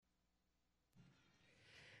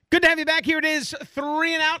Good to have you back. Here it is,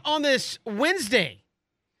 3 and Out on this Wednesday.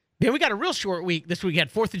 Man, we got a real short week this week. We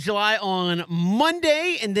had 4th of July on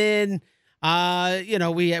Monday, and then,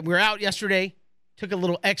 we were out yesterday, took a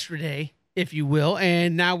little extra day, if you will,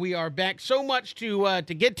 and now we are back. So much to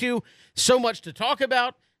get to, so much to talk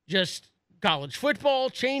about, just college football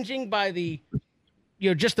changing by the,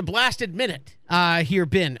 just the blasted minute here,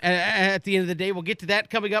 Ben. At the end of the day, we'll get to that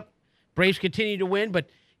coming up. Braves continue to win, but,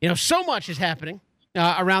 so much is happening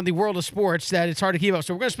around the world of sports that it's hard to keep up.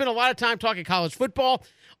 So we're going to spend a lot of time talking college football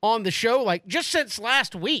on the show. Like, just since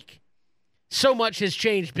last week, so much has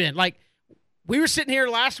changed, Ben. Like, we were sitting here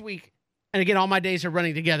last week, and again, all my days are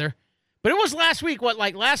running together, but it was last week,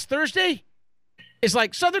 last Thursday? It's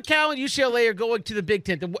like Southern Cal and UCLA are going to the Big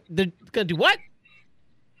Ten. They're going to do what?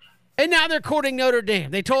 And now they're courting Notre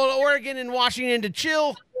Dame. They told Oregon and Washington to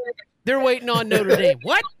chill. They're waiting on Notre Dame.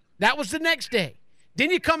 What? That was the next day. Then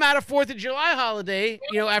you come out of 4th of July holiday,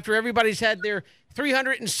 after everybody's had their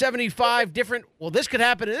 375 different, this could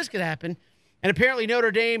happen and this could happen. And apparently Notre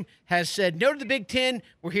Dame has said no to the Big Ten.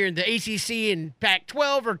 We're hearing the ACC and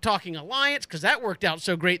Pac-12 are talking alliance because that worked out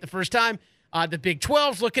so great the first time. The Big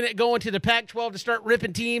 12's looking at going to the Pac-12 to start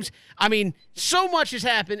ripping teams. I mean, so much has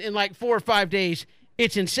happened in like 4 or 5 days.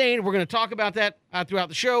 It's insane. We're going to talk about that throughout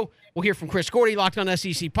the show. We'll hear from Chris Gordy, Locked On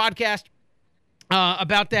SEC podcast,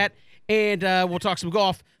 about that. And we'll talk some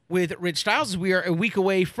golf with Rich Stiles as we are a week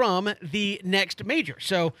away from the next major.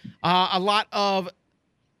 So a lot of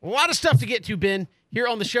stuff to get to, Ben, here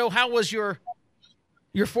on the show. How was your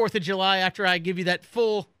 4th of July after I give you that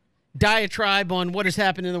full diatribe on what has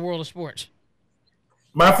happened in the world of sports?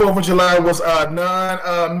 My 4th of July was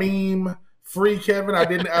non-meme free, Kevin. I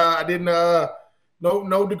didn't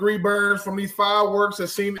no degree burns from these fireworks.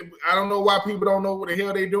 I don't know why people don't know what the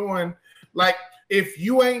hell they're doing. Like, if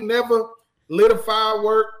you ain't never lit a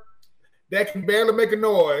firework that can barely make a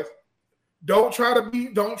noise, don't try to be,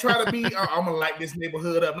 I'm gonna light this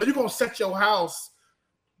neighborhood up. You're gonna set your house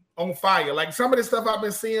on fire. Like some of the stuff I've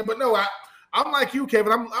been seeing, but no, I'm like you,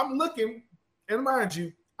 Kevin. I'm looking, and mind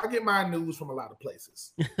you, I get my news from a lot of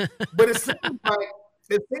places. But it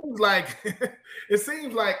seems like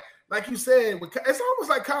you said, it's almost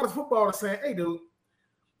like college football is saying, hey, dude,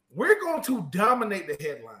 we're going to dominate the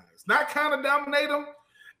headlines, not kind of dominate them.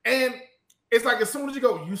 And it's like as soon as you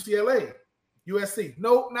go UCLA, USC,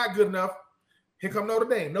 nope, not good enough. Here come Notre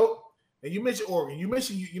Dame, nope. And you mentioned Oregon, you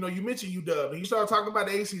mentioned UW, and you start talking about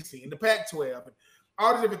the ACC and the Pac-12 and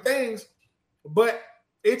all the different things. But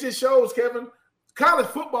it just shows, Kevin, college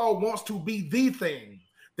football wants to be the thing.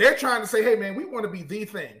 They're trying to say, hey, man, we want to be the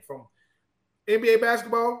thing. From NBA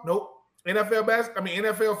basketball, nope.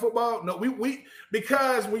 NFL football, no. We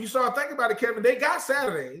because when you start thinking about it, Kevin, they got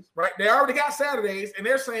Saturdays, right? They already got Saturdays, and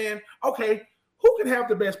they're saying, okay, who can have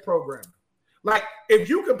the best program? Like, if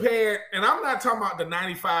you compare, and I'm not talking about the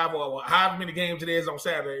 95 or however many games it is on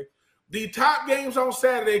Saturday, the top games on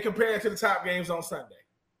Saturday compared to the top games on Sunday.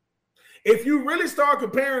 If you really start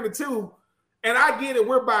comparing the two, and I get it,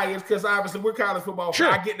 we're biased because obviously we're college football,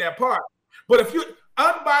 sure. I get that part. But if you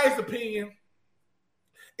unbiased opinion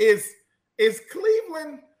is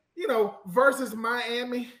Cleveland, versus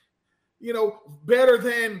Miami, better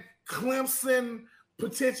than Clemson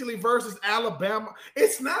potentially versus Alabama?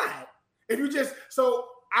 It's not. So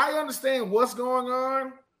I understand what's going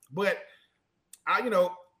on, but talking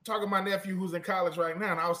to my nephew who's in college right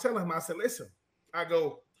now, and I was telling him, I said, listen,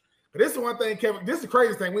 but this is one thing, Kevin, this is the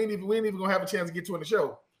craziest thing we ain't even gonna have a chance to get to in the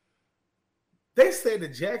show. They said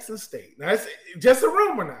that Jackson State, now it's just a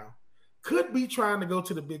rumor now, could be trying to go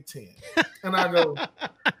to the Big Ten. And I go, is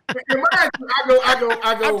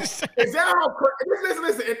that how crazy?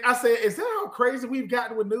 Listen. And I said, is that how crazy we've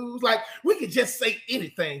gotten with news? Like, we could just say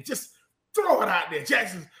anything, just throw it out there.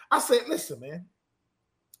 Jackson, I said, listen, man,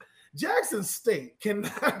 Jackson State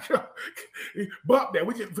cannot go bump that.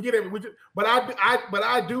 We just forget it. But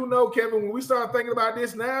I do know, Kevin, when we start thinking about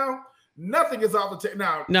this now, nothing is off the table.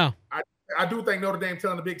 Now, no, I do think Notre Dame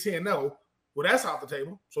telling the Big Ten no. Well, that's off the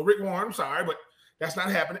table. So Rick Warren, I'm sorry, but that's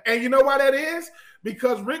not happening. And you know why that is?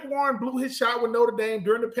 Because Rick Warren blew his shot with Notre Dame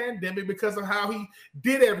during the pandemic because of how he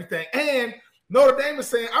did everything. And Notre Dame is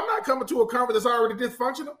saying, I'm not coming to a conference that's already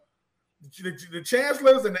dysfunctional. The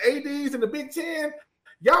chancellors and the ADs and the Big Ten,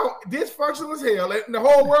 y'all dysfunctional as hell. And the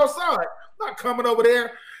whole world saw it. I'm not coming over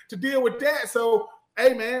there to deal with that. So,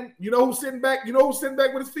 hey, man, you know who's sitting back? You know who's sitting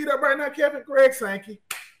back with his feet up right now, Kevin? Greg Sankey.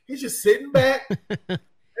 He's just sitting back.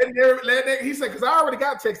 He said, because I already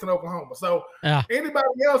got Texas and Oklahoma. So Anybody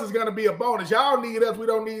else is going to be a bonus. Y'all need us. We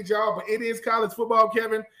don't need y'all. But it is college football,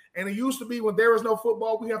 Kevin. And it used to be when there was no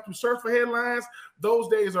football, we have to search for headlines. Those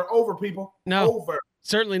days are over, people. No. Over.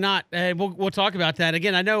 Certainly not. We'll talk about that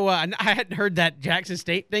again. I know I hadn't heard that Jackson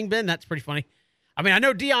State thing, Ben. That's pretty funny. I mean, I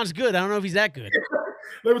know Deion's good. I don't know if he's that good.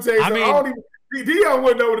 Let me tell you something. I don't even, Deion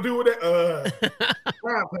wouldn't know what to do with that.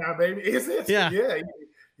 Time, baby. Yeah.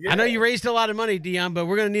 I know you raised a lot of money, Deion, but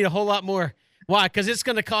we're going to need a whole lot more. Why? Because it's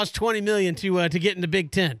going to cost $20 million to get in the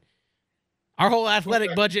Big Ten. Our whole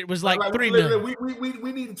athletic budget was like $3 million.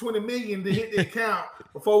 We need $20 million to hit the account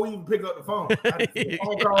before we even pick up the phone.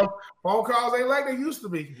 Phone calls ain't like they used to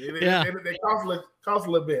be. They cost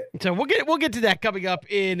a little bit. So we'll get to that coming up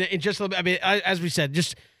in just a little bit. I mean, as we said,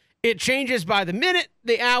 just it changes by the minute,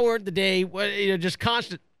 the hour, the day. Just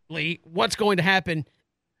constantly what's going to happen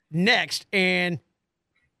next. And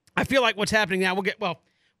I feel like what's happening now.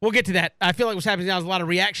 We'll get to that. I feel like what's happening now is a lot of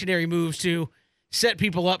reactionary moves to set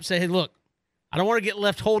people up. Say, hey, look. I don't want to get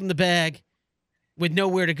left holding the bag with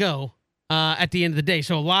nowhere to go at the end of the day.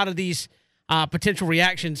 So a lot of these potential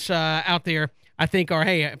reactions out there, I think, are,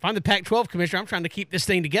 hey, if I'm the Pac-12 commissioner, I'm trying to keep this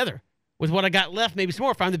thing together with what I got left, maybe some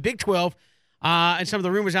more. If I'm the Big 12 and some of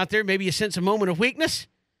the rumors out there, maybe you sense a moment of weakness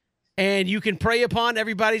and you can prey upon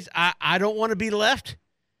everybody's, I don't want to be left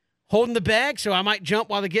holding the bag, so I might jump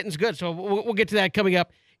while the getting's good. So we'll get to that coming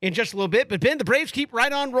up in just a little bit. But, Ben, the Braves keep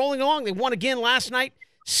right on rolling along. They won again last night.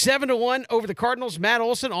 7-1 over the Cardinals. Matt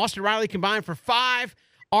Olson, Austin Riley combined for 5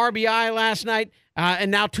 RBI last night,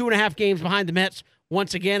 and now 2.5 games behind the Mets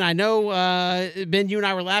once again. I know, Ben, you and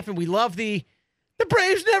I were laughing. We love the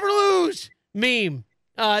Braves never lose meme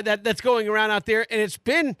that's going around out there, and it's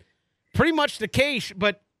been pretty much the case.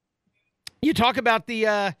 But you talk about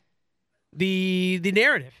the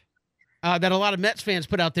narrative that a lot of Mets fans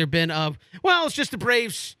put out there, Ben, of, well, it's just the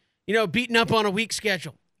Braves, beating up on a weak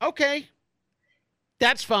schedule. Okay.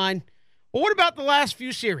 That's fine. Well, what about the last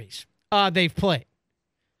few series they've played?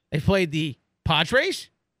 They've played the Padres,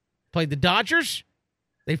 played the Dodgers,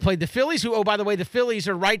 they've played the Phillies, who, oh, by the way, the Phillies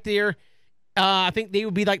are right there. I think they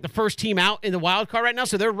would be like the first team out in the wild card right now,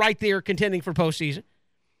 so they're right there contending for postseason.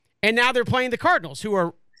 And now they're playing the Cardinals, who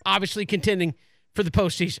are obviously contending for the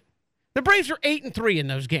postseason. The Braves are 8-3 in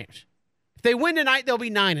those games. If they win tonight, they'll be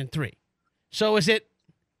 9-3. So is it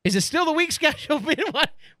still the weak schedule?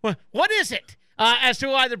 What is it? As to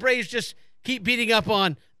why the Braves just keep beating up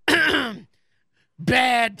on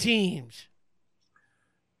bad teams.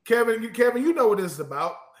 Kevin, you know what this is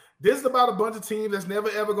about. This is about a bunch of teams that's never,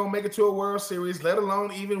 ever going to make it to a World Series, let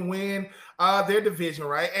alone even win their division,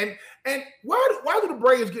 right? And why do the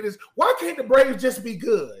Braves get this? Why can't the Braves just be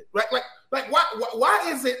good? Right? Like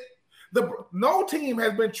why is it no team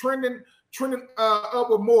has been trending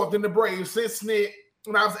upward more than the Braves since Snit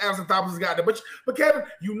when I was asking Thomas got there. But Kevin,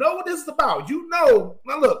 you know what this is about. Now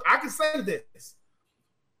look, I can say this.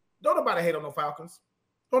 Don't nobody hate on no Falcons.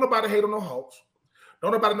 Don't nobody hate on no Hawks.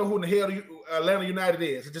 Don't nobody know who in the hell Atlanta United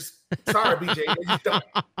is. It's just sorry, BJ. They just don't.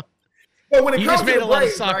 But when it comes to the Braves, a lot of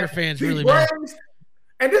soccer fans really Braves,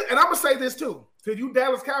 and I'm gonna say this too to you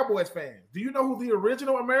Dallas Cowboys fans. Do you know who the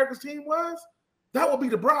original America's team was? That would be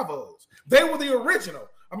the Bravos. They were the original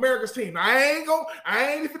America's team. Now,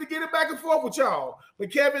 I ain't even to get it back and forth with y'all.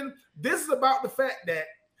 But Kevin, this is about the fact that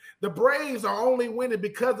the Braves are only winning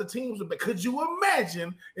because the teams. Could you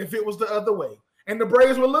imagine if it was the other way and the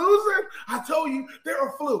Braves were losing? I told you they're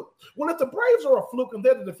a fluke. Well, if the Braves are a fluke and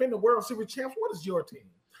they're the defending World Series champs, what is your team?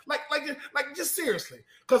 Like just seriously,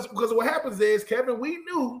 because what happens is, Kevin, we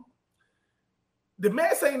knew the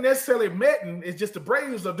Mets ain't necessarily metting. It's just the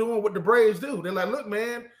Braves are doing what the Braves do. They're like, look,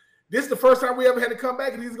 man. This is the first time we ever had to come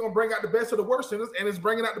back, and he's going to bring out the best of the worst in us, and it's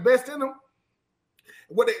bringing out the best in them.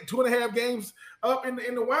 2.5 games up in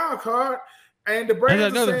the wild card, and the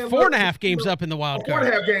Braves are saying 4.5 games up in the wild card.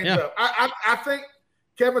 4.5 games up. I think,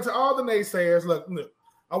 Kevin, to all the naysayers, look,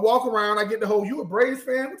 I walk around, I get the whole, you a Braves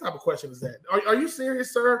fan? What type of question is that? Are you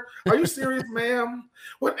serious, sir? Are you serious, ma'am?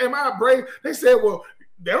 What, am I a Brave? They said, well,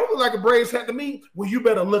 they don't look like a Braves hat to me. Well, you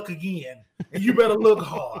better look again, and you better look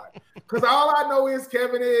hard. Because all I know is,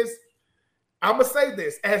 Kevin, I'm going to say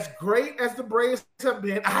this. As great as the Braves have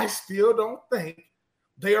been, I still don't think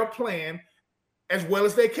they are playing as well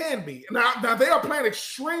as they can be. Now they are playing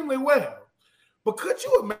extremely well. But could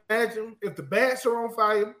you imagine if the bats are on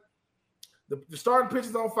fire, the starting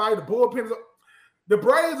pitchers on fire, the bullpens, the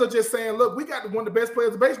Braves are just saying, look, we got one of the best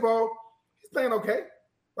players of baseball. He's playing okay,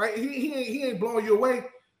 right? He ain't blowing you away.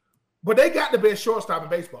 But they got the best shortstop in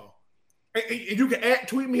baseball. And you can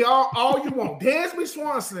tweet me all you want. Dansby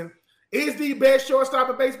Swanson is the best shortstop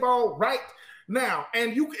in baseball right now.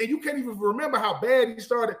 And you can't even remember how bad he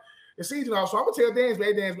started the season off. So I'm going to tell Dansby,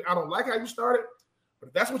 hey, Dansby, I don't like how you started. But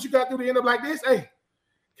if that's what you got to do to end up like this, hey,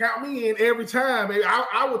 count me in every time. Baby.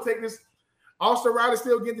 I will take this. Austin Riley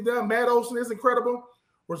still getting it done. Matt Olson is incredible.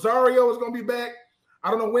 Rosario is going to be back. I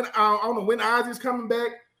don't know when Ozzy's coming back.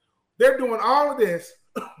 They're doing all of this.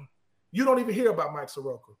 You don't even hear about Mike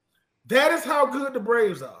Soroka. That is how good the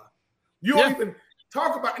Braves are. You don't even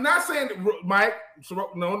talk about. Not saying that Mike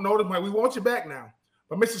Soroka. No, Mike. We want you back now.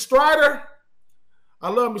 But Mr. Strider, I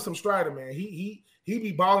love me some Strider, man. He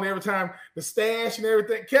be balling every time. The stash and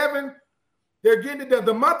everything. Kevin, they're getting it done.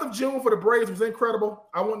 The month of June for the Braves was incredible.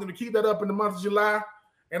 I want them to keep that up in the month of July.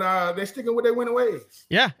 And they're sticking with their winning ways.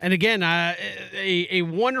 Yeah, and again, a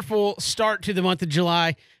wonderful start to the month of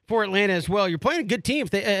July for Atlanta as well. You're playing a good team.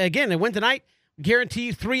 If they win tonight,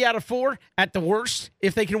 guarantee 3 out of 4 at the worst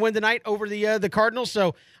if they can win tonight over the Cardinals.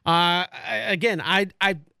 So, again,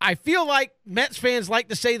 I feel like Mets fans like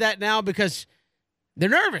to say that now because they're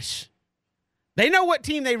nervous. They know what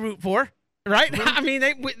team they root for, right? Mm-hmm. I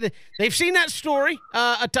mean, they've seen that story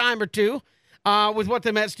a time or two. With what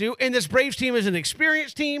the Mets do. And this Braves team is an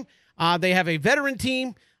experienced team. They have a veteran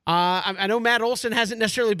team. I know Matt Olson hasn't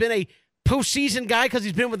necessarily been a postseason guy because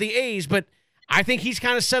he's been with the A's, but I think he's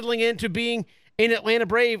kind of settling into being an Atlanta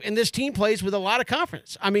Brave, and this team plays with a lot of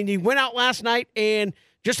confidence. I mean, he went out last night and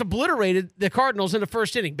just obliterated the Cardinals in the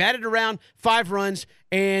first inning, batted around 5 runs,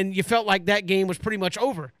 and you felt like that game was pretty much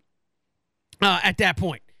over at that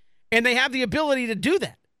point. And they have the ability to do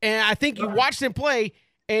that. And I think you watch them play,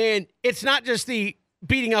 and it's not just the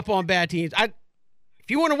beating up on bad teams. If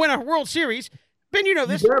you want to win a World Series, Ben, you know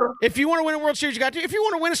this. If you want to win a World Series, you got to. If you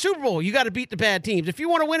want to win a Super Bowl, you got to beat the bad teams. If you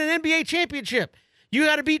want to win an NBA championship, you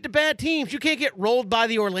got to beat the bad teams. You can't get rolled by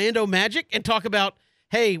the Orlando Magic and talk about,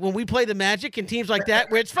 hey, when we play the Magic and teams like that,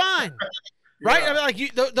 where it's fine. Right? I mean,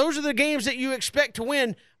 like those are the games that you expect to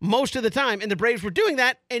win most of the time, and the Braves were doing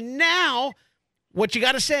that. And now, what you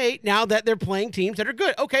got to say, now that they're playing teams that are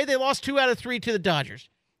good. Okay, they lost 2 out of 3 to the Dodgers.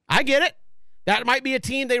 I get it. That might be a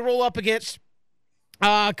team they roll up against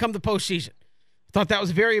come the postseason. Thought that was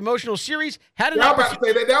a very emotional series. I was about to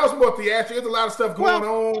say that was more theatrical. There's a lot of stuff going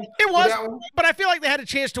on. It was, but I feel like they had a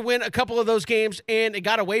chance to win a couple of those games, and it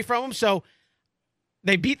got away from them. So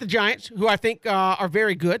they beat the Giants, who I think are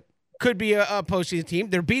very good. Could be a postseason team.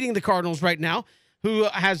 They're beating the Cardinals right now, who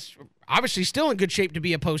has obviously still in good shape to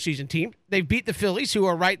be a postseason team. They beat the Phillies, who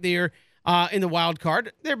are right there in the wild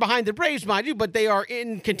card. They're behind the Braves, mind you, but they are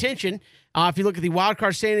in contention. If you look at the wild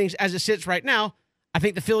card standings as it sits right now, I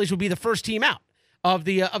think the Phillies will be the first team out of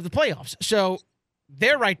the playoffs. So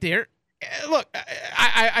they're right there. Look,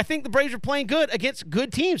 I think the Braves are playing good against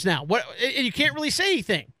good teams now. You can't really say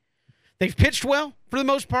anything. They've pitched well for the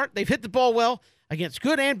most part. They've hit the ball well against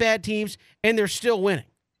good and bad teams, and they're still winning.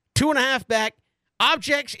 2.5 back.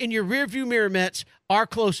 Objects in your rearview mirror, Mets, are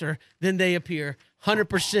closer than they appear.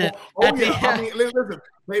 100%. I mean, listen.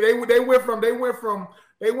 They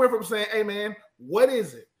went from saying, "Hey, man, what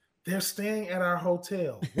is it? They're staying at our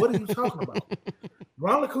hotel. What are you talking about?"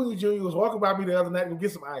 Ronald Acuna Jr. was walking by me the other night to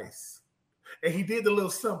get some ice, and he did the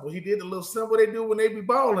little symbol. He did the little symbol they do when they be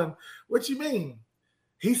balling. What you mean?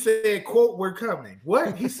 He said, "Quote, we're coming."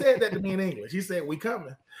 What? He said that to me in English. He said, "We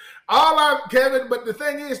coming." Kevin. But the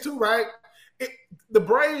thing is, too, right? The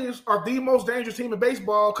Braves are the most dangerous team in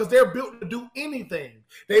baseball because they're built to do anything.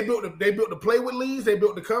 They built to play with leads. They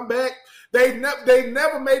built to come back. They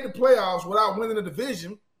never made the playoffs without winning a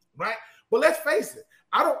division, right? But let's face it.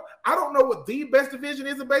 I don't know what the best division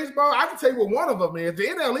is in baseball. I can tell you what one of them is. The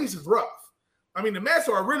NL East is rough. I mean, the Mets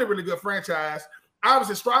are a really, really good franchise.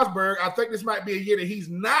 Obviously, Strasburg, I think this might be a year that he's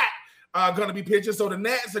not going to be pitching, so the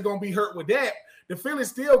Nats are going to be hurt with that. The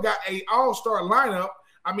Phillies still got an all-star lineup.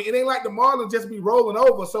 I mean, it ain't like the Marlins just be rolling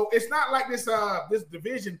over. So it's not like this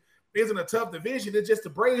division isn't a tough division. It's just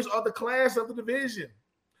the Braves are the class of the division.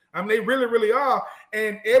 I mean, they really, really are.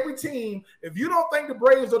 And every team, if you don't think the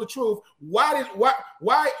Braves are the truth, why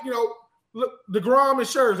look, DeGrom and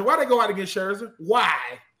Scherzer, why they go out against Scherzer? Why?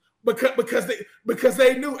 Because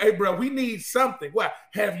they knew, hey, bro, we need something. Why?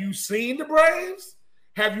 Have you seen the Braves?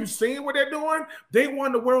 Have you seen what they're doing? They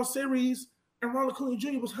won the World Series, and Ronald Acuna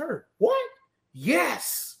Jr. was hurt. What?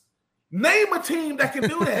 Yes. Name a team that can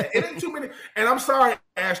do that. It ain't too many. And I'm sorry,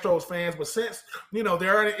 Astros fans, but since,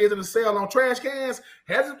 there isn't a sale on trash cans,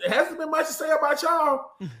 hasn't been much to say about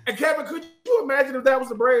y'all. And Kevin, could you imagine if that was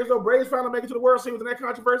the Braves? Though Braves finally make it to the World Series in that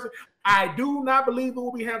controversy, I do not believe it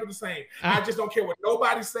will be handled the same. I just don't care what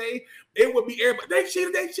nobody say. It would be everybody.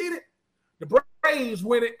 They cheated. The Braves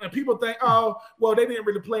win it, and people think, oh, well, they didn't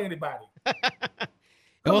really play anybody.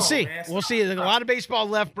 We'll see. We'll see. There's a lot of baseball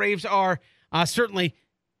left. Braves are certainly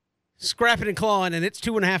scrapping and clawing, and it's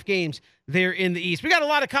 2.5 games there in the East. We got a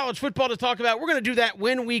lot of college football to talk about. We're going to do that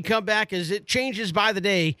when we come back, as it changes by the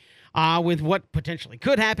day with what potentially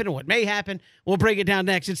could happen and what may happen. We'll break it down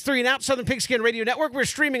next. It's 3 and Out, Southern Pigskin Radio Network. We're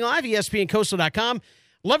streaming live, ESPNCoastal.com.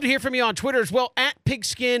 Love to hear from you on Twitter as well, at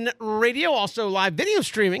Pigskin Radio. Also live video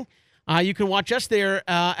streaming. You can watch us there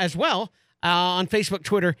as well on Facebook,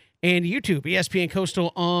 Twitter, and YouTube. ESPN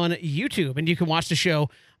Coastal on YouTube. And you can watch the show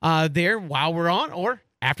there while we're on or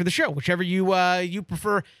after the show. Whichever you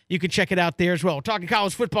prefer, you can check it out there as well. We're talking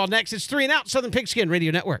college football next. It's 3 and Out, Southern Pigskin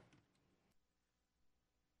Radio Network.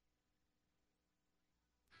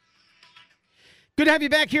 Good to have you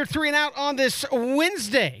back here, 3 and Out on this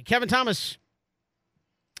Wednesday. Kevin Thomas,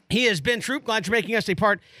 he has been Troop. Glad you're making us a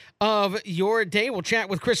part of your day. We'll chat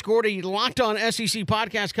with Chris Gordy, Locked On SEC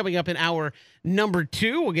podcast, coming up in hour number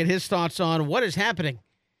 2. We'll get his thoughts on what is happening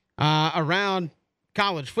around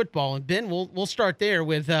college football. And Ben, we'll start there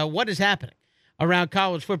with what is happening around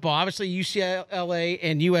college football. Obviously, UCLA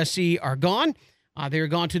and USC are gone. They're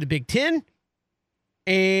gone to the Big Ten.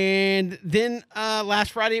 And then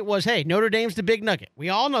last Friday it was, hey, Notre Dame's the big nugget. We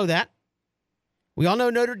all know that. We all know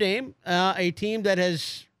Notre Dame, a team that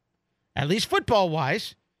has, at least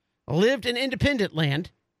football-wise, lived in independent land.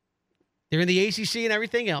 They're in the ACC and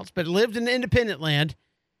everything else, but lived in independent land,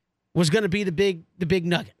 was going to be the big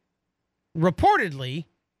nugget. Reportedly,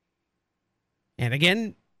 and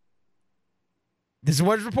again, this is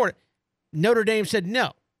what is reported, Notre Dame said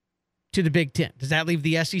no to the Big Ten. Does that leave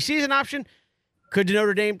the SEC as an option? Could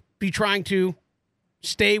Notre Dame be trying to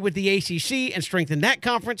stay with the ACC and strengthen that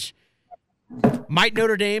conference? Might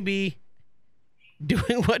Notre Dame be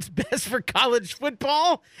doing what's best for college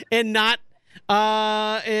football and not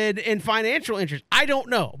in financial interest? I don't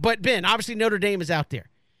know. But, Ben, obviously Notre Dame is out there.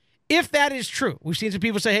 If that is true, we've seen some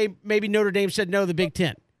people say, hey, maybe Notre Dame said no to the Big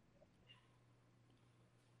Ten.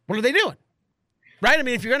 What are they doing? Right? I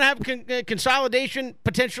mean, if you're going to have consolidation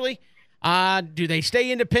potentially, do they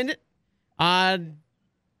stay independent?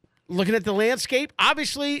 Looking at the landscape,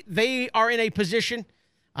 obviously they are in a position.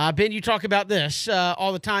 Ben, you talk about this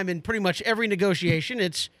all the time in pretty much every negotiation.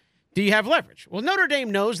 It's, do you have leverage? Well, Notre Dame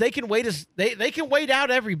knows they can wait they can wait out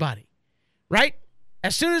everybody, right?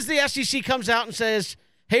 As soon as the SEC comes out and says,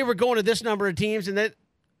 "Hey, we're going to this number of teams," and that,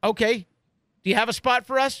 okay, do you have a spot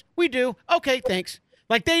for us? We do. Okay, thanks.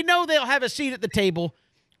 Like they know they'll have a seat at the table,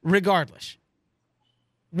 regardless.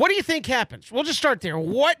 What do you think happens? We'll just start there.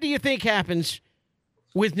 What do you think happens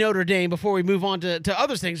with Notre Dame before we move on to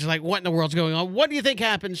other things like what in the world's going on? What do you think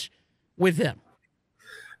happens with them?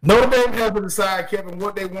 Notre Dame has to decide, Kevin,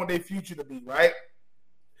 what they want their future to be, right?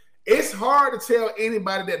 It's hard to tell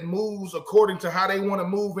anybody that moves according to how they want to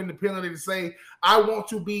move independently to say, I want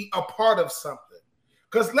to be a part of something.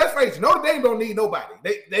 Because let's face it, Notre Dame don't need nobody.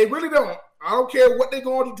 They really don't. I don't care what they're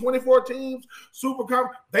going to, 24 teams, super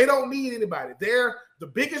conference. They don't need anybody. They're the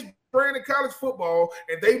biggest brand in college football,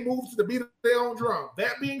 and they move to the beat of their own drum.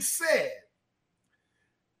 That being said,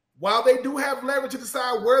 while they do have leverage to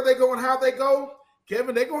decide where they go and how they go,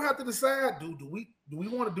 Kevin, they're going to have to decide, do we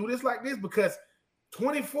want to do this like this? Because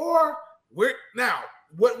 24,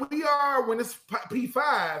 what we are when it's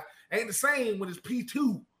P5 ain't the same when it's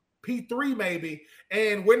P2, P3 maybe,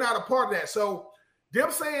 and we're not a part of that. So them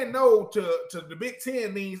saying no to the Big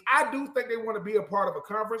Ten means I do think they want to be a part of a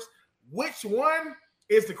conference. Which one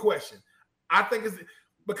is the question? I think it's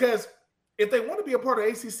because if they want to be a part of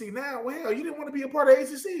ACC now, well, hell, you didn't want to be a part of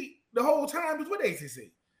ACC the whole time you was with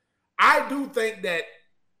ACC. I do think that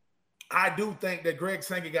Greg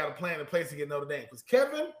Sankey got a plan in place to get Notre Dame. Because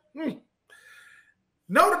Kevin,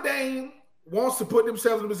 Notre Dame wants to put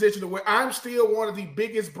themselves in a position where I'm still one of the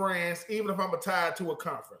biggest brands, even if I'm tied to a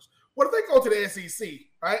conference. What if they go to the SEC,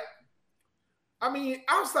 right? I mean,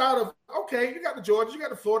 outside of, okay, you got the Georgia, you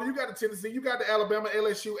got the Florida, you got the Tennessee, you got the Alabama,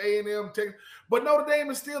 LSU, A&M, Texas, but Notre Dame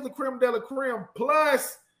is still the creme de la creme.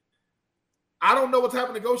 Plus, I don't know what type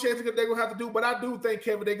of negotiations they're going to have to do, but I do think,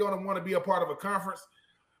 Kevin, they're going to want to be a part of a conference.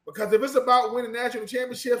 Because if it's about winning national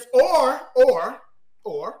championships or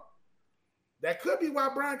that could be why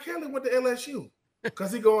Brian Kelly went to LSU.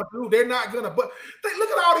 Because he's going through, they're not going to, but look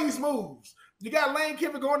at all these moves. You got Lane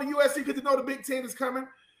Kiffin going to USC because you know the Big Ten is coming.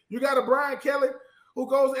 You got a Brian Kelly who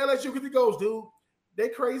goes to LSU because he goes, dude, they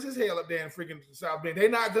crazy as hell up there in freaking South Bend. They're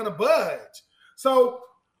not going to budge. So,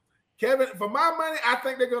 Kevin, for my money, I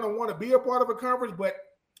think they're going to want to be a part of a conference.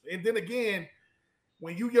 And then again,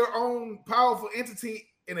 when you your own powerful entity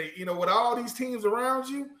in with all these teams around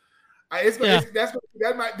you,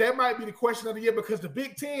 that might be the question of the year because the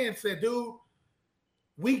Big Ten said, dude,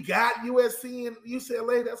 we got USC and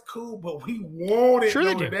UCLA. That's cool, but we wanted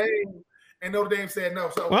Notre Dame. And Notre Dame said no.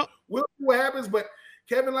 So we'll see what happens. But,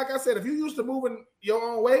 Kevin, like I said, if you used to moving your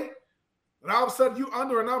own way, and all of a sudden you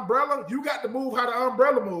under an umbrella, you got to move how the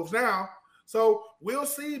umbrella moves now. So we'll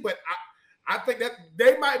see. But I think that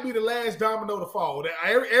they might be the last domino to fall.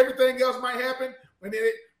 Everything else might happen.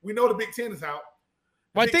 We know the Big Ten is out.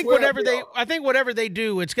 Well, Big 12, I think whatever they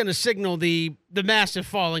do, it's going to signal the massive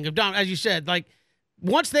falling of Dom. As you said, like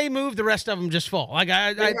once they move, the rest of them just fall. Like they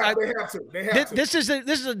have to. This is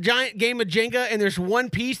a giant game of Jenga, and there's one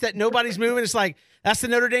piece that nobody's moving. It's like that's the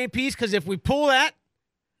Notre Dame piece because if we pull that,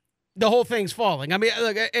 the whole thing's falling. I mean,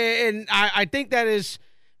 look, and I think that is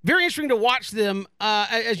very interesting to watch them,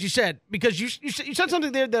 as you said, because you said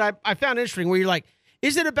something there that I found interesting, where you're like,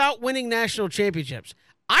 is it about winning national championships?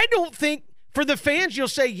 I don't think. For the fans, you'll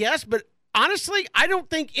say yes, but honestly, I don't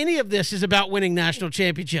think any of this is about winning national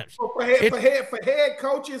championships. So for head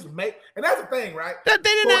coaches, and that's the thing, right? They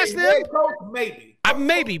didn't ask them. Head coach, maybe.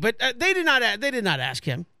 Maybe, but they did not ask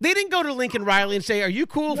him. They didn't go to Lincoln Riley and say, "Are you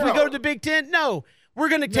cool if we go to the Big Ten?" No, we're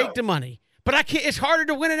going to take the money. But I can't. It's harder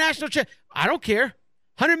to win a national championship. I don't care.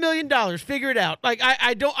 $100 million, figure it out. Like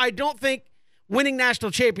I don't think winning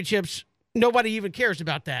national championships. Nobody even cares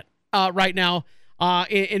about that right now.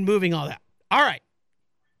 In moving all that. All right.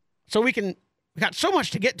 So we got so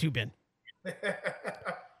much to get to, Ben.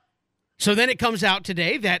 So then it comes out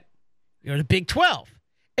today that you're the Big 12.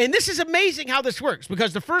 And this is amazing how this works,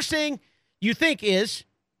 because the first thing you think is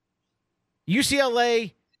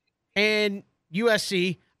UCLA and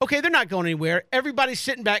USC, okay, they're not going anywhere. Everybody's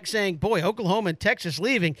sitting back saying, boy, Oklahoma and Texas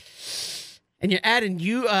leaving. And you're adding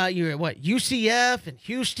UCF and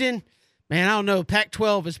Houston. Man, I don't know.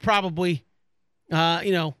 Pac-12 is probably,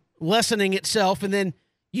 lessening itself, and then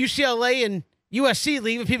UCLA and USC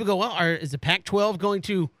leave, and people go, well, is the Pac-12 going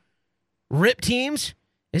to rip teams?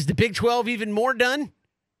 Is the Big 12 even more done?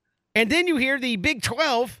 And then you hear the Big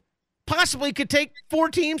 12 possibly could take 4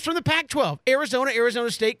 teams from the Pac-12, Arizona,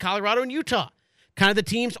 Arizona State, Colorado, and Utah, kind of the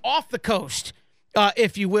teams off the coast,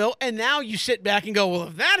 if you will. And now you sit back and go, well,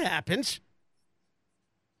 if that happens,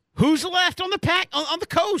 who's left on the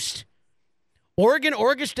coast? Oregon,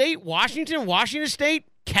 Oregon State, Washington, Washington State,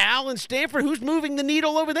 Cal and Stanford. Who's moving the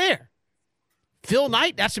needle over there? Phil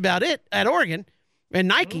Knight, that's about it at Oregon, and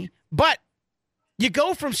Nike. Mm-hmm. But you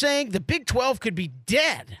go from saying the Big 12 could be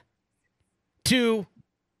dead to,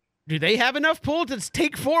 do they have enough pull to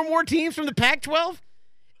take 4 more teams from the Pac-12?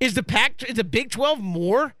 Is the Big 12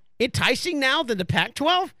 more enticing now than the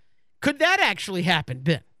Pac-12? Could that actually happen,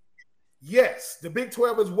 Ben? Yes, the Big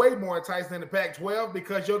 12 is way more enticing than the Pac-12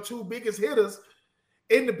 because your 2 biggest hitters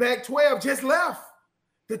in the Pac-12 just left.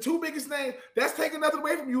 The 2 biggest names, that's taking nothing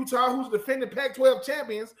away from Utah, who's defending Pac-12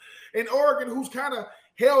 champions, and Oregon, who's kind of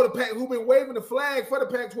held the who've been waving the flag for the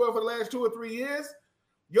Pac-12 for the last 2 or 3 years.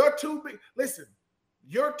 Your 2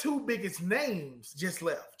 biggest names just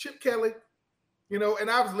left. Chip Kelly, and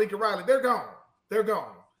obviously Lincoln Riley. They're gone. They're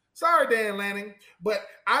gone. Sorry, Dan Lanning, but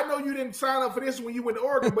I know you didn't sign up for this when you went to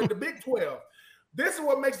Oregon, but the Big 12. This is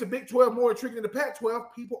what makes the Big 12 more intriguing than the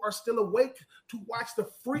Pac-12. People are still awake to watch the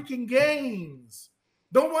freaking games.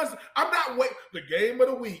 I'm not waiting. The game of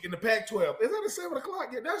the week in the Pac-12. Is that at 7 o'clock?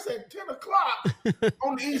 Yeah, that's at 10 o'clock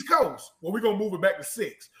on the East Coast. Well, we're going to move it back to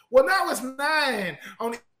 6. Well, now it's 9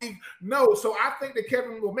 on the East. No, so I think that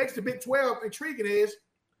Kevin, what makes the Big 12 intriguing is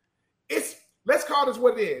let's call this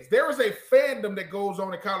what it is. There is a fandom that goes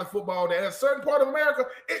on in college football that at a certain part of America,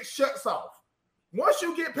 it shuts off. Once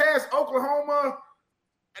you get past Oklahoma,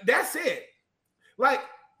 that's it. Like,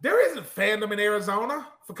 there isn't fandom in Arizona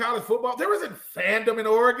for college football. There isn't fandom in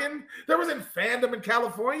Oregon. There isn't fandom in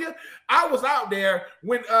California. I was out there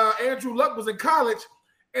when Andrew Luck was in college,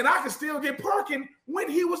 and I could still get parking when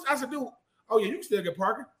he was. I said, dude, oh, yeah, you can still get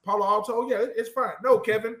parking. Palo Alto, yeah, it's fine. No,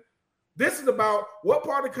 Kevin, this is about what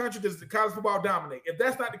part of the country does the college football dominate? If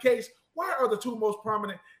that's not the case, why are the 2 most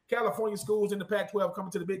prominent California schools in the Pac-12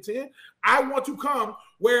 coming to the Big Ten? I want to come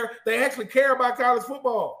where they actually care about college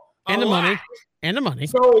football. And the money. And the money.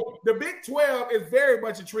 So the Big 12 is very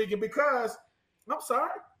much intriguing because, I'm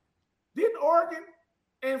sorry, didn't Oregon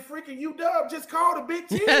and freaking UW just call the Big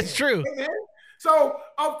Ten? That's true. Amen? So,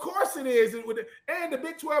 of course it is. And the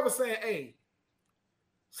Big 12 is saying, hey,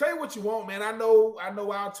 say what you want, man. I know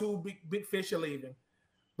our 2 big fish are leaving.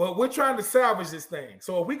 But we're trying to salvage this thing.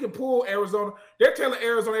 So if we can pull Arizona, they're telling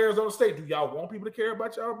Arizona State, do y'all want people to care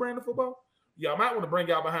about y'all brand of football? Y'all might want to bring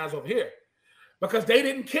y'all behinds over here. Because they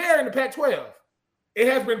didn't care in the Pac-12. It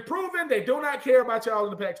has been proven they do not care about y'all in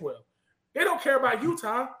the Pac-12. They don't care about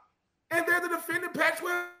Utah, and they're the defending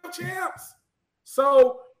Pac-12 champs.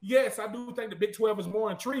 So, yes, I do think the Big 12 is more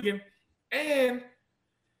intriguing. And,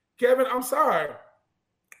 Kevin, I'm sorry.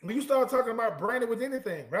 When you start talking about branding with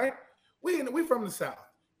anything, right? We from the South.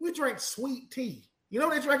 We drink sweet tea. You know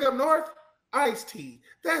what they drink up north? Iced tea.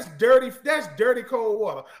 That's dirty cold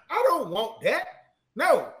water. I don't want that.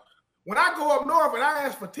 No. When I go up north and I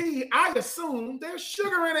ask for tea, I assume there's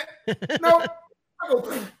sugar in it. No, I go,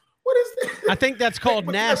 what is this? I think that's called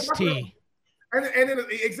nasty. And then,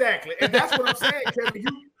 exactly. And that's what I'm saying, Kevin.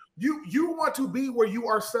 You want to be where you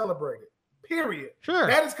are celebrated. Period. Sure.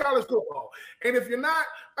 That is college football. And if you're not,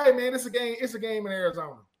 hey man, it's a game. It's a game in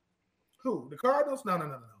Arizona. Who? The Cardinals? No.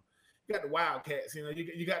 You got the Wildcats. You know,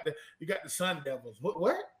 you got the Sun Devils.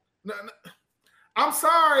 What? No. I'm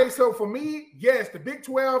sorry. So for me, yes, the Big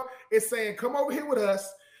 12 is saying, come over here with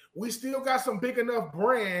us. We still got some big enough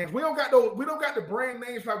brands. We don't got the brand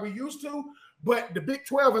names like we used to, but the Big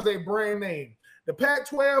 12 is a brand name. The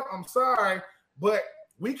Pac-12, I'm sorry, but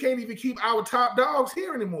we can't even keep our top dogs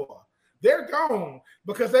here anymore. They're gone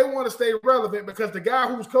because they want to stay relevant because the guy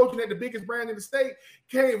who's coaching at the biggest brand in the state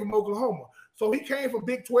came from Oklahoma. So he came from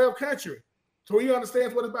Big 12 country. So he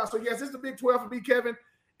understands what it's about. So yes, it's the Big 12 for me, Kevin.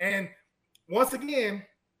 And once again,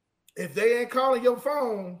 if they ain't calling your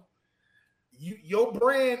phone, your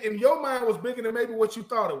brand in your mind was bigger than maybe what you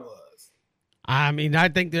thought it was. I mean, I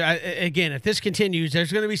think that, again, if this continues,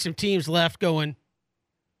 there's going to be some teams left going,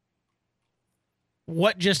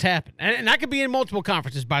 what just happened? And that could be in multiple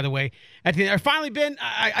conferences, by the way. Finally, Ben,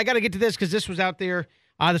 I got to get to this because this was out there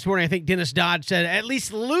this morning. I think Dennis Dodd said, at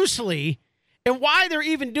least loosely, and why they're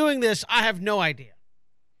even doing this, I have no idea.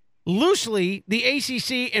 Loosely, the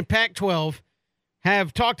ACC and Pac-12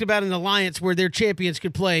 have talked about an alliance where their champions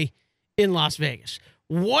could play in Las Vegas.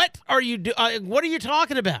 What are you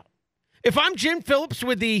talking about? If I'm Jim Phillips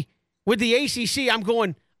with the ACC, I'm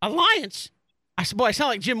going alliance. I sound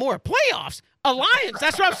like Jim Moore. Playoffs, alliance.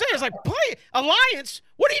 That's what I'm saying. It's like alliance.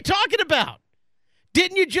 What are you talking about?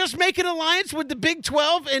 Didn't you just make an alliance with the Big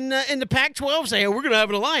 12 and the Pac-12? Say, oh, we're going to have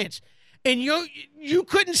an alliance, and you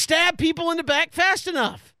couldn't stab people in the back fast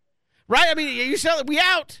enough, right? I mean, you said we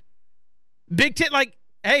out. Big Ten, like,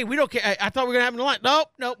 hey, we don't care. I thought we were going to have an alliance.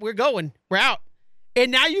 Nope, we're going. We're out.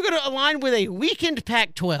 And now you're going to align with a weakened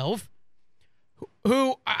Pac-12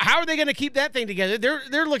 who, how are they going to keep that thing together?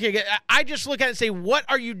 They're looking at, I just look at it and say, what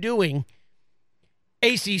are you doing,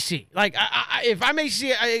 ACC? Like, if I'm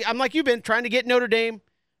ACC, I'm like you've been trying to get Notre Dame,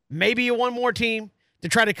 maybe one more team to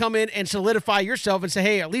try to come in and solidify yourself and say,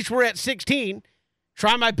 hey, at least we're at 16.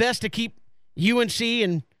 Try my best to keep UNC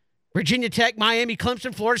and Virginia Tech, Miami,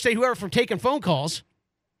 Clemson, Florida State, whoever from taking phone calls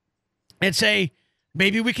and say,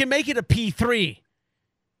 maybe we can make it a P3.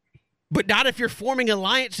 But not if you're forming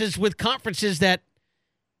alliances with conferences that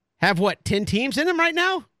have, 10 teams in them right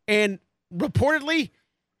now? And reportedly,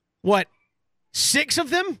 6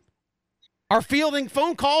 of them are fielding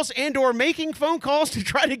phone calls and or making phone calls to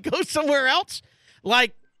try to go somewhere else?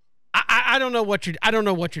 Like, I don't know what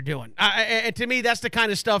you're doing. And to me, that's the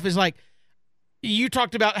kind of stuff is like, you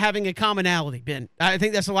talked about having a commonality, Ben. I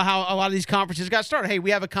think that's how a lot of these conferences got started. Hey,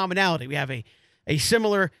 we have a commonality. We have a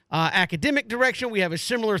similar academic direction. We have a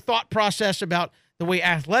similar thought process about the way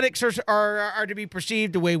athletics are to be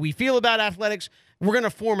perceived, the way we feel about athletics. We're going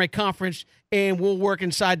to form a conference, and we'll work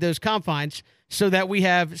inside those confines so that we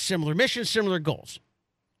have similar missions, similar goals,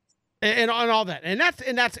 and all that. And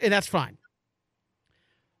that's fine.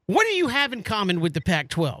 What do you have in common with the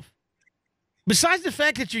Pac-12? Besides the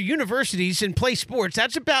fact that your universities and play sports,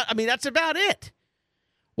 that's about it.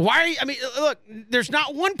 Look, there's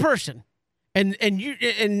not one person, and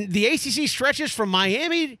the ACC stretches from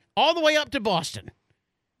Miami all the way up to Boston.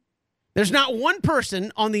 There's not one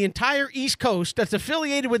person on the entire East Coast that's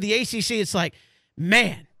affiliated with the ACC. It's like,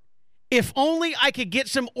 man, if only I could get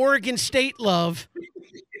some Oregon State love,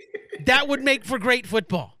 that would make for great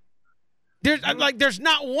football. There's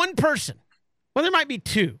not one person. Well, there might be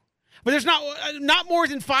 2. But there's not more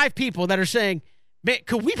than 5 people that are saying, man,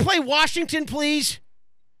 could we play Washington, please?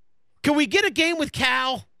 Could we get a game with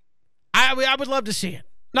Cal? I would love to see it.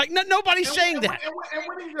 Like nobody's saying that.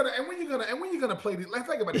 And when you gonna play this? Like,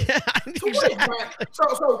 think about it. Yeah, exactly.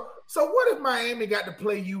 So what if Miami got to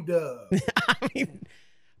play UW?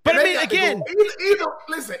 Again,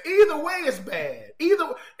 either way it's bad.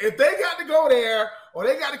 Either if they got to go there or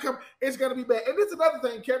they got to come, it's gonna be bad. And it's another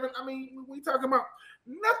thing, Kevin. I mean, we talking about.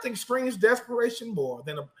 Nothing screams desperation more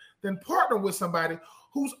than partner with somebody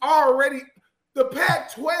who's already the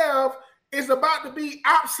Pac-12 is about to be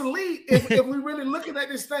obsolete if we're really looking at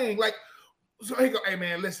this thing. Like, so hey,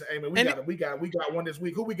 man, listen, hey man, we got one this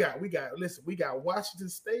week. Who we got? We got Washington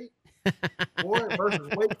State versus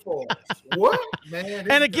Wake Forest. What, man?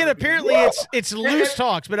 And again, apparently it's loose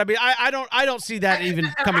talks, but I mean, I don't see that even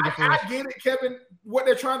coming to fruition. I get it, Kevin. What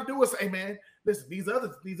they're trying to do is say, hey man, listen, these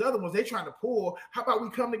other ones they trying to pull. How about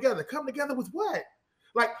we come together? Come together with what?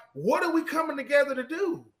 Like, what are we coming together to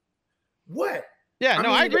do? What? Yeah,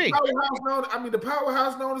 I agree. The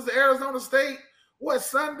powerhouse known as the Arizona State,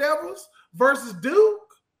 Sun Devils versus Duke?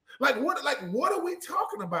 Like what are we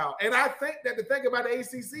talking about? And I think that the thing about the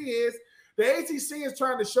ACC is the ACC is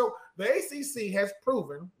trying to show the ACC has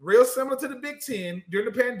proven, real similar to the Big Ten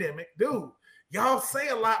during the pandemic, dude, y'all say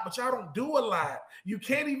a lot, but y'all don't do a lot. You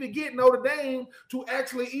can't even get Notre Dame to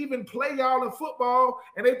actually even play y'all in football,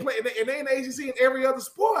 and they play, and they in the ACC in every other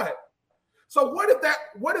sport. So what if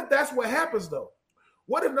that's what happens though?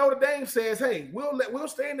 What if Notre Dame says, "Hey, we'll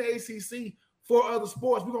stay in the ACC for other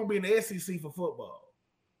sports. We're gonna be in the SEC for football."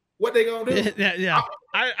 What they gonna do? Yeah.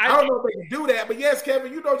 I don't know if they can do that, but yes,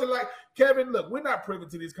 Kevin, you know, just like Kevin, look, we're not privy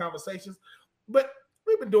to these conversations, but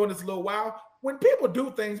we've been doing this a little while. When people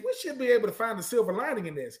do things, we should be able to find the silver lining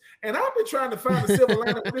in this. And I've been trying to find the silver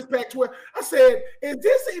lining with this Pac-12. I said, is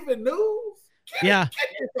this even news? Get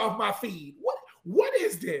this off my feed. What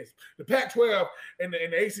is this? The Pac-12 and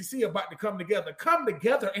the ACC are about to come together. Come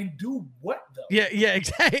together and do what, though? Yeah,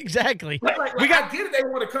 exactly. I get it. They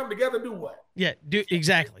want to come together and do what? Yeah,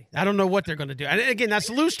 exactly. I don't know what they're going to do. And again, that's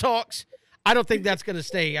loose talks. I don't think that's going to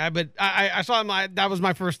stay. But I saw that was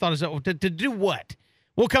my first thought, is to do what?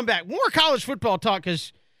 We'll come back. More college football talk,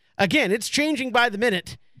 because, again, it's changing by the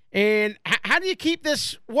minute. And how do you keep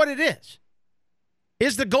this what it is?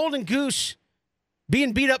 Is the golden goose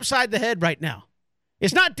being beat upside the head right now?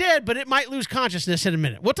 It's not dead, but it might lose consciousness in a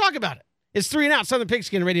minute. We'll talk about it. It's 3 and Out, Southern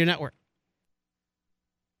Pigskin Radio Network.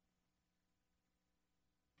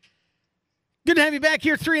 Good to have you back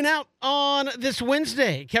here, 3 and Out on this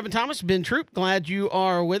Wednesday. Kevin Thomas, Ben Troop, glad you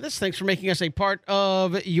are with us. Thanks for making us a part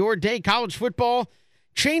of your day. College football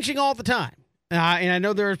changing all the time. And I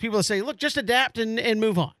know there are people that say, look, just adapt and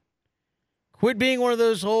move on. Quit being one of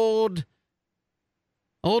those old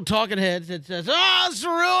talking heads that says, oh, it's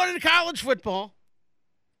ruining college football.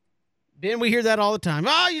 Ben, we hear that all the time.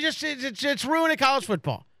 Oh, it's ruining college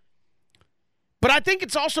football. But I think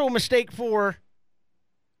it's also a mistake for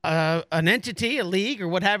an entity, a league, or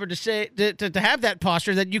whatever to say to have that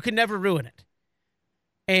posture that you can never ruin it.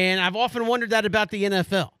 And I've often wondered that about the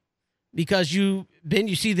NFL, because you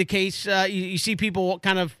see the case, you see people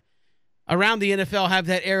kind of around the NFL have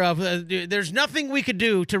that era of there's nothing we could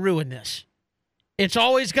do to ruin this. It's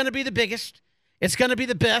always going to be the biggest. It's going to be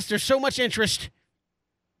the best. There's so much interest,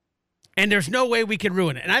 and there's no way we can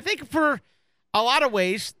ruin it. And I think for a lot of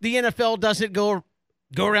ways, the NFL doesn't go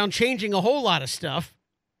around changing a whole lot of stuff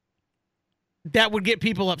that would get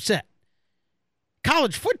people upset.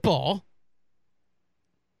 College football,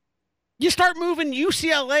 you start moving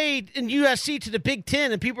UCLA and USC to the Big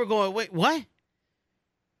Ten, and people are going, wait, what?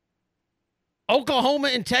 Oklahoma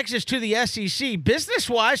and Texas to the SEC.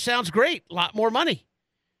 Business-wise, sounds great. A lot more money.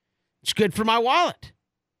 It's good for my wallet.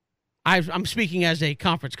 I'm speaking as a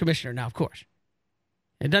conference commissioner now, of course.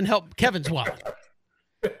 It doesn't help Kevin's wallet.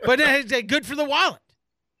 But it's good for the wallet.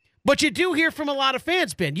 But you do hear from a lot of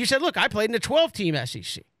fans, Ben. You said, look, I played in a 12-team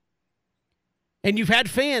SEC. And you've had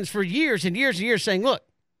fans for years and years and years saying, look,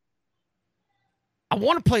 I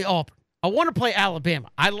want to play Auburn. I want to play Alabama.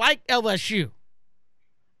 I like LSU.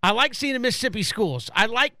 I like seeing the Mississippi schools. I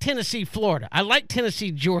like Tennessee, Florida. I like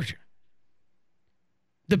Tennessee, Georgia.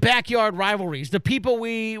 The backyard rivalries, the people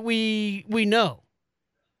we know.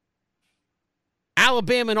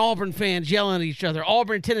 Alabama and Auburn fans yelling at each other.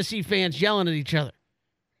 Auburn and Tennessee fans yelling at each other.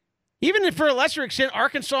 Even if, for a lesser extent,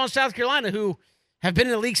 Arkansas and South Carolina, who have been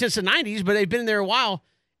in the league since the 90s, but they've been in there a while,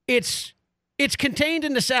 it's contained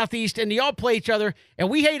in the Southeast, and they all play each other. And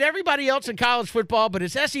we hate everybody else in college football, but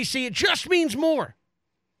it's SEC. It just means more.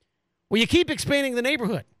 Well, you keep expanding the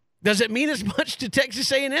neighborhood. Does it mean as much to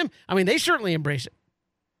Texas A&M? I mean, they certainly embrace it.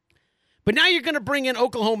 But now you're going to bring in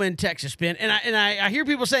Oklahoma and Texas, Ben. And I hear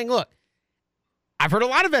people saying, look, I've heard a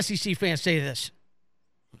lot of SEC fans say this.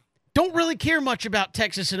 Don't really care much about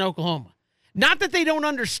Texas and Oklahoma. Not that they don't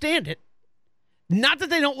understand it. Not that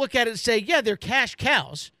they don't look at it and say, yeah, they're cash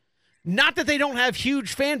cows. Not that they don't have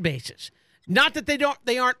huge fan bases. Not that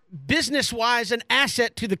they aren't business-wise an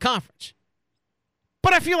asset to the conference.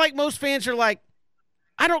 But I feel like most fans are like,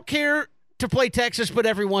 I don't care to play Texas, but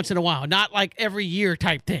every once in a while, not like every year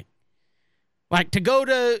type thing. Like to go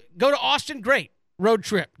to Austin, great. Road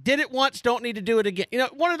trip. Did it once, don't need to do it again. You know,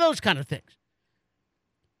 one of those kind of things.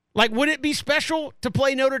 Like, would it be special to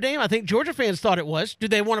play Notre Dame? I think Georgia fans thought it was. Do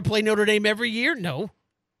they want to play Notre Dame every year? No.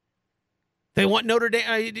 They want Notre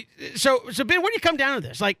Dame. So Ben, when you come down to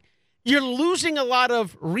this, like, you're losing a lot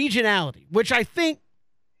of regionality, which I think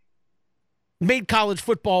made college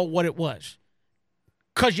football what it was.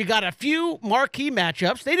 Because you got a few marquee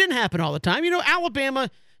matchups. They didn't happen all the time. You know,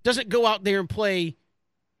 Alabama doesn't go out there and play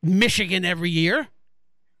Michigan every year.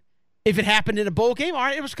 If it happened in a bowl game, all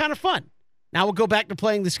right, it was kind of fun. Now we'll go back to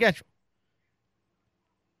playing the schedule.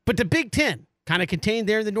 But the Big Ten, kind of contained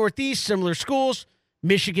there in the Northeast, similar schools,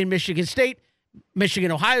 Michigan, Michigan State,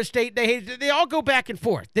 Michigan, Ohio State, they all go back and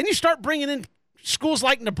forth. Then you start bringing in schools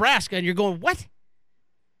like Nebraska, and you're going, what?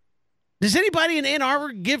 Does anybody in Ann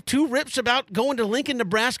Arbor give two rips about going to Lincoln,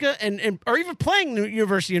 Nebraska, or even playing the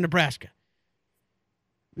University of Nebraska?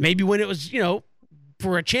 Maybe when it was,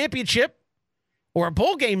 for a championship or a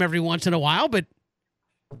bowl game every once in a while, but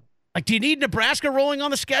like, do you need Nebraska rolling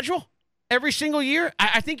on the schedule every single year?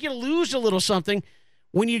 I think you lose a little something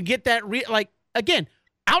when you get that. Again,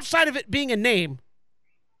 outside of it being a name,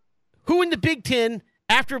 who in the Big Ten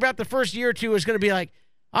after about the first year or two is going to be like,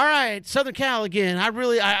 all right, Southern Cal again.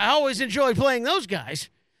 I always enjoy playing those guys.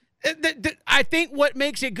 I think what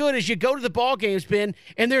makes it good is you go to the ball games, Ben,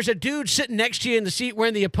 and there's a dude sitting next to you in the seat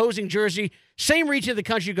wearing the opposing jersey, same region of the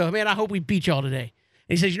country. You go, man, I hope we beat y'all today. And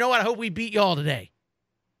he says, you know what? I hope we beat y'all today.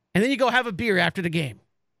 And then you go have a beer after the game.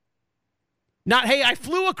 Not, hey, I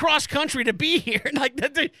flew across country to be here.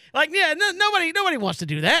 Nobody wants to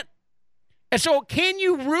do that. And so can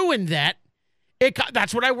you ruin that?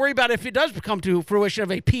 That's what I worry about if it does come to fruition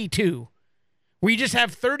of a P2, where you just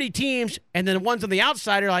have 30 teams and then the ones on the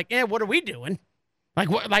outside are like, what are we doing?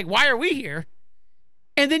 Why are we here?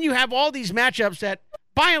 And then you have all these matchups that,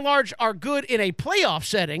 by and large, are good in a playoff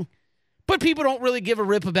setting, but people don't really give a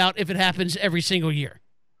rip about if it happens every single year.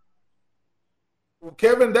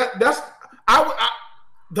 Kevin, the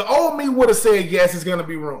old me would have said yes, it's going to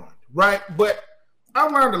be ruined, right? But I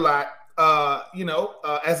learned a lot,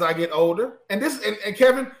 as I get older, and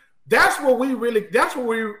Kevin, that's what we really do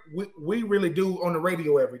on the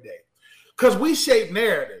radio every day, because we shape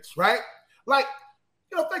narratives, right? Like,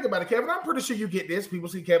 think about it, Kevin. I'm pretty sure you get this. People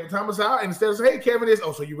see Kevin Thomas out, and instead of saying, "Hey, Kevin is,"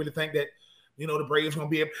 so you really think that the Braves going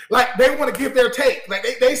to be able, like, they want to give their take. Like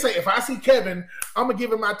they say, if I see Kevin, I'm going to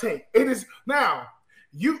give him my take. It is now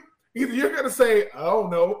either you're going to say, I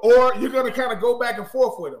don't know, or you're going to kind of go back and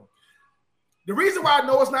forth with him. The reason why I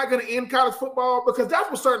know it's not going to end college football, because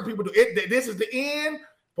that's what certain people do. This is the end,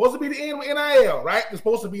 supposed to be the end with NIL, right? It's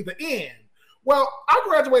supposed to be the end. Well, I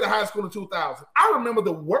graduated high school in 2000. I remember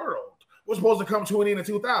the world was supposed to come to an end in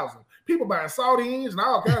 2000. People buying sardines and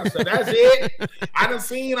all kinds of stuff. That's it. I done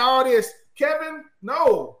seen all this. Kevin,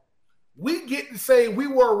 no. We get to say we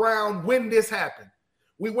were around when this happened.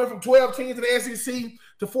 We went from 12 teams in the SEC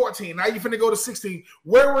to 14. Now you're finna go to 16.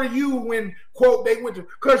 Where were you when, quote, they went to?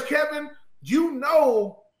 Because, Kevin,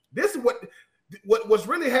 this is what's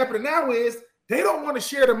really happening now is they don't want to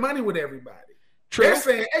share the money with everybody. True. They're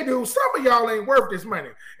saying, hey, dude, some of y'all ain't worth this money.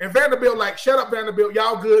 And Vanderbilt, like, shut up, Vanderbilt.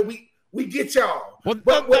 Y'all good. We get y'all.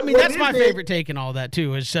 Well, that's my favorite take in all that,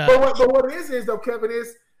 too. Is but what it is, though, Kevin,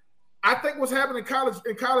 is I think what's happening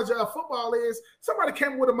in college football is somebody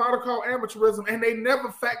came with a model called amateurism, and they never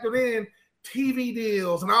factored in TV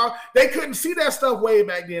deals and all. They couldn't see that stuff way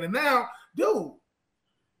back then. And now, dude,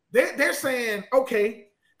 they're saying, okay,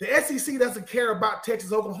 the SEC doesn't care about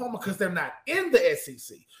Texas, Oklahoma because they're not in the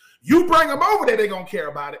SEC. You bring them over there, they're going to care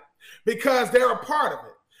about it because they're a part of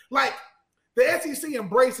it. Like, the SEC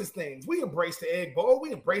embraces things. We embrace the Egg Bowl.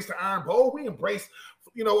 We embrace the Iron Bowl. We embrace,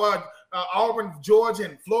 Auburn, Georgia,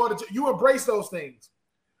 and Florida. You embrace those things.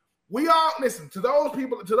 We all, listen, to those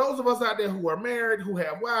people, to those of us out there who are married, who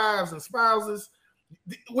have wives and spouses,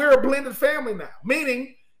 we're a blended family now,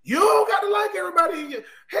 meaning you don't got to like everybody.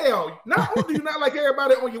 Hell, not only do you not like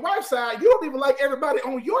everybody on your wife's side, you don't even like everybody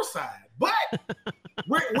on your side. But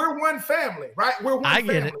we're one family, right? We're one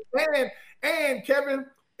family. Get it. And Kevin,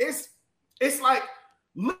 it's like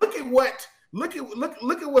look at what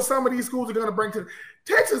some of these schools are going to bring to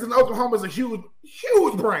Texas and Oklahoma is a huge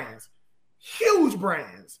brands.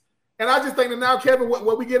 And I just think that now, Kevin,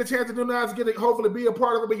 what we get a chance to do now is hopefully be a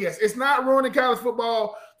part of it. But yes, it's not ruining college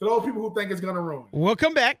football to those people who think it's going to ruin it. We'll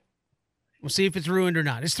come back. We'll see if it's ruined or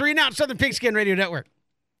not. It's 3 and Out, Southern Pigskin Radio Network.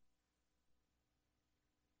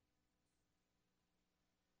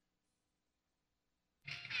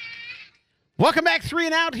 Welcome back, 3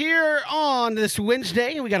 and Out here on this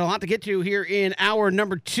Wednesday. We got a lot to get to here in hour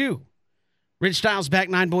number 2. Rich Styles back,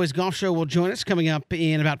 9 Boys Golf Show will join us coming up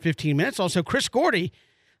in about 15 minutes. Also, Chris Gordy,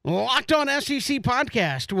 Locked On SEC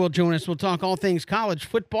podcast, will join us. We'll talk all things college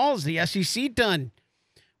football. Is the SEC done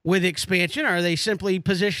with expansion? Are they simply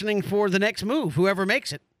positioning for the next move, whoever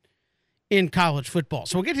makes it in college football?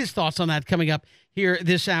 So we'll get his thoughts on that coming up here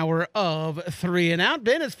this hour of 3 and Out.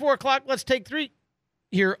 Ben, it's 4 o'clock. Let's take 3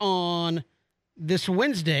 here on this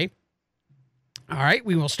Wednesday. All right,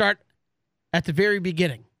 we will start at the very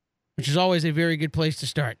beginning, which is always a very good place to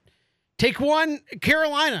start. Take 1,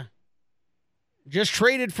 Carolina. Just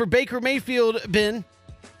traded for Baker Mayfield, Ben.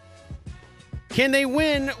 Can they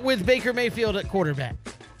win with Baker Mayfield at quarterback?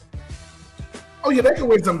 Oh, yeah, they can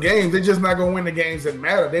win some games. They're just not going to win the games that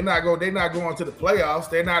matter. They're not going to the playoffs.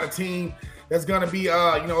 They're not a team that's going to be,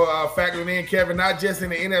 factoring in, Kevin, not just in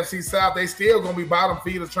the NFC South. They still going to be bottom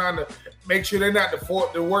feeders trying to make sure they're not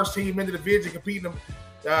the worst team in the division, competing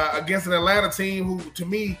against an Atlanta team who, to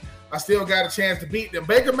me, I still got a chance to beat them.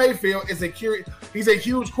 Baker Mayfield is he's a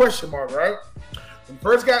huge question mark, right?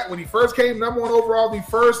 When he first came number 1 overall, the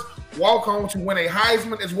first walk-on to win a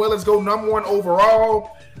Heisman as well as go number 1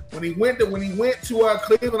 overall. When he went to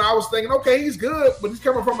Cleveland, I was thinking, okay, he's good, but he's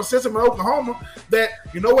coming from a system in Oklahoma that,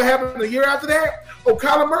 you know what happened a year after that? Oh,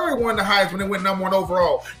 Kyler Murray won the Heisman and went number 1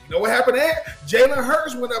 overall. You know what happened there? Jalen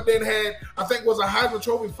Hurts went up there and had, I think, was a Heisman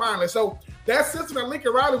Trophy finally. So that system that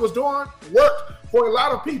Lincoln Riley was doing worked for a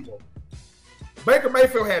lot of people. Baker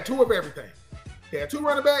Mayfield had 2 of everything. He had 2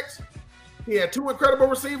 running backs. He had 2 incredible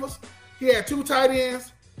receivers. He had 2 tight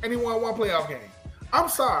ends, and he won 1 playoff game. I'm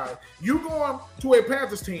sorry, you going to a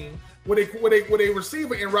Panthers team with a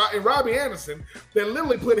receiver in Robbie Anderson that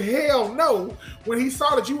literally put hell no when he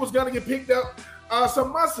saw that you was going to get picked up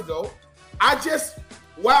some months ago.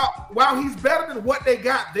 While he's better than what they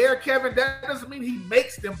got there, Kevin, that doesn't mean he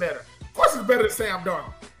makes them better. Of course, he's better than Sam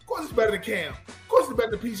Darnold. Of course, he's better than Cam. Of course, he's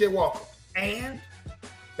better than P.J. Walker. And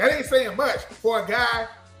that ain't saying much for a guy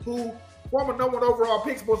who former number 1 overall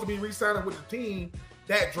pick supposed to be re-signing with the team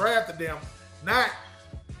that drafted them. Not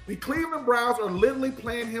the Cleveland Browns are literally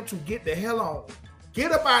playing him to get the hell on.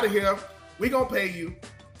 Get up out of here. We're going to pay you.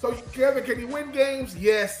 So, Kevin, can he win games?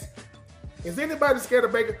 Yes. Is anybody scared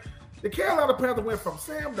of Baker? The Carolina Panthers went from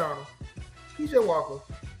Sam Darnold, P.J. Walker,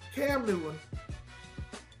 Cam Newton,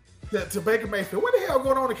 to Baker Mayfield. What the hell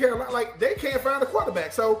going on in Carolina? Like, they can't find a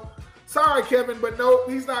quarterback. So, sorry, Kevin, but no,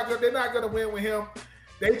 he's not good. They're not going to win with him.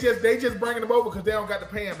 They just bringing him over because they don't got to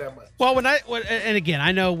pay him that much. Well, and again,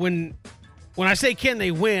 I know when I say can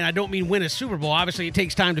they win, I don't mean win a Super Bowl. Obviously, it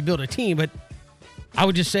takes time to build a team, but I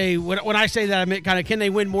would just say when I say that, I meant kind of can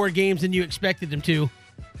they win more games than you expected them to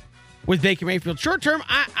with Baker Mayfield. Short term,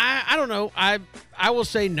 I don't know. I will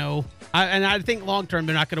say no, and I think long term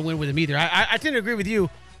they're not going to win with him either. I tend to agree with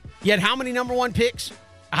you. Yet how many number 1 picks,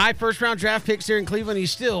 high first-round draft picks there in Cleveland?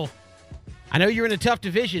 He's still. I know you're in a tough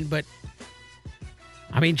division, but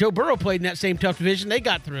I mean, Joe Burrow played in that same tough division. They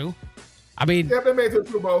got through. I mean, yeah, they made it to the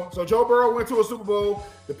Super Bowl. So Joe Burrow went to a Super Bowl.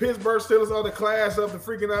 The Pittsburgh Steelers are the class of the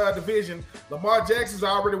freaking division. Lamar Jackson's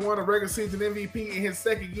already won a regular season MVP in his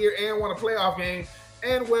second year and won a playoff game.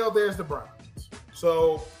 And, well, there's the Browns.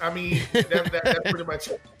 So, I mean, that's pretty much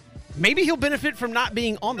it. Maybe he'll benefit from not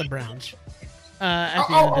being on the Browns. He's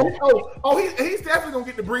definitely going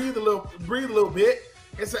to get to breathe a little bit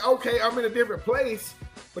and say, okay, I'm in a different place.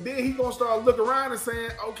 But then he's going to start looking around and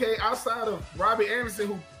saying, okay, outside of Robbie Anderson,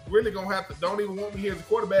 who really going to don't even want me here as a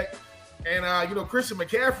quarterback, and, Christian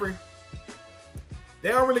McCaffrey, they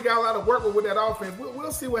don't really got a lot of work with that offense.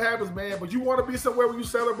 We'll see what happens, man. But you want to be somewhere where you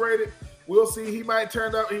celebrate it. We'll see. He might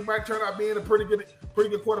turn out being a pretty good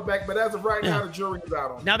quarterback. But as of right now, the jury is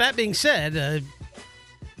out on him. Now, that being said,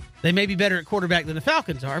 they may be better at quarterback than the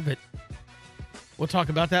Falcons are, but we'll talk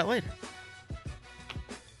about that later.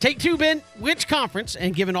 Take 2, Ben. Which conference,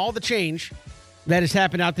 and given all the change that has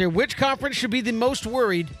happened out there, which conference should be the most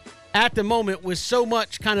worried at the moment with so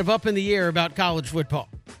much kind of up in the air about college football?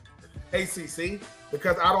 ACC,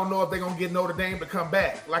 because I don't know if they're going to get Notre Dame to come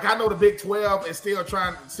back. Like, I know the Big 12 is still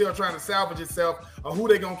trying to salvage itself of who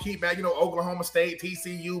they're going to keep back, Oklahoma State,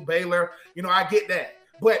 TCU, Baylor. I get that.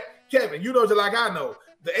 But, Kevin, just like I know,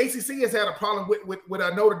 the ACC has had a problem with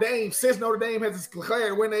Notre Dame since Notre Dame has declared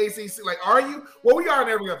to win the ACC. Like, are you? Well, we are in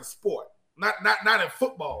every other sport, not in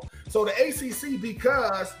football. So the ACC,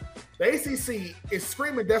 because the ACC is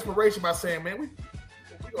screaming desperation by saying, man, we're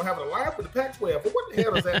going to have a line for the Pac-12. But what the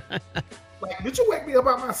hell is that? Like, did you wake me up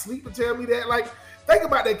out of my sleep and tell me that? Like, think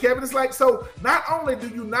about that, Kevin. It's like, so not only do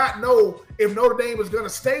you not know if Notre Dame is going to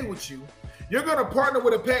stay with you, you're going to partner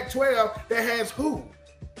with a Pac-12 that has who?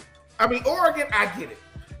 I mean, Oregon, I get it.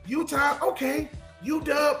 Utah, okay.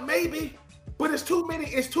 UW, maybe. But it's too many.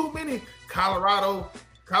 It's too many. Colorado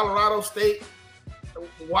State,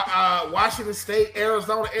 Washington State,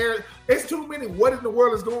 Arizona. It's too many. What in the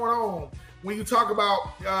world is going on when you talk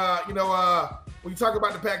about, when you talk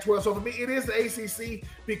about the Pac-12? So for me, it is the ACC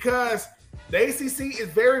because the ACC is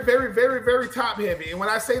very, very, very, very top heavy. And when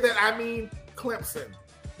I say that, I mean Clemson.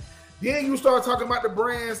 Then you start talking about the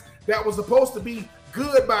brands that was supposed to be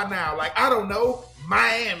good by now. Like, I don't know,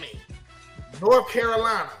 Miami, North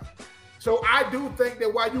Carolina. So I do think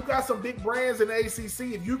that while you got some big brands in the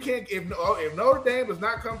ACC, if Notre Dame does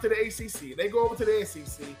not come to the ACC, they go over to the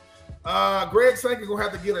SEC, Greg Sankey's going to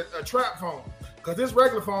have to get a trap phone because this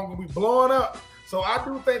regular phone going to be blowing up. So I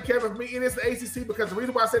do think, Kevin, for me, it is the ACC because the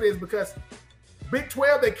reason why I said it is because Big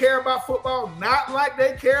 12, they care about football, not like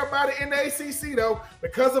they care about it in the ACC, though,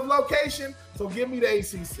 because of location. So give me the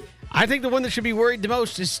ACC. I think the one that should be worried the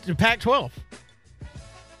most is the Pac-12.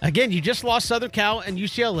 Again, you just lost Southern Cal and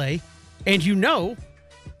UCLA, and you know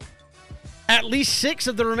at least 6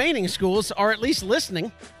 of the remaining schools are at least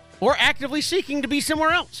listening or actively seeking to be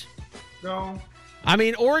somewhere else. No. I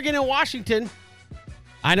mean, Oregon and Washington,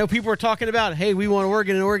 I know people are talking about, hey, we want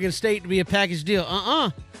Oregon and Oregon State to be a package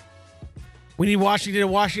deal. We need Washington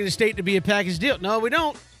and Washington State to be a package deal. No, we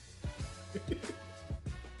don't.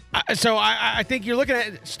 So I think you're looking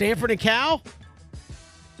at Stanford and Cal.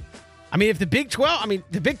 I mean, if the Big 12,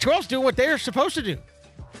 the Big 12's doing what they're supposed to do.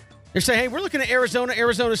 They're saying, hey, we're looking at Arizona,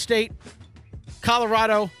 Arizona State,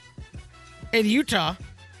 Colorado, and Utah,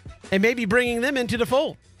 and maybe bringing them into the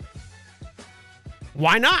fold.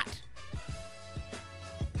 Why not?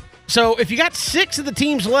 So if you got 6 of the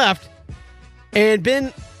teams left, and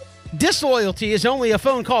Ben, disloyalty is only a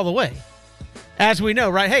phone call away, as we know,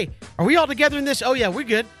 right? Hey, are we all together in this? Oh, yeah, we're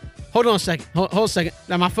good. Hold on a second. Hold a second.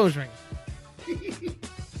 Now my phone's ringing.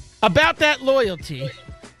 About that loyalty,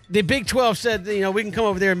 the Big 12 said, we can come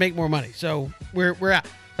over there and make more money. So we're out.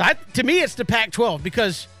 To me, it's the Pac-12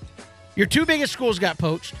 because your 2 biggest schools got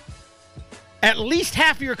poached. At least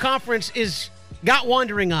half of your conference got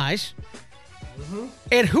wandering eyes. Mm-hmm.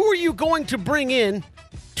 And who are you going to bring in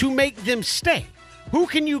to make them stay? Who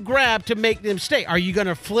can you grab to make them stay? Are you going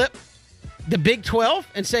to flip the Big 12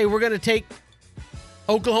 and say we're going to take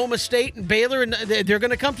Oklahoma State and Baylor and they're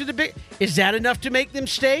going to come to the Big? Is that enough to make them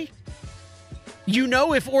stay?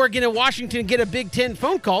 If Oregon and Washington get a Big 10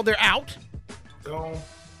 phone call, they're out. No.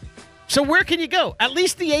 So where can you go? At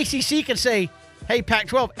least the ACC can say, hey,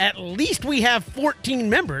 Pac-12, at least we have 14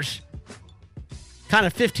 members. Kind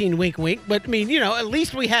of 15 wink, wink. But, at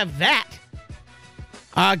least we have that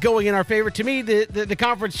going in our favor. To me, the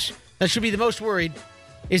conference that should be the most worried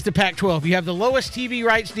is the Pac-12. You have the lowest TV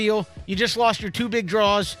rights deal. You just lost your 2 big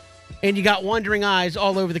draws, and you got wandering eyes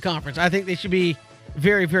all over the conference. I think they should be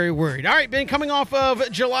very, very worried. All right, Ben, coming off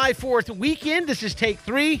of July 4th weekend, this is Take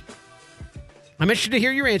 3. I'm interested to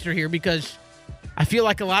hear your answer here because I feel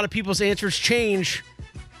like a lot of people's answers change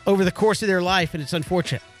over the course of their life, and it's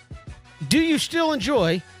unfortunate. Do you still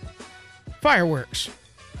enjoy fireworks?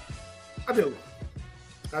 I do.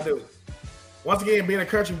 Once again, being a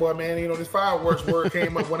country boy, man, this fireworks word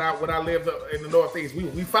came up when I lived in the Northeast.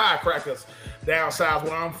 We firecrackers down south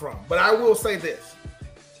where I'm from. But I will say this.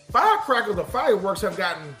 Firecrackers or fireworks have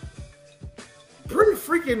gotten pretty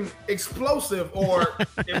freaking explosive or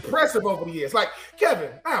impressive over the years. Like,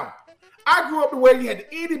 Kevin, now, I grew up the way you had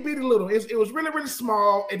the itty-bitty little. It was really, really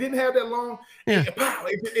small. It didn't have that long. Yeah.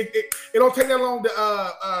 It don't take that long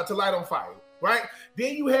to light on fire, right?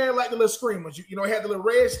 Then you had like the little screamers. You had the little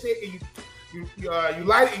red stick, and you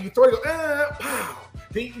light it and you throw it. Pow!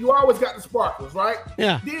 Then you always got the sparklers, right?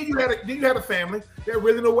 Yeah. Then you had a family that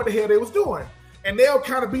really know what the hell they was doing, and they'll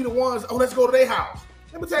kind of be the ones. Oh, let's go to their house.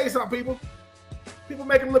 Let me tell you something, people. People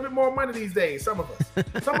making a little bit more money these days. Some of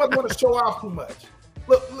us want to show off too much.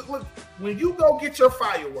 Look. When you go get your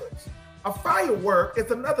fireworks, a firework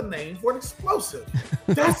is another name for an explosive.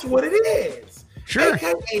 That's what it is. Sure.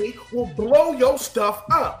 AKA will blow your stuff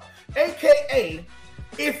up. AKA,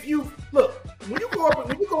 if you look, when you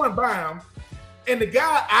go and buy them, and the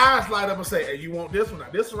guy eyes light up and say, "Hey, you want this one? Now,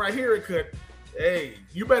 this one right here, it could. Hey,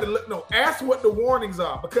 you better look. No, ask what the warnings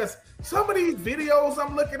are because some of these videos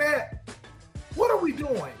I'm looking at, what are we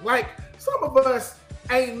doing? Like some of us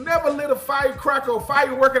ain't never lit a firecracker or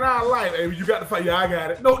firework in our life. Hey, you got the fire? Yeah, I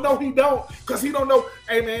got it. No, he don't, because he don't know.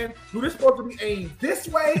 Hey, man, do this supposed to be aimed this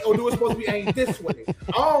way or do it supposed to be aimed this way?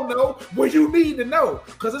 I don't know. Well, you need to know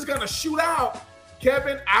because it's gonna shoot out.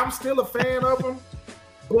 Kevin, I'm still a fan of them,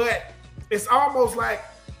 but it's almost like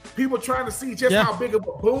people trying to see just how big of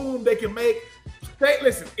a boom they can make.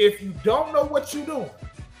 Listen, if you don't know what you're doing,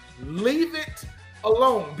 leave it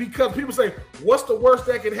alone because people say, what's the worst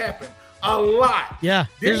that could happen? A lot. Yeah.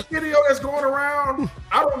 This video that's going around,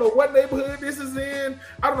 I don't know what neighborhood this is in.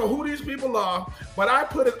 I don't know who these people are, but I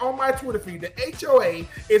put it on my Twitter feed. The HOA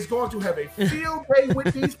is going to have a field day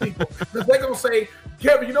with these people because they're going to say,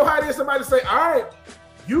 Kevin, you know how it is? Somebody say, all right,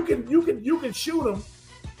 you can shoot them,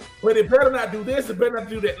 but it better not do this. It better not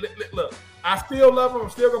do that. Look, I still love them.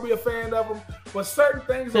 I'm still going to be a fan of them, but certain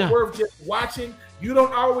things are worth just watching. You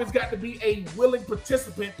don't always got to be a willing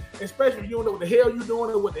participant, especially if you don't know what the hell you're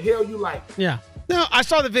doing or what the hell you like. Yeah. No, I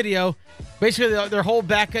saw the video. Basically, their whole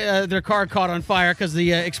back, their car caught on fire because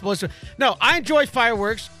the explosive. No, I enjoy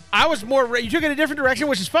fireworks. I was more, you took it a different direction,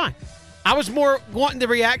 which is fine. I was more wanting the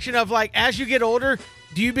reaction of like, as you get older,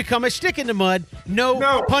 do you become a stick in the mud?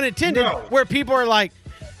 No pun intended, where people are like,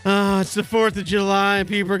 It's the 4th of July, and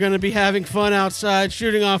people are going to be having fun outside,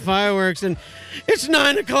 shooting off fireworks, and it's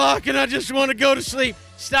 9 o'clock, and I just want to go to sleep.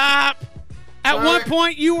 Stop. At one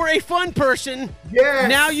point, you were a fun person. Yes.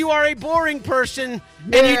 Now you are a boring person,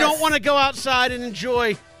 and you don't want to go outside and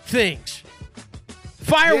enjoy things.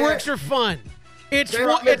 Fireworks are fun. It's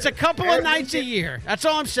a couple of nights a year. That's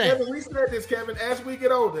all I'm saying. Kevin, we said this, Kevin, as we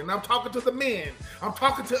get older, and I'm talking to the men. I'm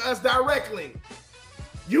talking to us directly.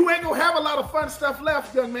 You ain't going to have a lot of fun stuff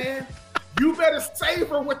left, young man. You better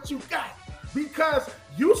savor what you got, because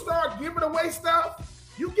you start giving away stuff.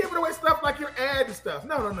 You giving away stuff like you're adding stuff.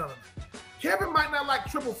 No. Kevin might not like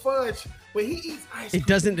triple fudge, but he eats ice cream. It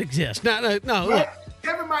doesn't exist. No. Look.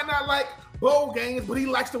 Kevin might not like bowl games, but he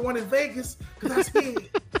likes the one in Vegas because that's his.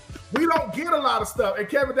 We don't get a lot of stuff. And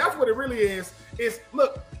Kevin, that's what it really is.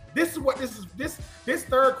 Look, this is what this is. This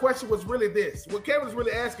third question was really this. What Kevin's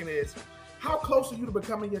really asking is, how close are you to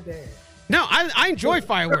becoming your dad? No, I enjoy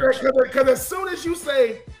fireworks. Because as soon as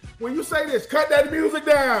when you say this, cut that music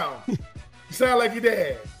down. You sound like your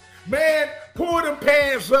dad. Man, pull them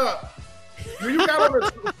pants up. When you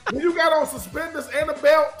got on suspenders and a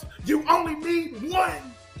belt, you only need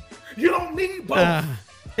one. You don't need both.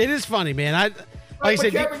 It is funny, man. Like I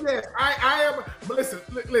said, Kevin, yes, I am. But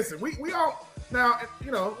listen. We all now,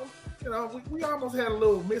 we almost had a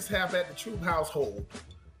little mishap at the Troop household.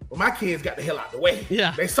 Well, my kids got the hell out the way.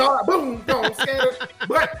 Yeah, they saw it, boom, gone, scattered.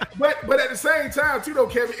 but at the same time, too, though,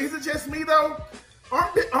 Kevin, is it just me though?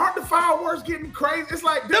 Aren't the fireworks getting crazy? It's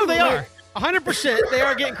like, no, they are 100%. They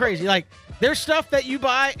are getting crazy. Like, there's stuff that you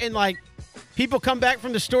buy and like people come back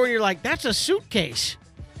from the store and you're like, that's a suitcase.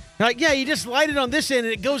 You're like, yeah, you just light it on this end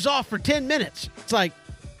and it goes off for 10 minutes. It's like,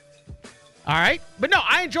 all right. But no,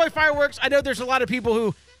 I enjoy fireworks. I know there's a lot of people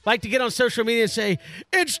who like to get on social media and say,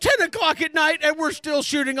 it's 10 o'clock at night and we're still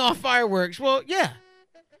shooting off fireworks. Well, yeah.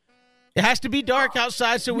 It has to be dark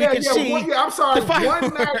outside so we can see. I'm sorry.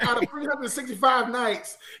 One night out of 365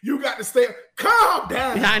 nights, you got to stay. Calm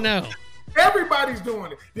down. Yeah, I know. Everybody's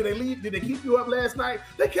doing it. Did they keep you up last night?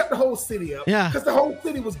 They kept the whole city up. Yeah. Because the whole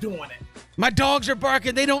city was doing it. My dogs are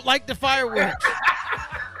barking. They don't like the fireworks.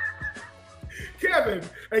 Kevin,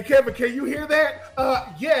 can you hear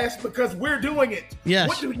that? Yes, because we're doing it. Yes.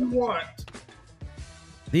 What do you want?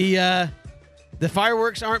 The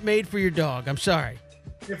fireworks aren't made for your dog. I'm sorry.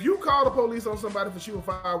 If you call the police on somebody for shooting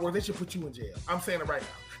fireworks, they should put you in jail. I'm saying it right now.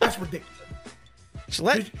 That's ridiculous.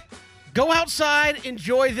 So go outside,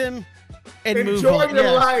 enjoy them, and move on. Enjoy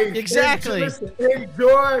your life. Exactly.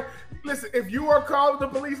 Enjoy. Listen, if you are calling the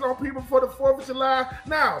police on people for the 4th of July,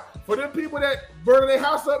 now, for them people that burn their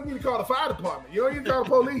house up, you need to call the fire department. You don't need to call the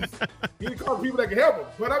police. You need to call the people that can help them.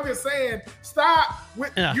 But I'm just saying, stop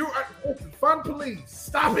with fun police.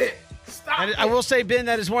 Stop it. Stop it. I will say, Ben,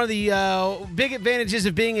 that is one of the big advantages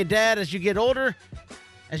of being a dad as you get older,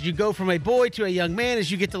 as you go from a boy to a young man, is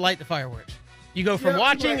you get to light the fireworks. You go from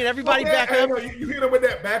watching and everybody back up. You hit them with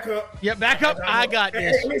that back up. Yep, back up. I got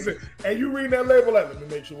this. Hey, listen, and you read that label, let me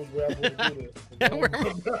make sure which way I'm going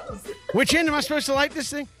to do this. Which end am I supposed to light this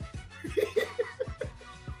thing?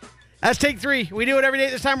 That's take 3. We do it every day.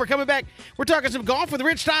 This time we're coming back. We're talking some golf with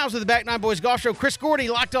Rich Stiles of the Back Nine Boys Golf Show. Chris Gordy,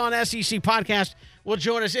 Locked On SEC Podcast, will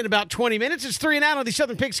join us in about 20 minutes. It's 3 and Out on the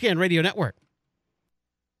Southern Pigskin Radio Network.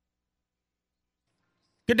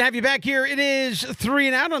 Good to have you back here. It is 3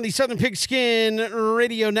 and Out on the Southern Pigskin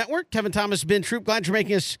Radio Network. Kevin Thomas, Ben Troop, glad you're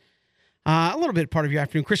making us a little bit part of your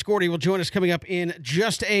afternoon. Chris Gordy will join us coming up in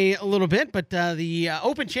just a little bit. But the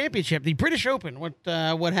Open Championship, the British Open,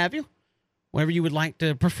 what have you, whatever you would like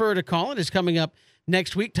to prefer to call it, is coming up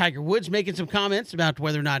next week. Tiger Woods making some comments about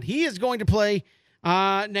whether or not he is going to play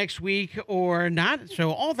next week or not.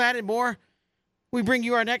 So all that and more, we bring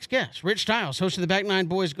you our next guest, Rich Stiles, host of the Back Nine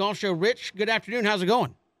Boys Golf Show. Rich, good afternoon. How's it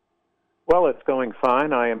going? Well, it's going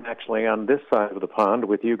fine. I am actually on this side of the pond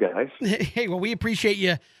with you guys. Hey, well, we appreciate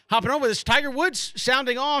you hopping on with us. Tiger Woods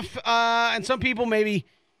sounding off, and some people maybe,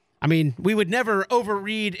 we would never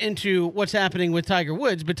overread into what's happening with Tiger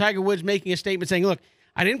Woods, but Tiger Woods making a statement saying, look,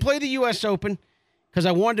 I didn't play the U.S. Open because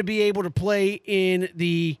I wanted to be able to play in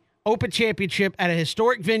the Open Championship at a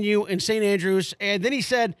historic venue in St. Andrews, and then he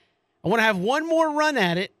said, I want to have one more run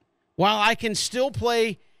at it while I can still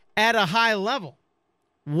play at a high level.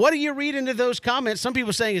 What do you read into those comments? Some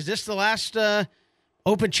people saying, is this the last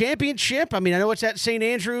Open Championship? I know it's at St.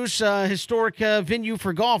 Andrews, historic venue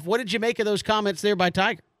for golf. What did you make of those comments there by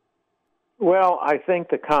Tiger? Well, I think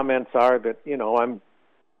the comments are that, I'm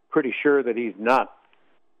pretty sure that he's not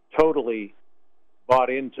totally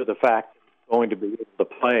bought into the fact that he's going to be able to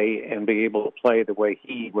play and be able to play the way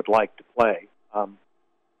he would like to play.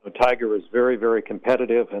 Tiger is very, very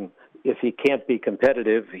competitive, and if he can't be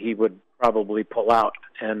competitive, he would probably pull out.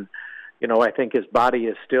 And I think his body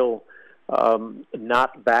is still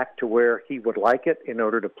not back to where he would like it in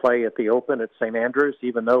order to play at the Open at St. Andrews,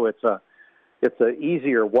 even though it's an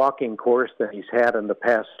easier walking course than he's had in the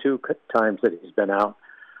past two times that he's been out.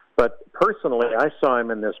 But personally, I saw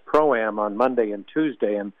him in this Pro-Am on Monday and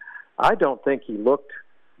Tuesday, and I don't think he looked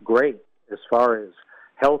great as far as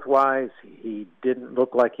health-wise. He didn't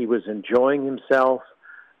look like he was enjoying himself.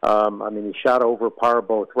 He shot over par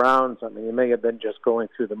both rounds. He may have been just going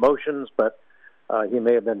through the motions, but he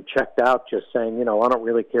may have been checked out just saying, I don't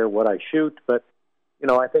really care what I shoot. But,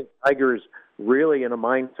 I think Tiger's really in a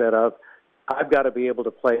mindset of, I've got to be able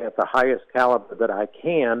to play at the highest caliber that I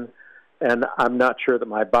can, and I'm not sure that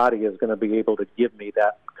my body is going to be able to give me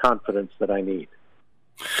that confidence that I need.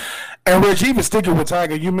 And Rich, even sticking with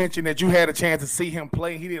Tiger, you mentioned that you had a chance to see him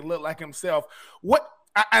play. He didn't look like himself.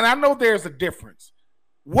 And I know there's a difference.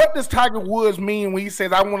 What does Tiger Woods mean when he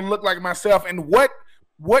says, I want to look like myself? And what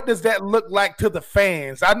does that look like to the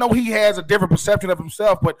fans? I know he has a different perception of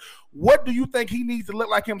himself, but what do you think he needs to look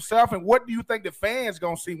like himself? And what do you think the fans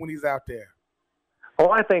going to see when he's out there? Oh,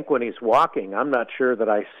 I think when he's walking, I'm not sure that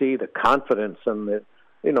I see the confidence and the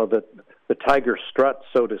Tiger strut,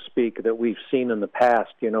 so to speak, that we've seen in the past,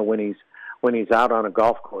 when he's out on a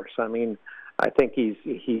golf course. I think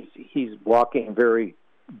he's walking very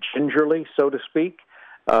gingerly, so to speak,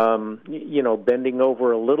 bending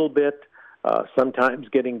over a little bit, sometimes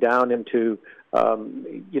getting down into,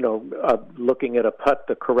 looking at a putt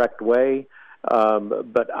the correct way.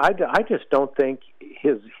 But I just don't think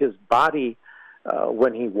his body,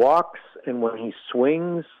 when he walks and when he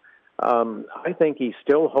swings, I think he's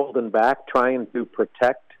still holding back, trying to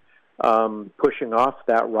protect, pushing off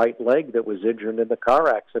that right leg that was injured in the car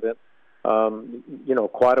accident,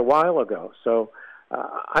 quite a while ago. So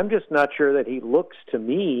I'm just not sure that he looks to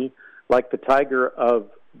me like the Tiger of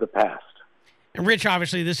the past. And Rich,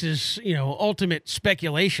 obviously, this is ultimate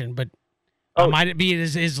speculation, but might it be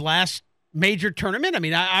his last major tournament?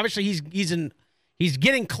 Obviously he's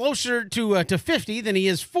getting closer to 50 than he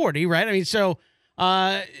is 40, right? So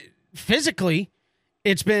physically,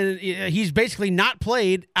 he's basically not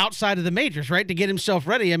played outside of the majors, right, to get himself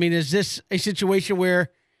ready. Is this a situation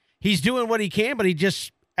where he's doing what he can, but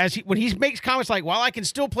when he makes comments like, while I can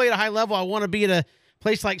still play at a high level, I want to be at a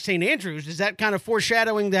place like St. Andrews, is that kind of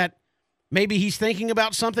foreshadowing that maybe he's thinking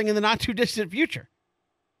about something in the not-too-distant future?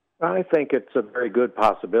 I think it's a very good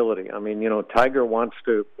possibility. Tiger wants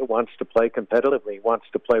to play competitively. He wants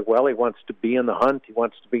to play well. He wants to be in the hunt. He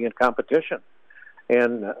wants to be in competition.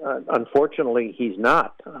 And unfortunately, he's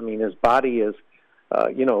not. His body is,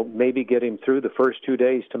 maybe get him through the first 2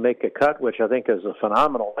 days to make a cut, which I think is a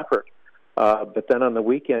phenomenal effort. But then on the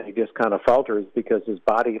weekend, he just kind of falters because his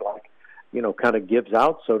body, kind of gives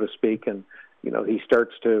out, so to speak. And, he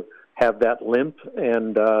starts to have that limp,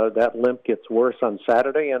 and that limp gets worse on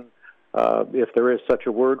Saturday, and if there is such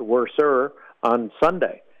a word, worser on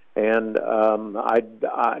Sunday. And I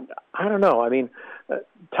don't know.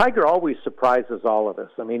 Tiger always surprises all of us.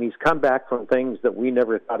 He's come back from things that we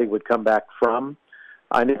never thought he would come back from.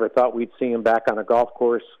 I never thought we'd see him back on a golf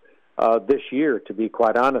course this year, to be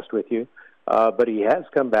quite honest with you. But he has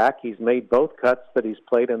come back. He's made both cuts that he's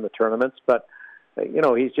played in the tournaments, but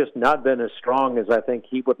he's just not been as strong as I think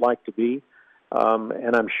he would like to be.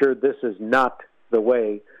 And I'm sure this is not the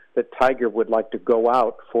way that Tiger would like to go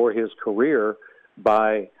out for his career,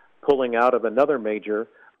 by pulling out of another major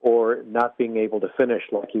or not being able to finish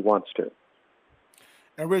like he wants to.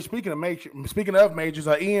 And Rich, speaking of majors,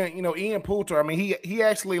 Ian Poulter, he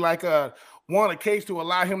actually won a case to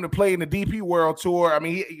allow him to play in the DP World Tour.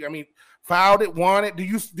 He filed it, won it. Do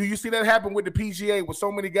you see that happen with the PGA with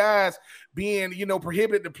so many guys being,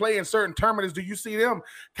 prohibited to play in certain tournaments? Do you see them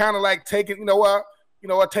kind of taking,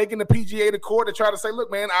 taking the PGA to court to try to say,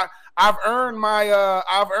 look, man, I've earned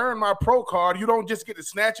my pro card. You don't just get to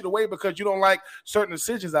snatch it away because you don't like certain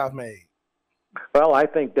decisions I've made. Well, I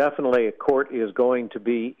think definitely a court is going to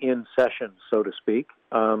be in session, so to speak.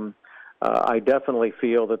 I definitely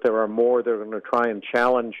feel that there are more that are going to try and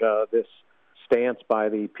challenge this stance by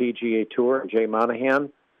the PGA Tour and Jay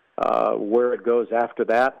Monahan. Where it goes after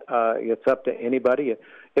that, it's up to anybody.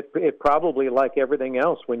 It probably, like everything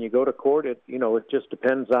else, when you go to court, it just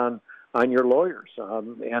depends on your lawyers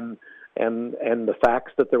and the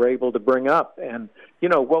facts that they're able to bring up. And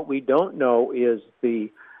what we don't know is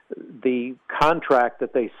the contract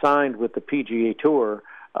that they signed with the PGA Tour,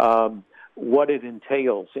 what it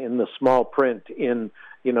entails in the small print in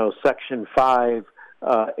Section 5,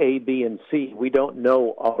 A, B, and C. We don't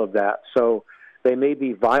know all of that. So They may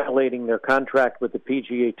be violating their contract with the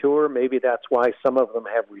PGA Tour. Maybe that's why some of them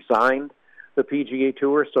have resigned the PGA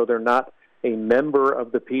Tour, so they're not a member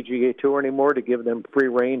of the PGA Tour anymore, to give them free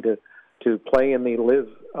rein to play in the LIV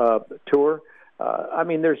Tour. I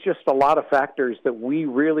mean, there's just a lot of factors that we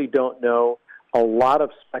really don't know, a lot of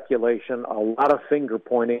speculation, a lot of finger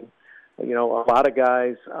pointing. You know, a lot of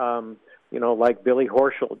guys, like Billy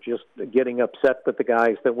Horschel, just getting upset with the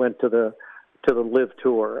guys that went to the LIV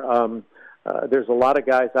Tour. There's a lot of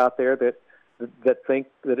guys out there that think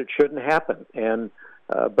that it shouldn't happen. And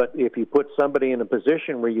but if you put somebody in a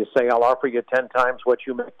position where you say, I'll offer you 10 times what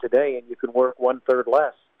you make today, and you can work 1/3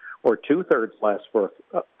 less or 2/3 less for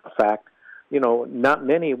a fact, not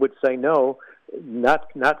many would say no,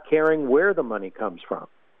 not caring where the money comes from.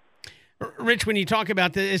 Rich, when you talk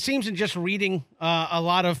about this, it seems in just reading a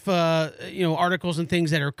lot of articles and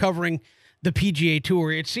things that are covering the PGA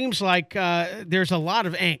Tour, it seems like there's a lot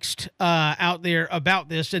of angst out there about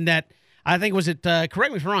this, and that I think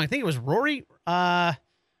correct me if I'm wrong, I think it was Rory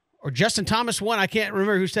or Justin Thomas one, I can't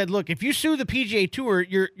remember, who said, "Look, if you sue the PGA Tour,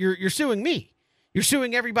 you're suing me. You're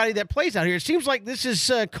suing everybody that plays out here." It seems like this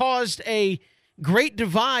has caused a great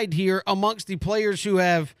divide here amongst the players who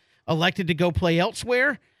have elected to go play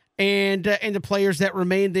elsewhere and the players that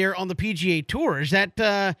remain there on the PGA Tour. Is that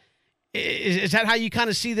how you kind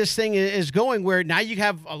of see this thing is going, where now you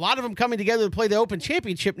have a lot of them coming together to play the Open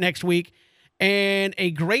Championship next week, and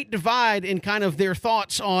a great divide in kind of their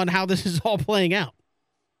thoughts on how this is all playing out?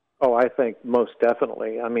 Oh, I think most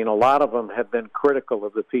definitely. I mean, a lot of them have been critical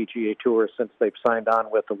of the PGA Tour since they've signed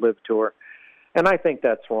on with the LIV Tour, and I think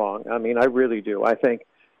that's wrong. I mean, I really do. I think,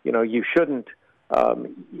 you shouldn't,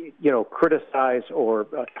 criticize or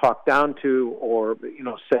talk down to or,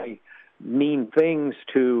 say mean things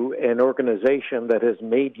to an organization that has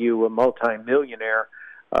made you a multimillionaire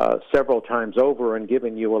several times over and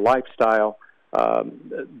given you a lifestyle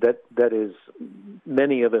that is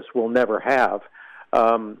many of us will never have.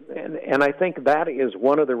 And I think that is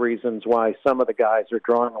one of the reasons why some of the guys are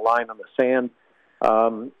drawing a line on the sand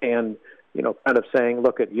and, kind of saying,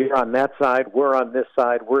 look, you're on that side, we're on this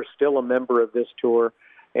side, we're still a member of this tour,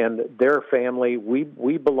 and their family,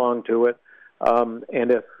 we belong to it.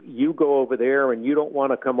 And if you go over there and you don't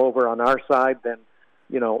want to come over on our side, then,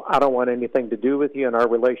 I don't want anything to do with you, and our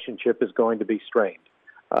relationship is going to be strained.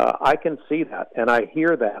 I can see that, and I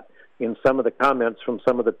hear that in some of the comments from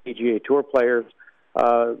some of the PGA Tour players.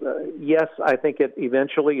 Yes, I think it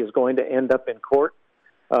eventually is going to end up in court.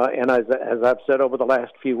 And as I've said over the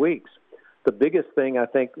last few weeks, the biggest thing I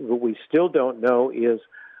think that we still don't know is,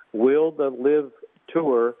 will the LIV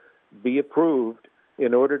Tour be approved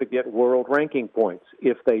in order to get world ranking points?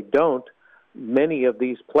 If they don't, many of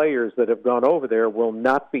these players that have gone over there will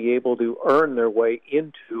not be able to earn their way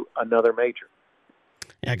into another major.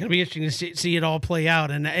 Yeah, going to be interesting to see it all play out.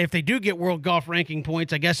 And if they do get world golf ranking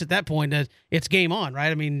points, I guess at that point it's game on,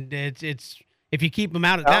 right? I mean, it's if you keep them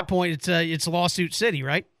out at that point, it's lawsuit city,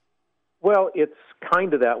 right? Well, it's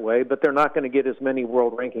kind of that way, but they're not going to get as many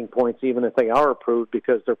world ranking points even if they are approved,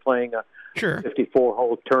 because they're playing a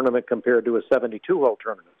 54-hole tournament compared to a 72-hole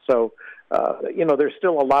tournament. So, there's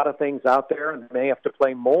still a lot of things out there, and they may have to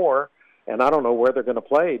play more, and I don't know where they're going to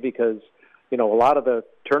play, because a lot of the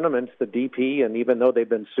tournaments, the DP, and even though they've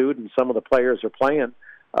been sued and some of the players are playing,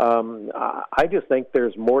 I just think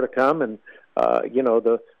there's more to come. And,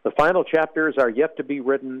 the final chapters are yet to be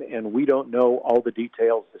written, and we don't know all the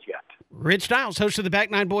details as yet. Rich Stiles, host of the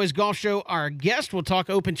Back Nine Boys Golf Show, our guest. We'll talk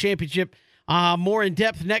Open Championship more in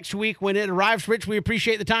depth next week when it arrives. Rich, we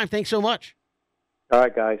appreciate the time. Thanks so much. All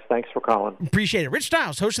right, guys. Thanks for calling. Appreciate it. Rich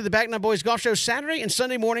Stiles, host of the Back Nine Boys Golf Show, Saturday and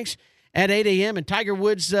Sunday mornings at 8 a.m. And Tiger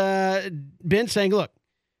Woods been saying, look,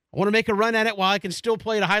 I want to make a run at it while I can still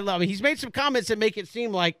play at a high level. I mean, he's made some comments that make it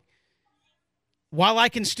seem like while I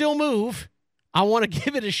can still move, I want to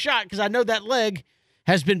give it a shot, because I know that leg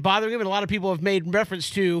has been bothering him. And a lot of people have made reference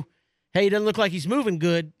to, hey, he doesn't look like he's moving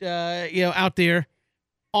good, out there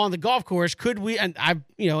on the golf course. Could we, and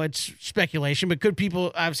it's speculation, but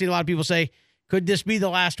I've seen a lot of people say, could this be the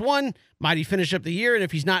last one? Might he finish up the year? And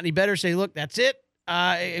if he's not any better, say, look, that's it.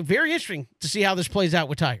 Very interesting to see how this plays out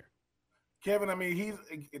with Tiger. Kevin, I mean,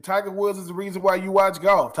 Tiger Woods is the reason why you watch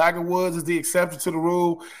golf. Tiger Woods is the exception to the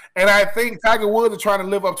rule. And I think Tiger Woods is trying to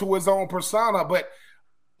live up to his own persona. But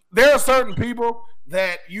there are certain people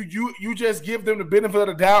that you just give them the benefit of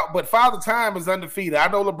the doubt. But Father Time is undefeated. I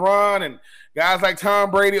know LeBron and guys like Tom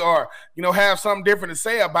Brady have something different to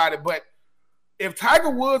say about it. But if Tiger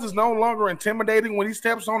Woods is no longer intimidating when he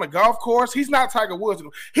steps on a golf course, he's not Tiger Woods.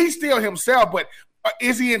 He's still himself, but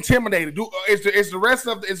is he intimidated? Is the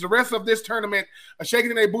rest of this tournament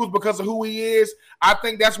shaking in their boots because of who he is? I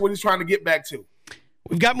think that's what he's trying to get back to.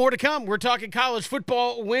 We've got more to come. We're talking college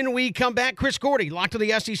football when we come back. Chris Gordy, Locked on the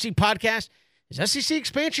SEC podcast. Is SEC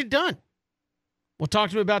expansion done? We'll talk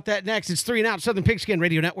to him about that next. It's 3 and Out, Southern Pigskin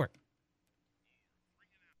Radio Network.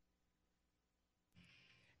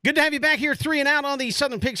 Good to have you back here, 3 and Out on the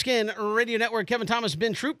Southern Pigskin Radio Network. Kevin Thomas,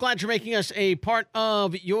 Ben Troop, glad you're making us a part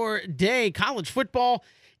of your day. College football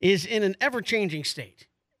is in an ever-changing state.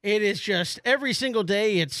 It is just every single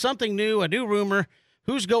day, it's something new, a new rumor,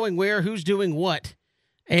 who's going where, who's doing what.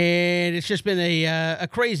 And it's just been a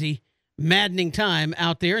crazy, maddening time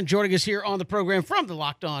out there. And joining us here on the program from the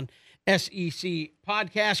Locked On SEC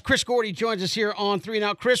podcast, Chris Gordy joins us here on 3 and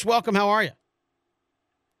Out. Chris, welcome. How are you?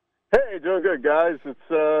 Hey, doing good, guys.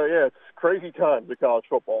 It's crazy times in college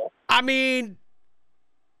football. I mean,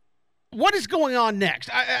 what is going on next?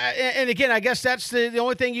 And again, I guess that's the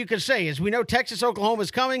only thing you can say is we know Texas, Oklahoma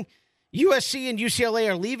is coming. USC and UCLA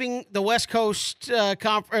are leaving the West Coast the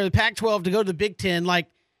Pac-12 to go to the Big Ten. Like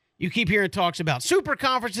you keep hearing talks about super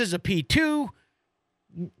conferences, a P2.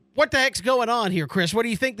 What the heck's going on here, Chris? What do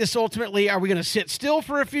you think this ultimately? Are we going to sit still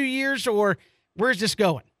for a few years, or where's this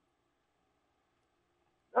going?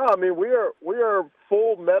 No, I mean we are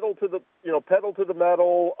full metal to the pedal to the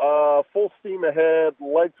metal, full steam ahead.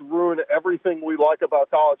 Let's ruin everything we like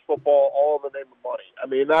about college football, all in the name of money. I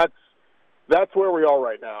mean that's where we are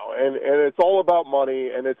right now, and it's all about money,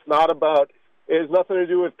 and it's not about. It has nothing to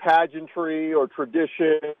do with pageantry or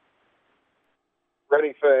tradition or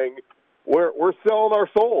anything. We're selling our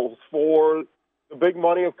souls for the big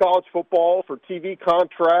money of college football, for TV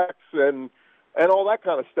contracts and all that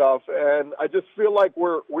kind of stuff. And I just feel like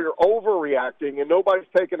we're overreacting, and nobody's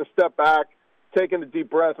taking a step back, taking a deep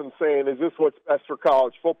breath and saying, is this what's best for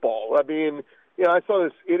college football? I mean, I saw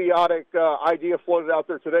this idiotic idea floated out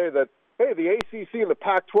there today that, hey, the ACC and the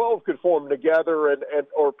Pac-12 could form together and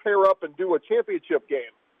or pair up and do a championship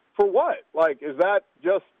game. For what? Like, is that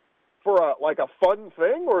just for a fun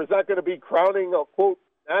thing, or is that going to be crowning a, quote,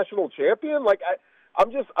 national champion? Like,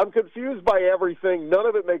 I'm confused by everything. None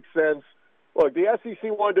of it makes sense. Look, the SEC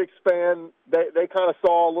wanted to expand. They kind of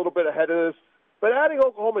saw a little bit ahead of this. But adding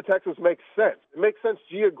Oklahoma, Texas makes sense. It makes sense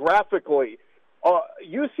geographically.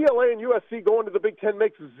 UCLA and USC going to the Big Ten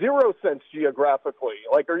makes zero sense geographically.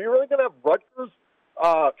 Like, are you really going to have Rutgers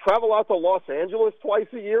travel out to Los Angeles twice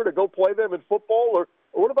a year to go play them in football? Or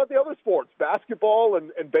what about the other sports, basketball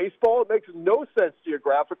and baseball? It makes no sense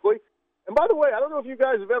geographically. And by the way, I don't know if you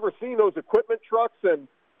guys have ever seen those equipment trucks and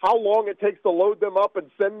how long it takes to load them up and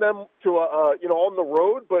send them to on the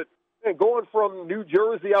road. But man, going from New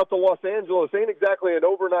Jersey out to Los Angeles ain't exactly an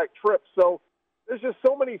overnight trip. So there's just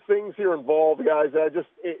so many things here involved, guys.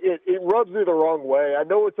 It rubs me the wrong way. I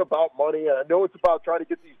know it's about money, and I know it's about trying to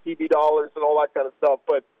get these TV dollars and all that kind of stuff.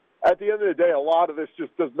 But at the end of the day, a lot of this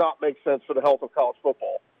just does not make sense for the health of college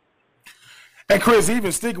football. And Chris,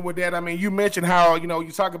 even sticking with that, I mean, you mentioned how,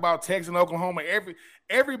 you talk about Texas and Oklahoma.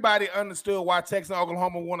 Everybody understood why Texas and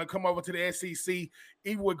Oklahoma want to come over to the SEC,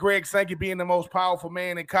 even with Greg Sankey being the most powerful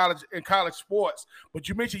man in college sports. But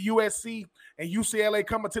you mentioned USC and UCLA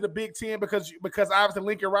coming to the Big Ten because obviously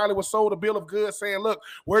Lincoln Riley was sold a bill of goods saying, look,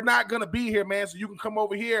 we're not going to be here, man, so you can come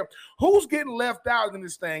over here. Who's getting left out in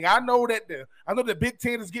this thing? I know the Big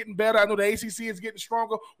Ten is getting better. I know the ACC is getting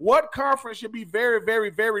stronger. What conference should be very, very,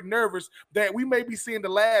 very nervous that we may be seeing the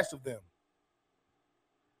last of them?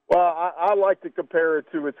 Well, I like to compare it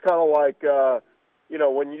to, it's kind of like,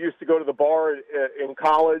 when you used to go to the bar in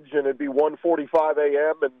college and it'd be 1:45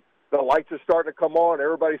 a.m. and the lights are starting to come on,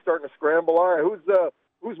 everybody's starting to scramble. All right,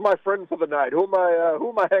 who's my friend for the night? Who am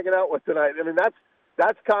I hanging out with tonight? I mean,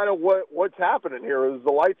 that's kind of what's happening here is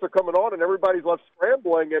the lights are coming on and everybody's left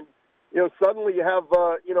scrambling, and suddenly you have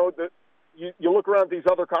you look around these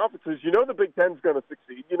other conferences. The Big Ten's going to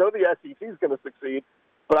succeed. The SEC's going to succeed.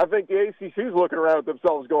 But I think the ACC's looking around at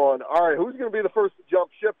themselves going, all right, who's going to be the first to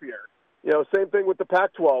jump ship here? Same thing with the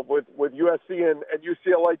Pac-12, with USC and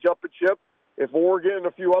UCLA jumping ship. If Oregon and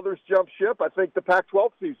a few others jump ship, I think the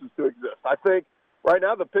Pac-12 ceases to exist. I think right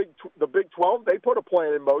now the Big 12, they put a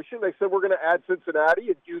plan in motion. They said we're going to add Cincinnati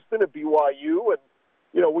and Houston and BYU,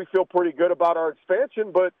 and, we feel pretty good about our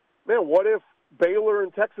expansion. But, man, what if Baylor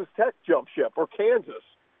and Texas Tech jump ship, or Kansas?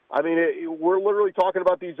 I mean, we're literally talking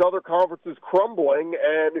about these other conferences crumbling,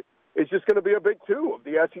 and it's just going to be a big two of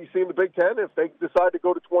the SEC and the Big Ten if they decide to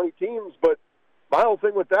go to 20 teams. But my whole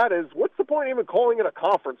thing with that is, what's the point of even calling it a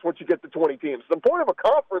conference once you get to 20 teams? The point of a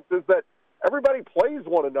conference is that everybody plays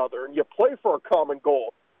one another, and you play for a common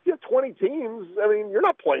goal. If you have 20 teams, I mean, you're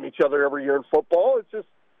not playing each other every year in football.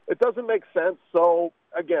 It doesn't make sense. So,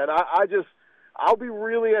 again, I'll be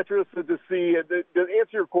really interested to see. To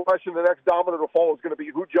answer your question, the next domino to fall is going to be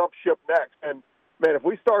who jumps ship next. And, man, if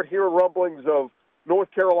we start hearing rumblings of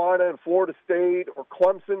North Carolina and Florida State or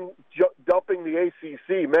Clemson dumping the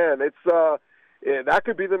ACC, man, that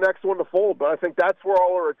could be the next one to fold. But I think that's where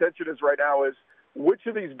all our attention is right now is which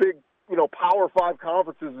of these big, Power 5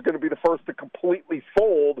 conferences is going to be the first to completely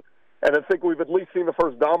fold. And I think we've at least seen the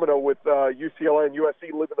first domino with UCLA and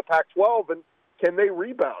USC leaving the Pac-12. And can they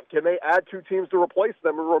rebound? Can they add 2 teams to replace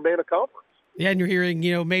them and remain a conference? Yeah, and you're hearing,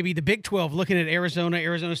 maybe the Big 12 looking at Arizona,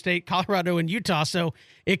 Arizona State, Colorado, and Utah. So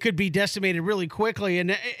it could be decimated really quickly.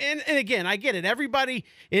 And again, I get it. Everybody,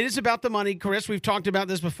 it is about the money. Chris, we've talked about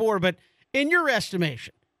this before. But in your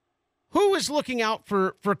estimation, who is looking out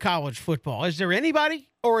for college football? Is there anybody?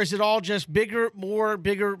 Or is it all just bigger, more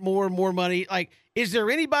money? Like, is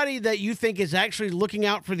there anybody that you think is actually looking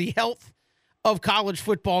out for the health of college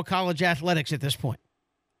football, college athletics at this point?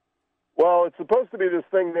 Well, it's supposed to be this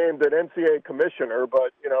thing named an NCAA commissioner,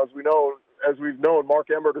 but, as we've known, Mark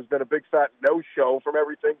Emmert has been a big fat no-show from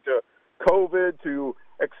everything to COVID to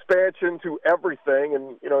expansion to everything.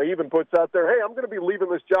 And, he even puts out there, hey, I'm going to be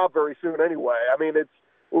leaving this job very soon anyway. I mean,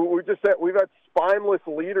 we've had spineless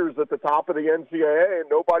leaders at the top of the NCAA and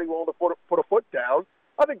nobody willing to put a foot down.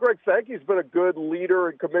 I think Greg Sankey's been a good leader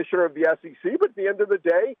and commissioner of the SEC, but at the end of the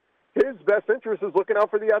day, his best interest is looking out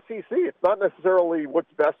for the SEC. It's not necessarily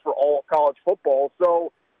what's best for all college football.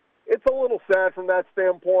 So it's a little sad from that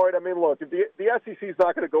standpoint. I mean, look, if the SEC is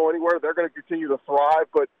not going to go anywhere, they're going to continue to thrive.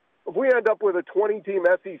 But if we end up with a 20-team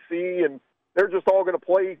SEC and they're just all going to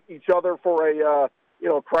play each other for a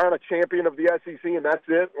crown a champion of the SEC and that's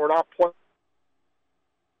it, we're not playing.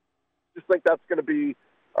 I just think that's going to be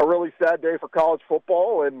a really sad day for college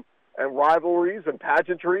football and rivalries and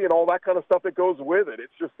pageantry and all that kind of stuff that goes with it.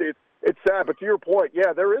 It's sad. But to your point,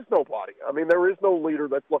 yeah, there is nobody. I mean, there is no leader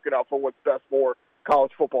that's looking out for what's best for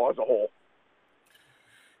college football as a whole.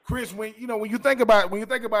 Chris, when you think about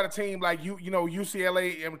a team like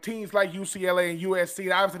UCLA and teams like UCLA and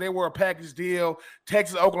USC, obviously they were a package deal.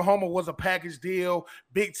 Texas, Oklahoma was a package deal.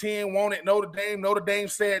 Big Ten wanted Notre Dame. Notre Dame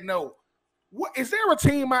said no. Is there a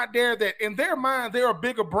team out there that in their mind they're a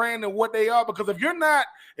bigger brand than what they are? Because if you're not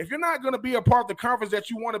going to be a part of the conference that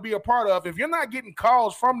you want to be a part of, if you're not getting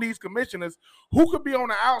calls from these commissioners, who could be on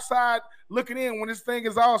the outside looking in when this thing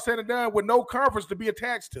is all said and done with no conference to be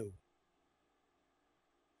attached to?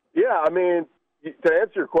 Yeah, I mean, to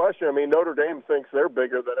answer your question, I mean, Notre Dame thinks they're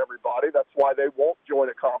bigger than everybody. That's why they won't join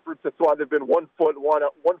a conference. That's why they've been one foot in,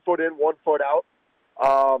 1 foot out.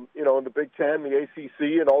 In the Big Ten, the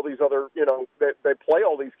ACC, and all these other, they play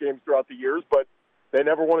all these games throughout the years, but they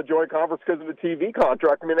never want to join conference because of the TV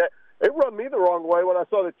contract. I mean, it rubbed me the wrong way when I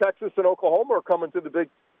saw that Texas and Oklahoma are coming to the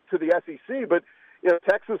SEC. But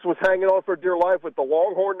Texas was hanging on for dear life with the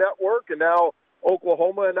Longhorn Network, and now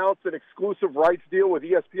Oklahoma announced an exclusive rights deal with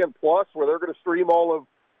ESPN Plus, where they're going to stream all of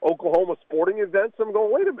Oklahoma sporting events. I'm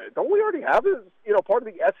going, wait a minute, don't we already have this, part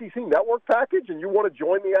of the SEC network package, and you want to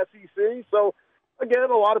join the SEC? So, again,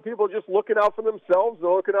 a lot of people are just looking out for themselves. They're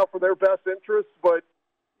looking out for their best interests. But,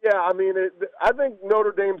 yeah, I mean, I think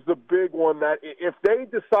Notre Dame's the big one that if they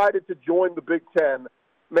decided to join the Big Ten,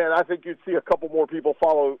 man, I think you'd see a couple more people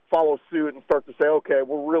follow suit and start to say, okay,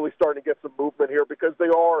 we're really starting to get some movement here because they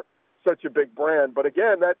are such a big brand. But,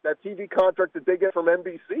 again, that TV contract that they get from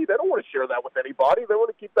NBC, they don't want to share that with anybody. They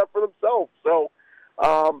want to keep that for themselves. So,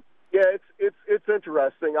 yeah, it's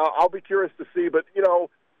interesting. I'll be curious to see. But,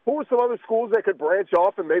 who are some other schools that could branch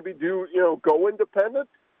off and maybe go independent?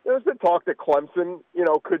 There's been talk that Clemson,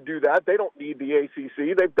 could do that. They don't need the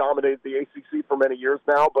ACC. They've dominated the ACC for many years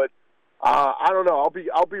now, but I don't know.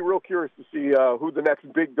 I'll be real curious to see who the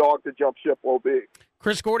next big dog to jump ship will be.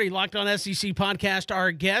 Chris Gordy, Locked On SEC podcast,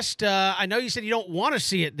 our guest. I know you said you don't want to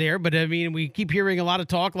see it there, but I mean, we keep hearing a lot of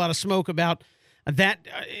talk, a lot of smoke about that.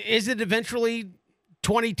 Is it eventually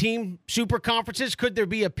 20-team super conferences? Could there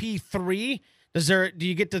be a P3? Do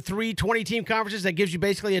you get to 3 20-team conferences that gives you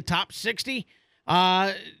basically a top 60?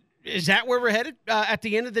 Is that where we're headed at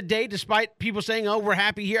the end of the day, despite people saying, oh, we're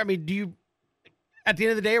happy here? I mean, at the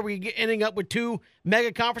end of the day, are we ending up with 2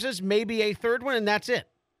 mega conferences, maybe a third one, and that's it?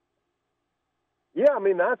 Yeah, I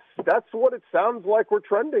mean, that's what it sounds like we're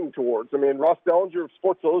trending towards. I mean, Ross Dellinger of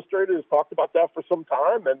Sports Illustrated has talked about that for some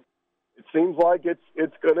time, and it seems like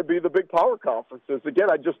it's going to be the big power conferences. Again,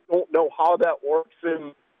 I just don't know how that works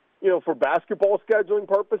in, for basketball scheduling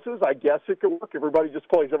purposes. I guess it could work. Everybody just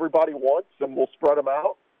plays everybody once, and we'll spread them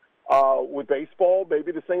out. With baseball,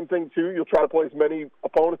 maybe the same thing too. You'll try to play as many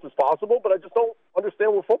opponents as possible, but I just don't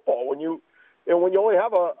understand with football when you only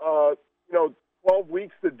have 12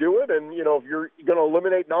 weeks to do it, and if you're going to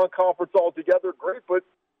eliminate non-conference altogether, great. But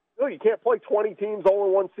no, you can't play 20 teams all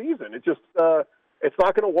in one season. It just it's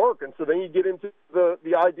not going to work. And so then you get into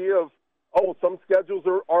the idea of, oh, some schedules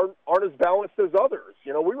aren't as balanced as others.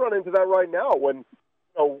 You know, we run into that right now when,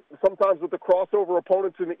 sometimes with the crossover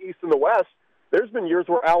opponents in the East and the West, there's been years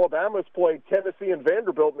where Alabama's played Tennessee and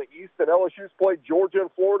Vanderbilt in the East, and LSU's played Georgia and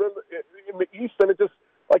Florida in the East, and it just,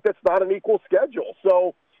 that's not an equal schedule.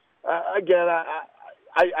 So, again,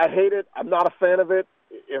 I hate it. I'm not a fan of it.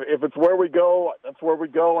 If it's where we go, that's where we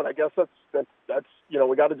go, and I guess that's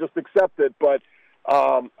we got to just accept it. But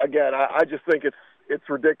again, I just think it's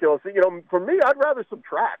ridiculous. For me, I'd rather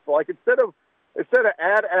subtract. Like instead of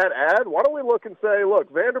add, why don't we look and say, look,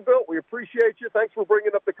 Vanderbilt, we appreciate you. Thanks for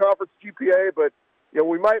bringing up the conference GPA, but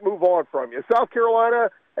we might move on from you. South Carolina,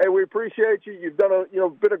 hey, we appreciate you. You've done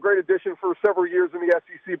been a great addition for several years in the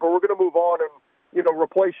SEC, but we're going to move on and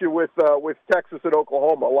replace you with Texas and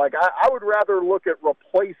Oklahoma. Like I would rather look at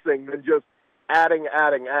replacing than just adding.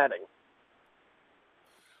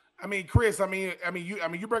 I mean, Chris,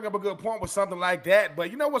 you bring up a good point with something like that.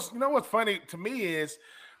 But what's funny to me is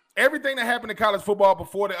everything that happened in college football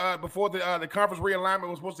before the conference realignment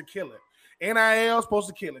was supposed to kill it. NIL supposed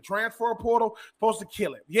to kill it. Transfer portal supposed to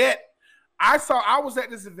kill it. Yet I was at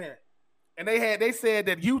this event. And they said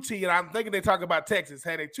that UT, and I'm thinking they talk about Texas,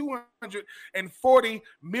 had a $240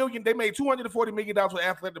 million. They made $240 million with the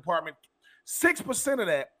athletic department. 6% of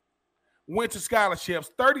that went to scholarships.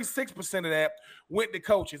 36% of that went to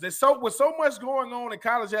coaches. And so with so much going on in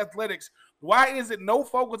college athletics, why is it no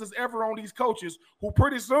focus is ever on these coaches who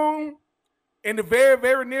pretty soon, in the very,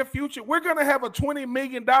 very near future, we're going to have a $20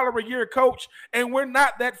 million a year coach, and we're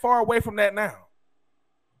not that far away from that now.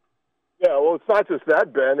 Yeah, well, it's not just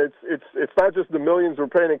that, Ben. It's not just the millions we're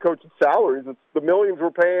paying in coaches' salaries. It's the millions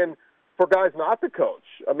we're paying for guys not to coach.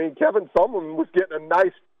 I mean, Kevin Sumlin was getting a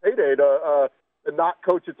nice payday to not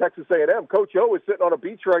coach at Texas A&M. Coach O is sitting on a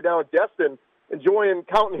beach right now in Destin,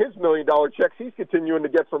 counting his $1 million checks he's continuing to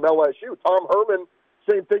get from LSU. Tom Herman,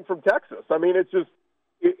 same thing from Texas. I mean,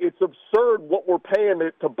 it's absurd what we're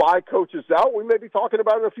paying to buy coaches out. We may be talking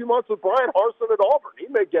about it in a few months with Brian Harsin at Auburn. He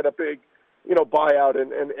may get a big buyout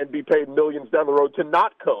and be paid millions down the road to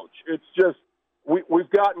not coach. It's just we've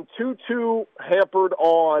gotten too hampered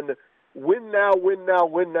on win now,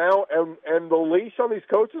 and the leash on these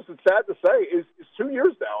coaches, it's sad to say, is 2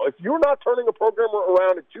 years now. If you're not turning a program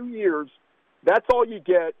around in 2 years, that's all you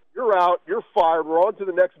get. You're out. You're fired. We're on to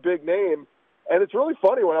the next big name. And it's really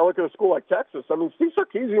funny when I look at a school like Texas. I mean, Steve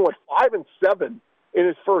Sarkisian went 5-7 in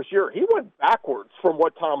his first year. He went backwards from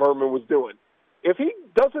what Tom Herman was doing. If he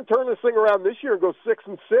doesn't turn this thing around this year and go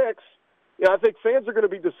 6-6, I think fans are going to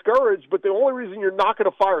be discouraged. But the only reason you're not going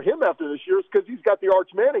to fire him after this year is because he's got the Arch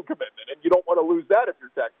Manning commitment, and you don't want to lose that if you're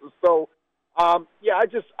Texas. So,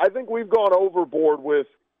 I think we've gone overboard with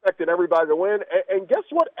expecting everybody to win. And guess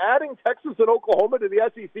what? Adding Texas and Oklahoma to the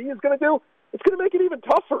SEC is going to do? It's going to make it even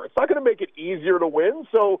tougher. It's not going to make it easier to win.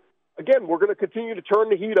 So, again, we're going to continue to turn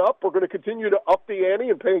the heat up. We're going to continue to up the ante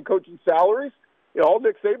and paying coaching salaries. All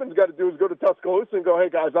Nick Saban's got to do is go to Tuscaloosa and go, hey,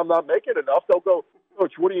 guys, I'm not making enough. They'll go,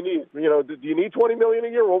 Coach, what do you need? Do you need $20 million a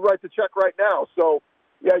year? We'll write the check right now. So,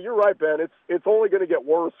 yeah, you're right, Ben. It's only going to get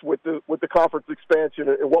worse with the conference expansion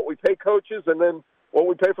and what we pay coaches and then what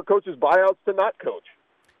we pay for coaches' buyouts to not coach.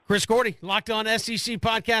 Chris Gordy, Locked On SEC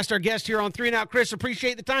podcast, our guest here on 3 and Out. Chris,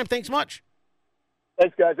 appreciate the time. Thanks much.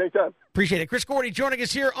 Thanks, guys. Anytime. Appreciate it. Chris Gordy joining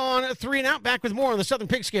us here on 3 and Out. Back with more on the Southern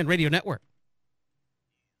Pigskin Radio Network.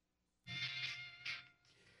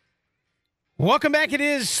 Welcome back. It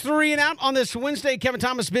is 3 and Out on this Wednesday. Kevin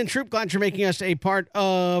Thomas, Ben Troop, glad you're making us a part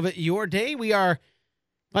of your day. We are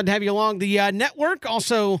glad to have you along the network.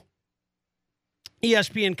 Also,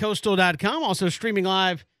 ESPNCoastal.com. Also streaming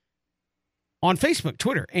live on Facebook,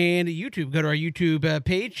 Twitter, and YouTube. Go to our YouTube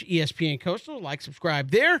page, ESPN Coastal. Like,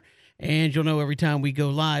 subscribe there, and you'll know every time we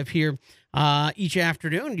go live here each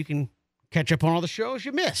afternoon. You can catch up on all the shows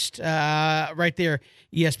you missed right there,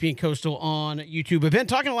 ESPN Coastal on YouTube. I've been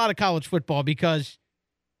talking a lot of college football because,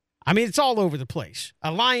 it's all over the place.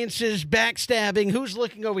 Alliances, backstabbing, who's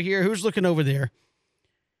looking over here, who's looking over there.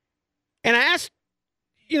 And I asked,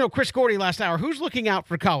 Chris Gordy last hour, who's looking out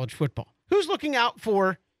for college football? Who's looking out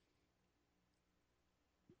for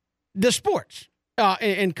the sports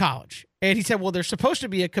in college? And he said, well, there's supposed to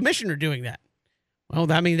be a commissioner doing that. Well,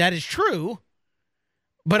 that is true.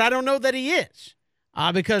 But I don't know that he is,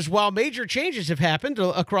 because while major changes have happened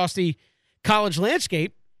across the college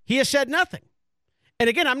landscape, he has said nothing. And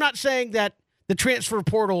again, I'm not saying that the transfer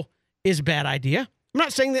portal is a bad idea. I'm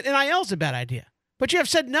not saying that NIL is a bad idea. But you have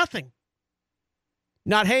said nothing.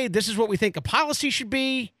 Not, hey, this is what we think a policy should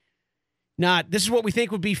be. Not, this is what we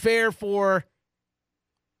think would be fair for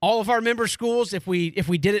all of our member schools, if we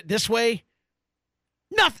did it this way,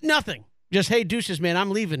 nothing. Just, hey, deuces, man, I'm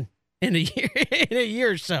leaving in a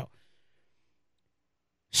year or so.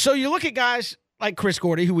 So you look at guys like Chris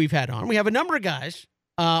Gordy, who we've had on. We have a number of guys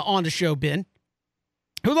on the show, Ben,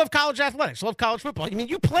 who love college athletics, love college football. I mean,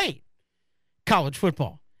 you played college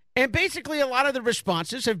football. And basically a lot of the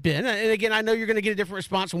responses have been, and again, I know you're going to get a different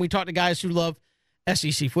response when we talk to guys who love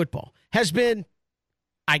SEC football, has been,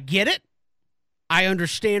 I get it. I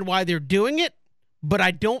understand why they're doing it, but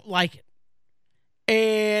I don't like it.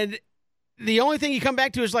 And the only thing you come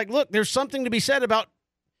back to is like, look, there's something to be said about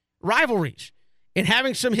rivalries and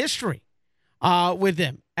having some history with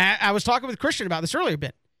them. I was talking with Christian about this earlier,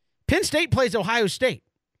 Ben. Penn State plays Ohio State.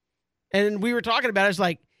 And we were talking about it. It's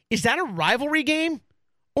like, is that a rivalry game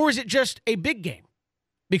or is it just a big game?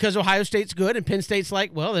 Because Ohio State's good and Penn State's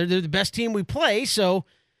like, well, they're the best team we play, so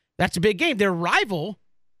that's a big game. Their rival,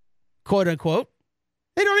 quote unquote,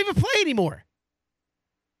 they don't even play anymore.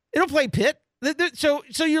 They don't play Pitt. So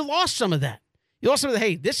you lost some of that. You lost some of the,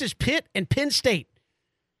 hey, this is Pitt and Penn State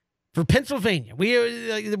for Pennsylvania.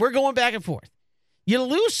 We're going back and forth. You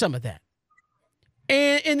lose some of that.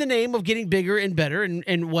 And in the name of getting bigger and better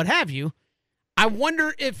and what have you, I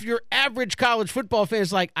wonder if your average college football fan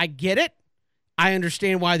is like, I get it. I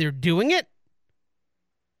understand why they're doing it,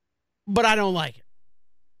 but I don't like it.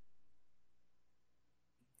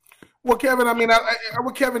 Well, Kevin, I mean,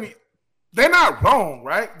 Kevin, they're not wrong,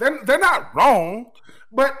 right? They're not wrong,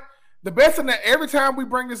 but the best thing that every time we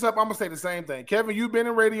bring this up, I'm going to say the same thing. Kevin, you've been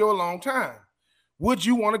in radio a long time. Would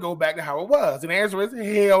you want to go back to how it was? And the answer is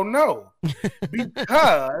hell no.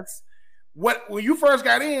 Because when you first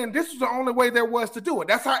got in, this was the only way there was to do it.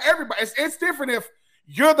 That's how everybody, it's different if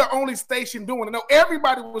you're the only station doing it. No,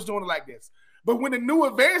 everybody was doing it like this. But when the new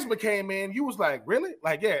advancement came in, you was like, really?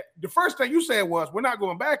 Like, yeah. The first thing you said was, we're not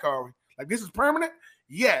going back, are we? Like, this is permanent?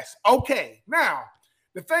 Yes. Okay. Now,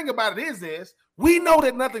 the thing about it is we know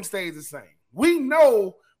that nothing stays the same. We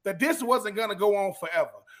know that this wasn't going to go on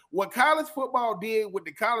forever. What college football did with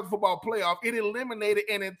the college football playoff, it eliminated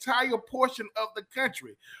an entire portion of the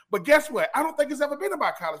country. But guess what? I don't think it's ever been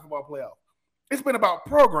about college football playoff. It's been about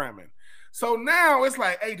programming. So now it's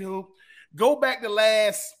like, hey, dude, go back the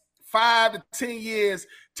last 5 to 10 years.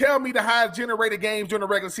 Tell me the highest generated games during the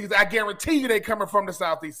regular season. I guarantee you they're coming from the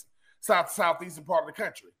southeastern part of the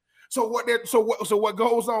country. So what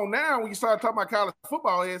goes on now when you start talking about college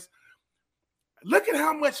football is, look at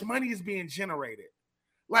how much money is being generated.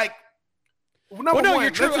 Like, you're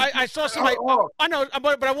true. I saw somebody. I know,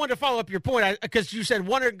 but I wanted to follow up your point because you said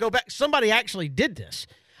want to go back. Somebody actually did this.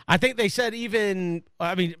 I think they said in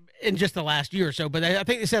just the last year or so, but I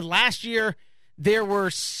think they said last year there were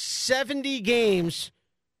 70 games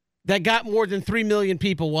that got more than 3 million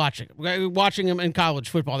people watching them in college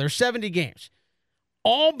football. There's 70 games.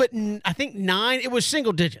 All but, I think 9, it was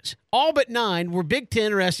single digits. All but 9 were Big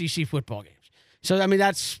Ten or SEC football games. So, I mean,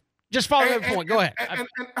 that's just following that point. Go ahead. And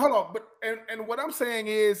hold on. But what I'm saying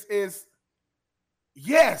is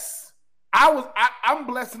yes, I'm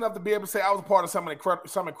blessed enough to be able to say I was a part of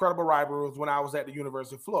some incredible rivalries when I was at the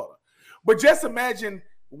University of Florida. But just imagine,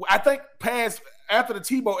 I think after the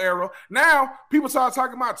Tebow era, now people start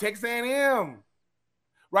talking about Texas A&M,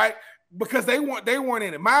 right? Because they weren't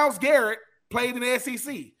in it. Myles Garrett played in the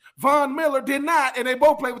SEC. Von Miller did not, and they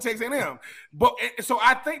both played with Texas A&M. But so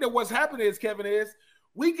I think that what's happening is, Kevin, is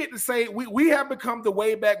we get to say we have become the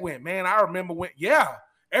way back when. Man, I remember when. Yeah,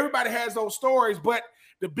 everybody has those stories, but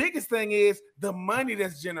the biggest thing is the money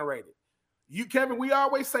that's generated. Kevin, we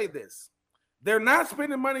always say this. They're not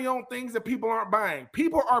spending money on things that people aren't buying.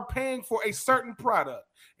 People are paying for a certain product.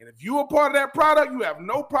 And if you're a part of that product, you have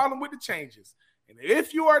no problem with the changes. And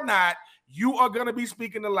if you are not, you are going to be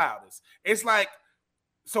speaking the loudest. It's like,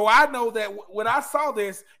 so I know that when I saw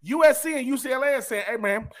this, USC and UCLA are saying, hey,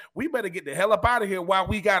 man, we better get the hell up out of here while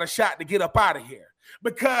we got a shot to get up out of here.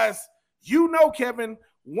 Because Kevin,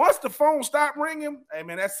 once the phone stopped ringing, hey,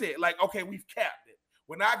 man, that's it. Like, okay, we've capped it.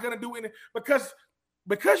 We're not going to do anything.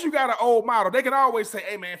 Because you got an old model, they can always say,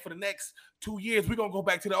 hey, man, for the next 2 years, we're going to go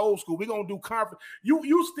back to the old school. We're going to do conference.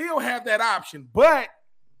 You still have that option. But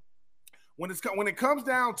when it comes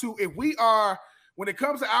down to when it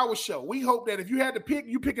comes to our show, we hope that if you had to pick,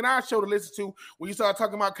 you picking our show to listen to when you start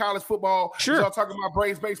talking about college football, sure. You start talking about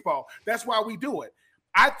Braves baseball. That's why we do it.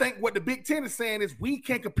 I think what the Big Ten is saying is we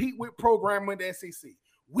can't compete with programming the SEC.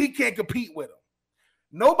 We can't compete with them.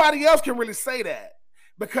 Nobody else can really say that.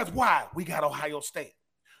 Because why? We got Ohio State.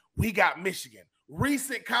 We got Michigan.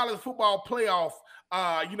 Recent college football playoff,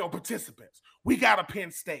 participants. We got a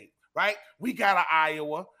Penn State, right? We got an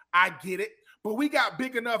Iowa. I get it. But we got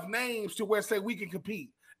big enough names to where say we can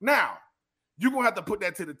compete. Now, you're going to have to put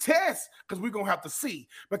that to the test because we're going to have to see.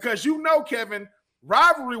 Because Kevin,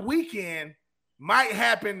 rivalry weekend might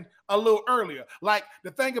happen a little earlier. Like,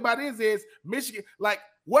 the thing about it is Michigan, like,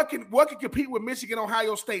 what can compete with Michigan,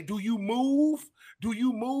 Ohio State? Do you move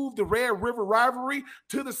the Red River rivalry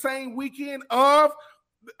to the same weekend of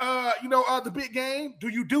the big game? Do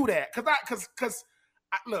you do that? Because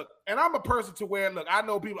look, and I'm a person to where, look, I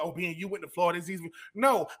know people, Ben, you went to Florida, it's easy.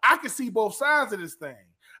 No, I can see both sides of this thing.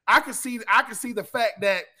 I can see the fact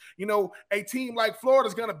that, a team like Florida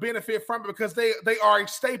is going to benefit from it because they are a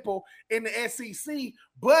staple in the SEC,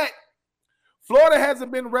 but Florida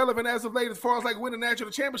hasn't been relevant as of late as far as like winning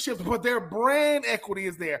national championships, but their brand equity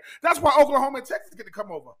is there. That's why Oklahoma and Texas get to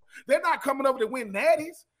come over. They're not coming over to win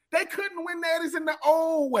natties. They couldn't win natties in the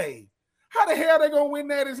old way. How the hell are they going to win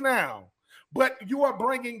natties now? But you are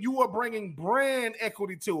bringing brand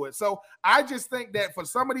equity to it. So I just think that for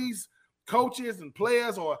some of these coaches and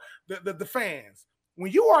players or the fans,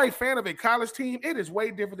 when you are a fan of a college team, it is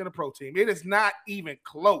way different than a pro team. It is not even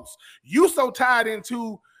close. You so tied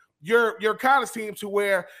into your college team to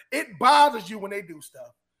where it bothers you when they do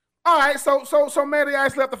stuff. All right, so Matty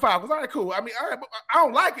Ice left the Falcons. All right, cool. I mean, all right, I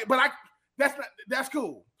don't like it, but that's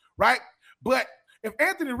cool, right? But if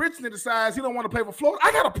Anthony Richardson decides he don't want to play for Florida,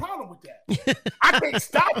 I got a problem with that. I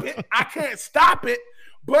can't stop it.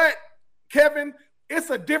 But Kevin,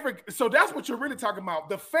 it's a different. So that's what you're really talking about.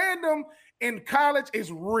 The fandom in college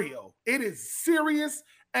is real. It is serious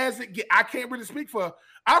as it get. I can't really speak for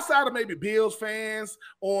outside of maybe Bills fans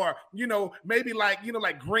or maybe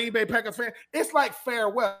like Green Bay Packers fans. It's like fair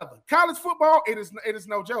weather. College football, it is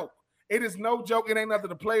no joke. It is no joke. It ain't nothing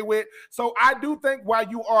to play with. So I do think while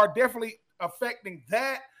you are definitely affecting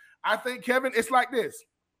that, I think, Kevin, it's like this.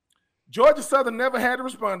 Georgia Southern never had to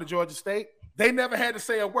respond to Georgia State. They never had to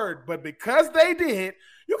say a word, but because they did,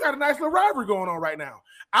 you got a nice little rivalry going on right now.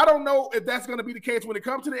 I don't know if that's going to be the case when it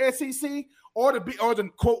comes to the SEC or the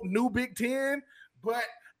quote new Big Ten, but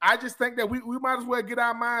I just think that we might as well get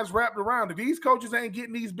our minds wrapped around it. These coaches ain't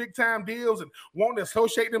getting these big time deals and want to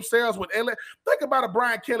associate themselves with LA. Think about a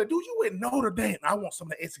Brian Kelly. Dude, you went Notre Dame. I want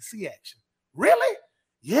some of the SEC action. Really?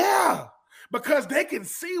 Yeah. Because they can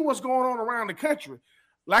see what's going on around the country.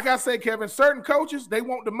 Like I said, Kevin, certain coaches, they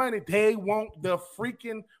want the money. They want the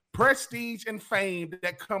freaking prestige and fame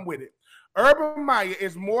that come with it. Urban Meyer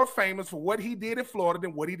is more famous for what he did at Florida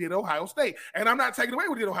than what he did at Ohio State. And I'm not taking away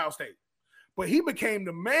what he did at Ohio State. But he became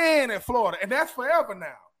the man at Florida, and that's forever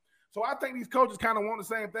now. So I think these coaches kind of want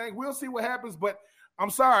the same thing. We'll see what happens, but I'm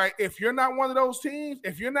sorry. If you're not one of those teams,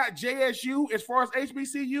 if you're not JSU as far as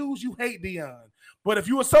HBCUs, you hate Deion. But if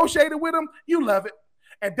you associated with him, you love it.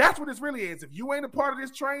 And that's what this really is. If you ain't a part of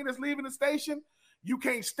this train that's leaving the station, you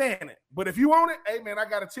can't stand it. But if you own it, hey, man, I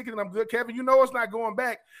got a ticket and I'm good. Kevin, you know it's not going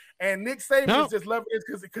back. And Nick Saban is just loving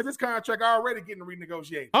this because his contract already getting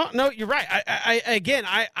renegotiated. Oh, no, you're right.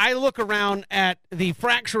 I look around at the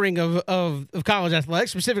fracturing of college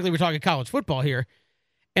athletics. Specifically, we're talking college football here.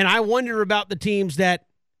 And I wonder about the teams that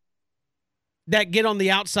get on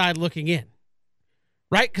the outside looking in,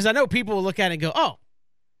 right? Because I know people will look at it and go, oh,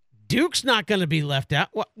 Duke's not going to be left out.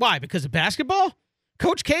 Why? Because of basketball?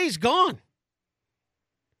 Coach K's gone.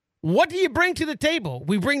 What do you bring to the table?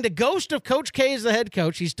 We bring the ghost of Coach K as the head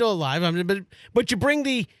coach. He's still alive. But you bring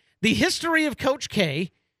the history of Coach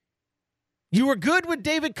K. You were good with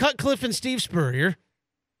David Cutcliffe and Steve Spurrier.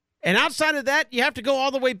 And outside of that, you have to go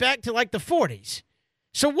all the way back to like the 40s.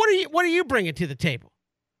 So what are you bringing to the table?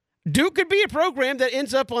 Duke could be a program that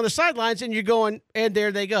ends up on the sidelines and you're going, and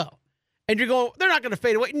there they go. And you're going, they're not going to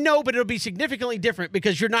fade away. No, but it'll be significantly different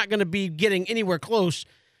because you're not going to be getting anywhere close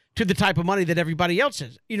to the type of money that everybody else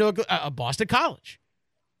is. You know, a Boston College,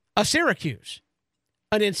 a Syracuse,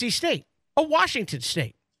 an NC State, a Washington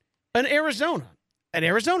State, an Arizona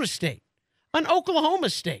State, an Oklahoma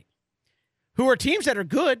State, who are teams that are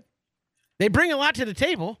good. They bring a lot to the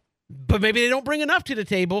table, but maybe they don't bring enough to the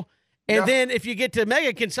table. And then if you get to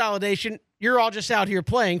mega consolidation, you're all just out here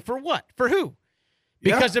playing for what? For who?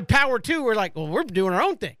 Because the Power Two are like, well, we're doing our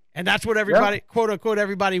own thing. And that's what everybody, quote unquote,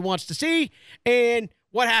 everybody wants to see. And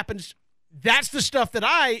what happens? That's the stuff that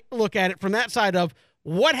I look at it from that side of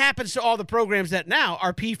what happens to all the programs that now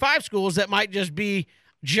are P5 schools that might just be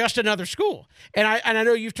just another school. And I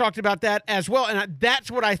know you've talked about that as well. And that's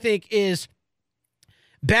what I think is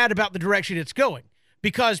bad about the direction it's going.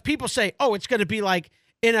 Because people say, oh, it's going to be like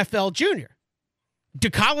NFL Junior. Do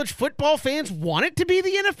college football fans want it to be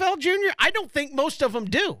the NFL Junior? I don't think most of them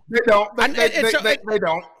do. They don't. They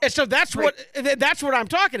don't. And so that's what I'm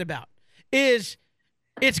talking about. Is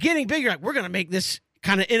it's getting bigger. Like, we're going to make this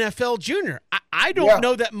kind of NFL Junior. I don't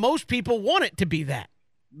know that most people want it to be that.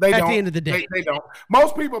 At the end of the day. They don't.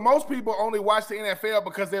 Most people only watch the NFL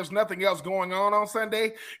because there's nothing else going on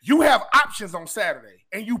Sunday. You have options on Saturday,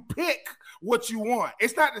 and you pick what you want.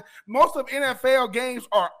 It's not most of NFL games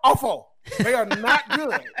are awful. They are not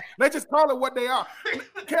good. Let's just call it what they are.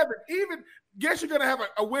 Kevin, even guess you're gonna have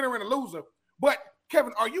a winner and a loser, but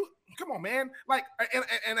Kevin, are you? Come on, man. Like,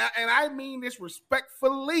 and I mean this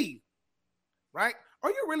respectfully, right? Are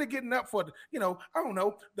you really getting up for, I don't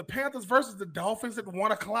know, the Panthers versus the Dolphins at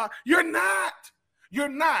 1:00? You're not. You're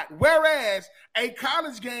not. Whereas a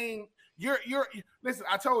college game, you're listen,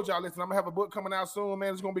 I told y'all, listen, I'm going to have a book coming out soon,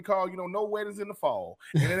 man. It's going to be called, No Weddings in the Fall.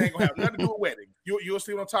 And it ain't going to have nothing to do with weddings. You'll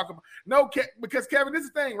see what I'm talking about. No, because, Kevin, this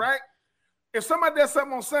is the thing, right? If somebody does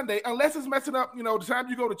something on Sunday, unless it's messing up, the time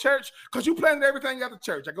you go to church, because you planning everything after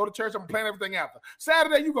church. I go to church, I'm planning everything after.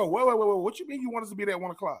 Saturday, you go, whoa. What you mean you want us to be there at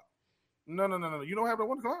 1:00? No. You don't have it at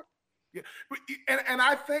 1:00? Yeah. And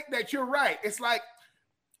I think that you're right. It's like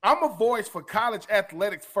I'm a voice for college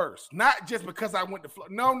athletics first, not just because I went to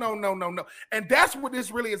Florida. No. And that's what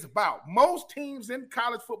this really is about. Most teams in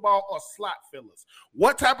college football are slot fillers.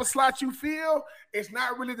 What type of slot you fill is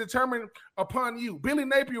not really determined upon you. Billy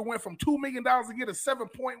Napier went from $2 million a year to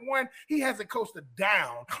 7.1. He hasn't coasted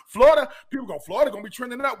down. Florida going to be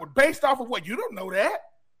trending upward based off of what? You don't know that.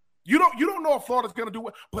 You don't know if Florida's going to do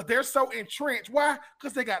it, but they're so entrenched. Why?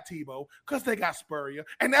 Because they got Tebow, because they got Spurrier,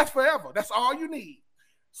 and that's forever. That's all you need.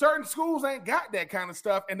 Certain schools ain't got that kind of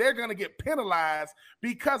stuff, and they're going to get penalized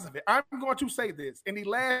because of it. I'm going to say this. In the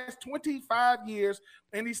last 25 years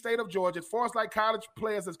in the state of Georgia, as far as like college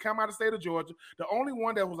players that's come out of the state of Georgia, the only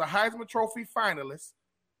one that was a Heisman Trophy finalist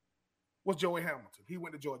was Joey Hamilton. He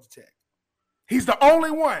went to Georgia Tech. He's the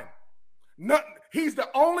only one. He's the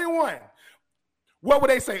only one. What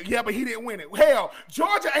would they say? Yeah, but he didn't win it. Hell,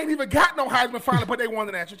 Georgia ain't even got no Heisman final, but they won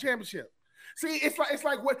the national championship. See, it's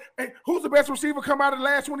like what? Hey, who's the best receiver come out of the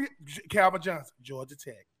last 20 years? Calvin Johnson, Georgia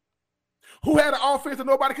Tech. Who had an offense that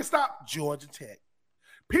nobody could stop? Georgia Tech.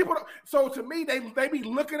 People. So to me, they be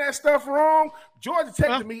looking at stuff wrong. Georgia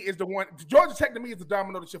Tech to me is the one. Georgia Tech to me is the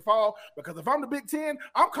domino that should fall. Because if I'm the Big Ten,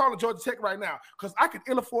 I'm calling Georgia Tech right now because I can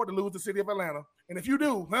ill afford to lose the city of Atlanta. And if you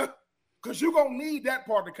do, because you're going to need that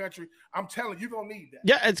part of the country. I'm telling you, you're going to need that.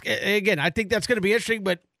 Yeah, again, I think that's going to be interesting,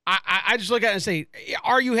 but I just look at it and say,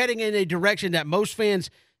 are you heading in a direction that most fans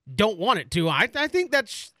don't want it to? I think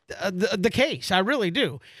that's the case. I really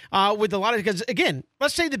do. With a lot of, because, again,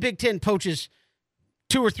 let's say the Big Ten poaches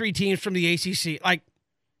 2 or 3 teams from the ACC. Like,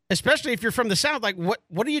 especially if you're from the South, like,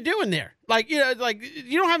 what are you doing there? Like, you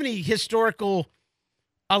don't have any historical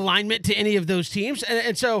alignment to any of those teams.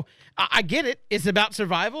 And so I get it. It's about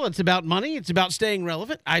survival. It's about money. It's about staying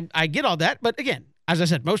relevant. I get all that. But again, as I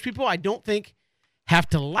said, most people I don't think have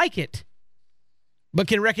to like it, but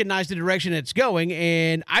can recognize the direction it's going.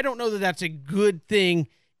 And I don't know that that's a good thing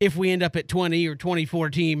if we end up at 20 or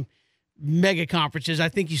 24 team mega conferences. I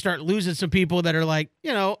think you start losing some people that are like,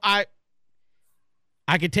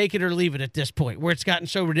 I could take it or leave it at this point where it's gotten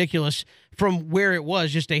so ridiculous from where it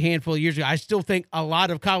was just a handful of years ago. I still think a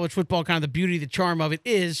lot of college football, kind of the beauty, the charm of it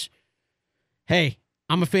is, hey,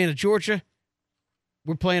 I'm a fan of Georgia.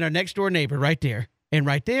 We're playing our next door neighbor right there and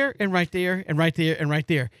right there and right there and right there and right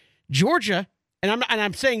there. Georgia, and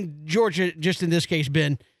I'm saying Georgia just in this case,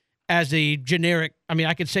 Ben, as a generic, I mean,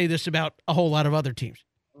 I could say this about a whole lot of other teams.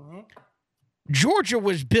 Mm-hmm. Georgia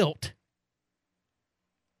was built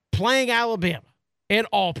playing Alabama and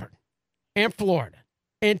Auburn and Florida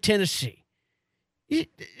and Tennessee.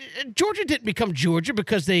 Georgia didn't become Georgia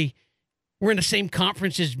because they were in the same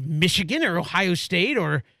conference as Michigan or Ohio State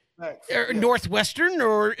or Northwestern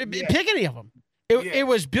or pick any of them. It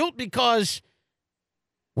was built because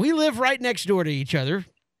we live right next door to each other,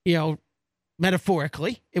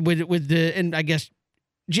 metaphorically, with the, and I guess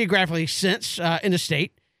geographically sense in the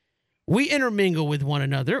state. We intermingle with one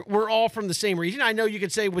another. We're all from the same region. I know you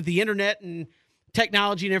could say with the internet and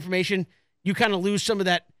technology and information, you kind of lose some of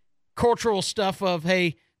that cultural stuff of,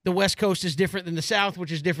 hey, the West Coast is different than the South,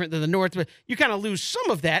 which is different than the North. But you kind of lose some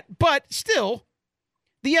of that. But still,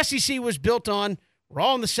 the SEC was built on, we're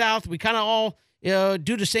all in the South. We kind of all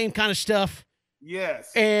do the same kind of stuff.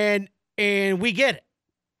 Yes. And we get it.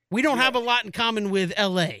 We don't have a lot in common with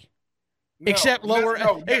L.A. Except lower.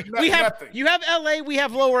 You have L.A., we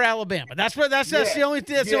have lower Alabama. That's the only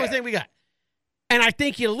thing we got. And I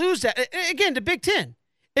think you lose that. Again, the Big Ten.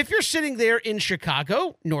 If you're sitting there in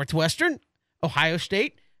Chicago, Northwestern, Ohio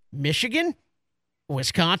State, Michigan,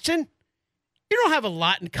 Wisconsin, you don't have a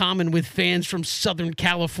lot in common with fans from Southern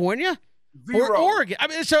California or Oregon. I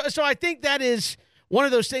mean, so I think that is one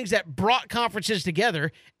of those things that brought conferences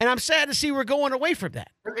together, and I'm sad to see we're going away from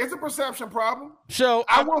that. It's a perception problem. So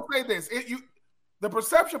I will say this. The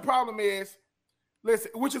perception problem is,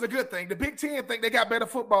 listen, which is a good thing. The Big Ten think they got better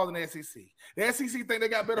football than the SEC. The SEC think they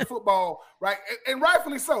got better football, right? And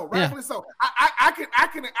rightfully so. Rightfully so.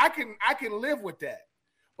 I can live with that.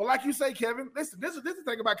 But like you say, Kevin, listen, this is the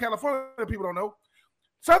thing about California that people don't know.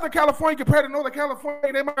 Southern California compared to Northern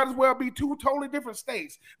California, they might as well be two totally different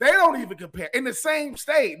states. They don't even compare. In the same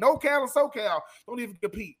state, NorCal and SoCal don't even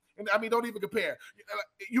compete. Don't even compare.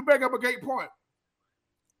 You bring up a great point.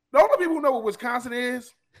 The only people who know what Wisconsin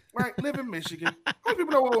is, right, live in Michigan. The only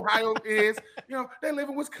people know what Ohio is. They live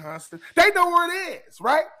in Wisconsin. They know where it is,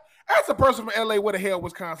 right? Ask a person from LA where the hell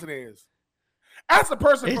Wisconsin is. Ask a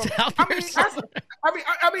person from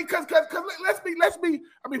because let's be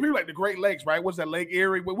people like the Great Lakes, right? What's that, Lake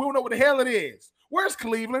Erie? We don't know what the hell it is. Where's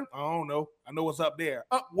Cleveland? I don't know. I know it's up there.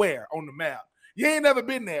 Up where on the map? You ain't never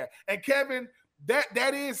been there. And Kevin,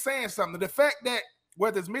 that is saying something. The fact that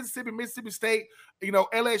whether it's Mississippi State,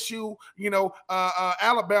 LSU,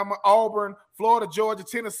 Alabama, Auburn, Florida, Georgia,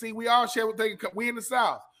 Tennessee, we all share what we in the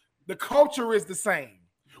South. The culture is the same.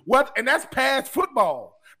 And that's past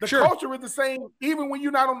football. The culture is the same, even when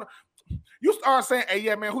you're not on the – you start saying, hey,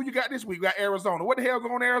 yeah, man, who you got this week? We got Arizona. What the hell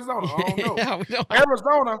going on Arizona? I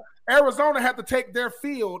don't know. Arizona had to take their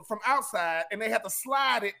field from outside, and they had to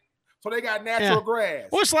slide it so they got natural grass.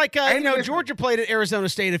 Well, it's like, Georgia played at Arizona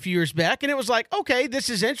State a few years back, and it was like, okay, this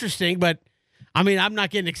is interesting, but, I'm not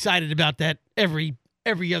getting excited about that every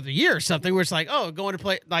other year or something where it's like, oh, going to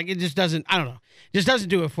play – like it just doesn't – I don't know. It just doesn't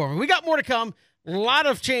do it for me. We got more to come. A lot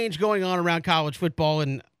of change going on around college football,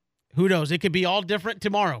 and who knows? It could be all different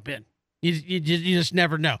tomorrow, Ben. You just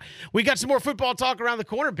never know. We got some more football talk around the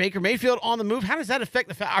corner. Baker Mayfield on the move. How does that affect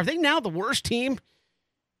the fact? Are they now the worst team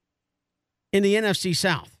in the NFC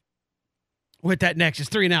South? With that next, it's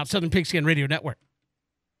 3 and Out, Southern Pigskin Radio Network.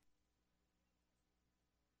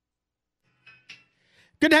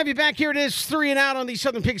 Good to have you back. Here it is, 3 and Out on the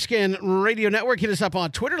Southern Pigskin Radio Network. Hit us up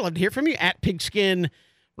on Twitter. Love to hear from you at Pigskin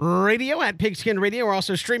Radio, at Pigskin Radio. We're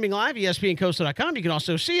also streaming live, ESPNCoastal.com. You can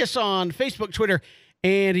also see us on Facebook, Twitter,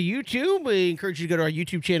 and YouTube. We encourage you to go to our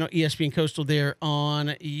YouTube channel, ESPN Coastal, there on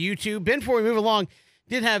YouTube. Ben, before we move along,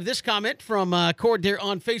 did have this comment from Cord there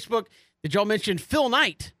on Facebook. Did y'all mention Phil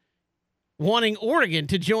Knight wanting Oregon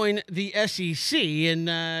to join the SEC? And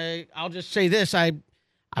I'll just say this. I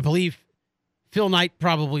believe Phil Knight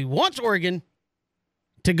probably wants Oregon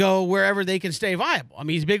to go wherever they can stay viable.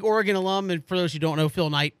 He's a big Oregon alum, and for those who don't know, Phil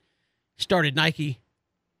Knight started Nike,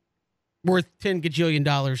 worth $10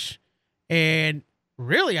 gajillion. And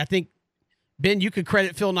really, I think, Ben, you could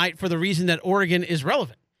credit Phil Knight for the reason that Oregon is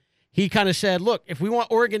relevant. He kind of said, look, if we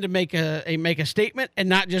want Oregon to make a statement and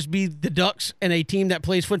not just be the Ducks and a team that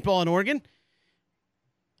plays football in Oregon,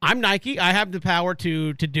 I'm Nike. I have the power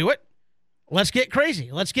to do it. Let's get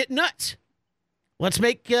crazy. Let's get nuts. Let's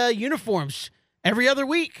make uniforms every other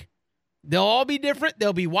week. They'll all be different.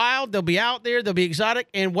 They'll be wild. They'll be out there. They'll be exotic.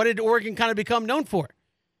 And what did Oregon kind of become known for?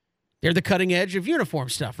 They're the cutting edge of uniform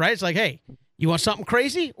stuff, right? It's like, hey, you want something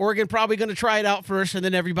crazy? Oregon probably going to try it out first, and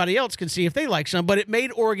then everybody else can see if they like some. But it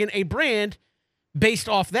made Oregon a brand based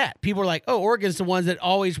off that. People are like, oh, Oregon's the ones that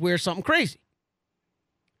always wear something crazy.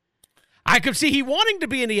 I could see he wanting to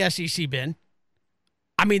be in the SEC, Ben.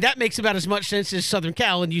 That makes about as much sense as Southern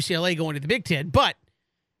Cal and UCLA going to the Big Ten. But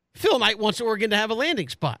Phil Knight wants Oregon to have a landing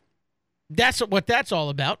spot. That's what that's all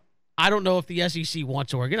about. I don't know if the SEC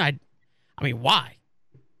wants Oregon. Why?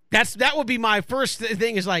 That would be my first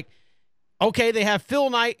thing is like, okay, they have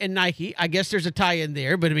Phil Knight and Nike. I guess there's a tie-in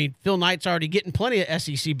there, but Phil Knight's already getting plenty of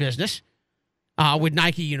SEC business with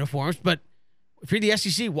Nike uniforms. But if you're the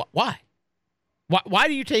SEC, why? Why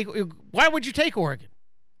would you take Oregon?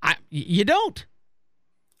 You don't.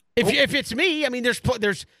 If it's me,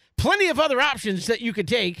 there's plenty of other options that you could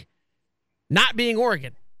take, not being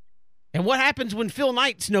Oregon. And what happens when Phil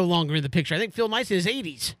Knight's no longer in the picture? I think Phil Knight's in his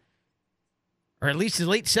 80s, or at least his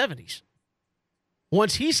late 70s.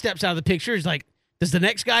 Once he steps out of the picture, it's like, does the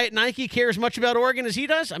next guy at Nike care as much about Oregon as he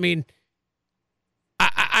does? I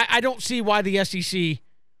don't see why the SEC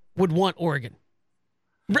would want Oregon.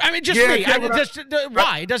 Me.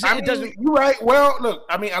 Why? It doesn't. You're right. Well, look.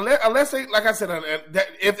 Unless they, like I said,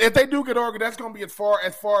 if they do get Oregon, that's going to be as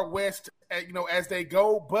far west, as they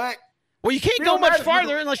go. But you can't go much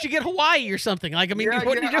farther unless you get Hawaii or something. What are you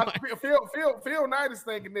doing? Phil Knight is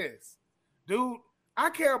thinking this, dude. I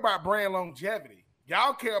care about brand longevity.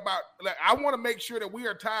 Y'all care about. I want to make sure that we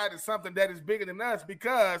are tied to something that is bigger than us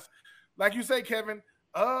because, like you say, Kevin.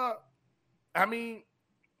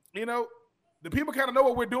 The people kind of know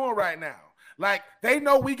what we're doing right now. Like, they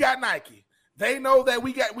know we got Nike. They know that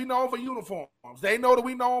we known for uniforms. They know that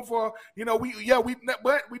we known for,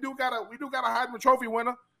 but we do got a Heisman Trophy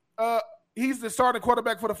winner. he's the starting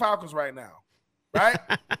quarterback for the Falcons right now, right?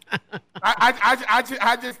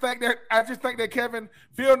 I just think that Kevin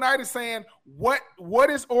Phil Knight is saying what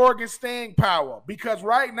is Oregon's staying power? Because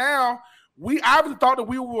right now we obviously thought that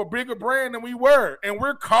we were a bigger brand than we were, and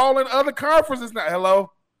we're calling other conferences now.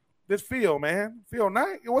 Hello, this Phil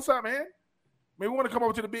Knight, what's up, man? Maybe we want to come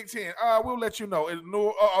over to the Big Ten. We'll let you know.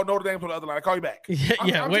 Notre Dame's on the other line. I'll call you back.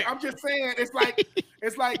 I'm just saying, it's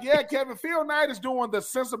like, yeah, Kevin, Phil Knight is doing the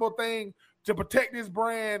sensible thing to protect his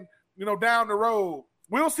brand, down the road.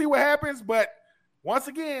 We'll see what happens, but once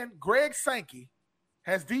again, Greg Sankey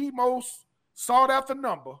has the most sought-after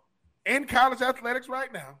number in college athletics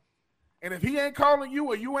right now. And if he ain't calling you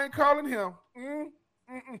or you ain't calling him,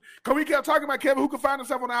 because we kept talking about Kevin, who could find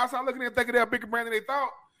himself on the outside looking and thinking they're a bigger brand than they thought.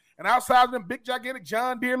 And outside of them big, gigantic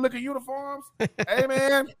John Deere looking uniforms, hey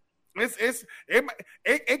man,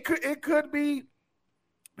 it could be,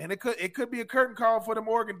 and it could be a curtain call for them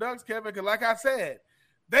Oregon Ducks, Kevin. Because like I said,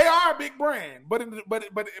 they are a big brand, but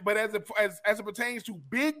as it pertains to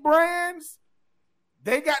big brands,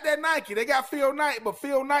 they got that Nike, they got Phil Knight, but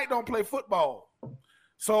Phil Knight don't play football.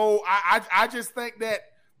 So I just think that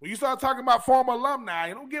when you start talking about former alumni,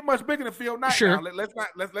 you don't get much bigger than Phil Knight. Sure. Now.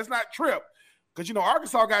 Let's not trip. Because,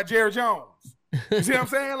 Arkansas got Jerry Jones. You see what I'm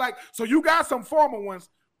saying? Like, so you got some former ones,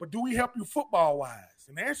 but do we help you football-wise?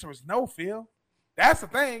 And the answer is no, Phil. That's the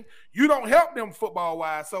thing. You don't help them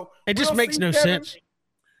football-wise. So it just makes no sense.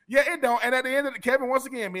 Yeah, it don't. And at the end of Kevin, once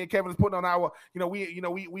again, me and Kevin is putting on our,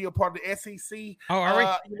 we are part of the SEC. Oh,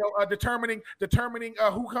 are we? Determining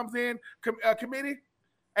who comes in committee.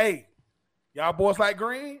 Hey, y'all boys like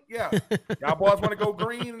green? Yeah. Y'all boys want to go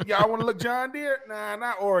green? Y'all want to look John Deere? Nah,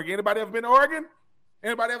 not Oregon. Anybody ever been to Oregon?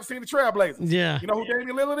 Anybody ever seen the Trailblazers? Yeah. You know who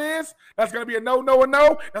Damian Lillard is? That's going to be a no, no, and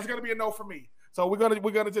no. That's going to be a no for me. So we're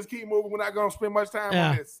gonna just keep moving. We're not going to spend much time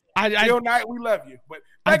on this. Phil Knight, we love you. But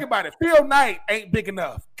think about it. Phil Knight ain't big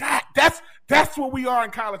enough. God, that's what we are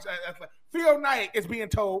in college. Phil Knight is being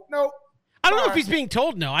told, no. I don't know if he's being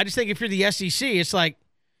told no. I just think if you're the SEC, it's like,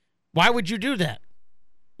 why would you do that?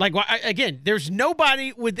 Like, again, there's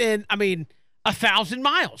nobody within, 1,000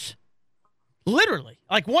 miles. Literally.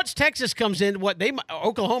 Like, once Texas comes in,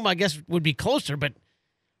 Oklahoma, I guess, would be closer, but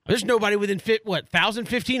there's nobody within, 1,000,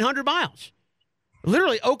 1,500 miles.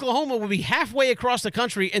 Literally, Oklahoma would be halfway across the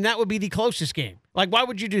country, and that would be the closest game. Like, why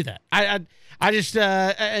would you do that? I just,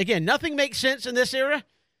 again, nothing makes sense in this era.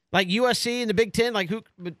 Like USC and the Big Ten,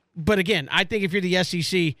 but again, I think if you're the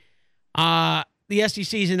SEC, the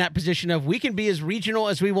SEC is in that position of we can be as regional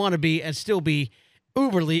as we want to be and still be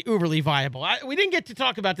uberly viable. We didn't get to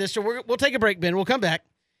talk about this, so we'll take a break, Ben. We'll come back,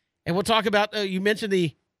 and we'll talk about, you mentioned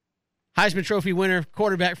the Heisman Trophy winner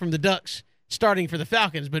quarterback from the Ducks starting for the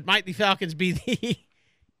Falcons, but might the Falcons be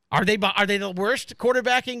are they the worst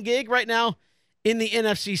quarterbacking gig right now in the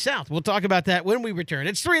NFC South? We'll talk about that when we return.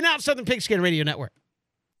 It's 3 and Out, Southern Pigskin Radio Network.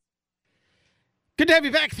 Good to have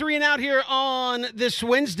you back. 3 and Out here on this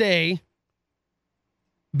Wednesday.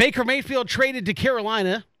 Baker Mayfield traded to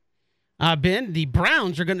Carolina. Ben, the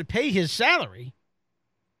Browns are going to pay his salary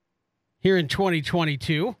here in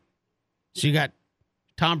 2022. So you got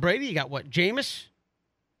Tom Brady, you got Jameis,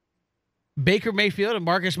 Baker Mayfield, and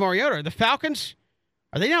Marcus Mariota. The Falcons,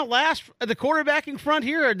 are they now last at the quarterbacking front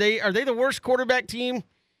here? Are they the worst quarterback team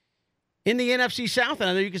in the NFC South? And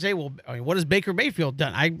I know you can say, well, what has Baker Mayfield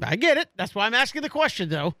done? I get it. That's why I'm asking the question,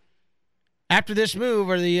 though. After this move,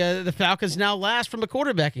 are the Falcons now last from a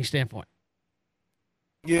quarterbacking standpoint?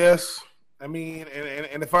 Yes, and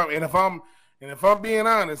if I'm being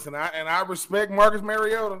honest, and I respect Marcus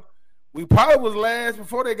Mariota, we probably was last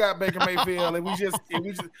before they got Baker Mayfield, and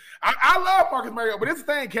I love Marcus Mariota, but it's the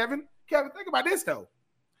thing, Kevin. Think about this though.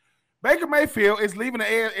 Baker Mayfield is leaving the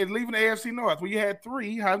AFC North, where you had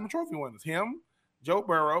 3 Heisman Trophy winners: him, Joe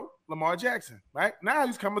Burrow, Lamar Jackson. Right now,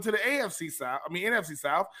 he's coming to the NFC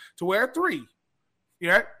South, to where 3.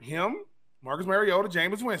 Yeah, him, Marcus Mariota,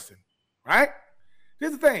 Jameis Winston. Right.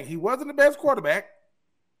 Here's the thing: he wasn't the best quarterback.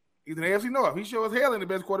 He's in the AFC North. He sure as hell ain't the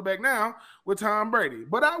best quarterback now with Tom Brady.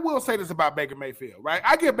 But I will say this about Baker Mayfield, right?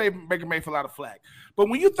 I give Baker Mayfield a lot of flack. But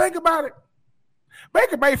when you think about it,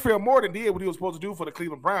 Baker Mayfield more than did what he was supposed to do for the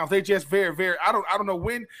Cleveland Browns. They just very, very, I don't know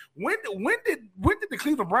when did the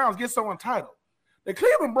Cleveland Browns get so entitled? The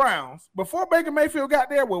Cleveland Browns, before Baker Mayfield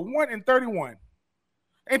got there, were 1-31.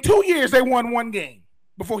 In 2 years, they won 1 game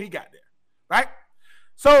before he got there, right?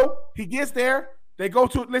 So he gets there. They go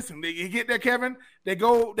to you get there, Kevin. They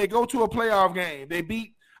go to a playoff game. They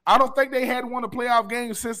beat. I don't think they had won a playoff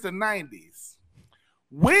game since the 90s.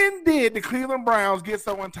 When did the Cleveland Browns get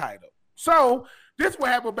so entitled? So this is what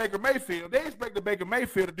happened with Baker Mayfield. They expected Baker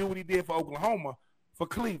Mayfield to do what he did for Oklahoma for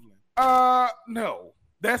Cleveland. No.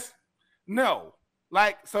 No.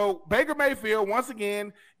 Like, so Baker Mayfield, once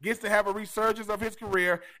again, gets to have a resurgence of his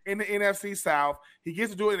career in the NFC South. He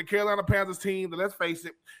gets to do it in the Carolina Panthers team that, let's face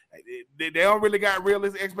it, they don't really got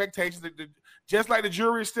realistic expectations. Just like the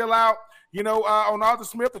jury is still out, on Arthur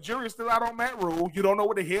Smith, the jury is still out on Matt Rule. You don't know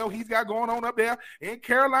what the hell he's got going on up there in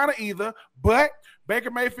Carolina either. But Baker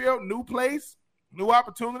Mayfield, new place, new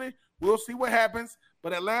opportunity. We'll see what happens.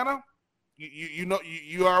 But Atlanta,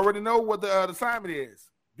 you already know what the assignment is.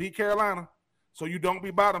 Beat Carolina. So you don't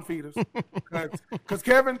be bottom feeders. Because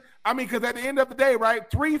Kevin, because at the end of the day, right,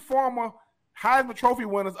 3 former Heisman Trophy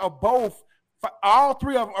winners are all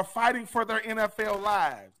 3 of them are fighting for their NFL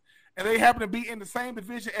lives. And they happen to be in the same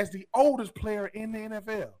division as the oldest player in the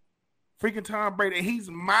NFL. Freaking Tom Brady. And he's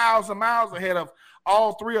miles and miles ahead of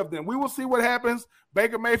all 3 of them. We will see what happens.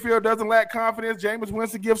 Baker Mayfield doesn't lack confidence. Jameis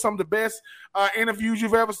Winston gives some of the best interviews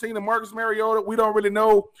you've ever seen. And Marcus Mariota, we don't really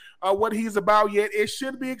know what he's about yet. It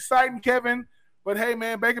should be exciting, Kevin. But, hey,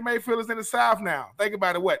 man, Baker Mayfield is in the South now. Think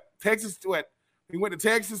about it. He went to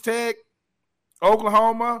Texas Tech,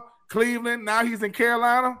 Oklahoma, Cleveland. Now he's in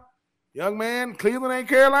Carolina. Young man, Cleveland ain't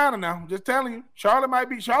Carolina now. I'm just telling you. Charlotte,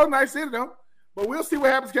 nice city, though. But we'll see what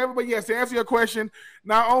happens, Kevin. But, yes, to answer your question,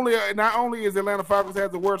 not only is Atlanta Falcons has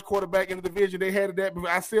the worst quarterback in the division, they had that, but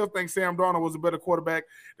I still think Sam Darnold was a better quarterback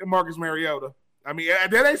than Marcus Mariota.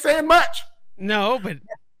 That ain't saying much. No,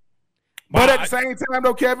 but at the same time,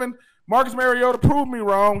 though, Kevin, Marcus Mariota proved me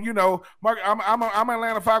wrong. I'm an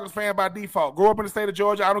Atlanta Falcons fan by default. Grew up in the state of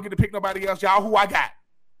Georgia. I don't get to pick nobody else. Y'all who I got.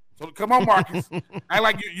 So come on, Marcus. Act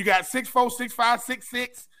like you got 6'4", 6'5",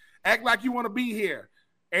 6'6". Act like you want to be here.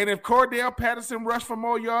 And if Cordell Patterson rushed for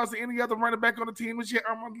more yards than any other running back on the team this year,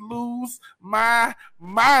 I'm going to lose my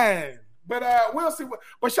mind. But we'll see.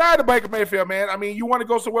 But shout out to Baker Mayfield, man. You want to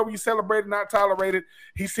go somewhere where you celebrate and not tolerate it.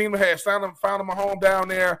 He seemed to have found him a home down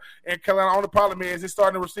there in Carolina. Only problem is his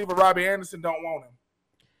starting receiver, Robbie Anderson, don't want him.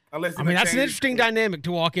 That's an interesting dynamic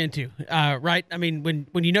to walk into, right? When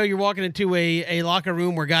you're walking into a locker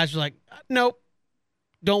room where guys are like, nope,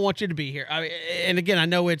 don't want you to be here. And again, I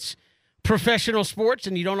know it's professional sports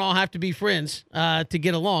and you don't all have to be friends to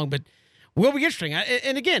get along, but will be interesting.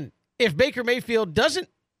 And again, if Baker Mayfield doesn't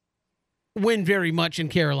win very much in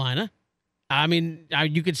Carolina,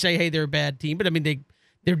 you could say, hey, they're a bad team, but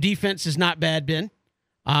their defense is not bad, Ben.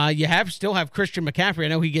 You still have Christian McCaffrey. I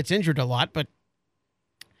know he gets injured a lot, but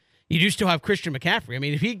you do still have Christian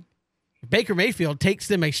McCaffrey. If Baker Mayfield takes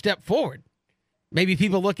them a step forward, maybe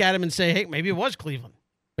people look at him and say, hey, maybe it was Cleveland.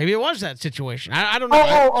 Maybe it was that situation. I don't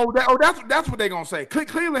know. That's what they're going to say.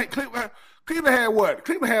 Cleveland had what?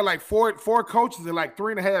 Cleveland had like four coaches in like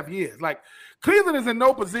 3.5 years. Like, Cleveland is in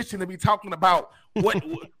no position to be talking about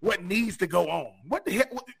what needs to go on. What the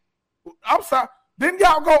heck? I'm sorry. Didn't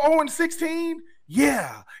y'all go 0-16?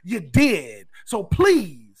 Yeah, you did. So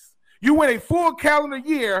please. You win a full calendar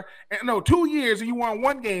year, 2 years, and you won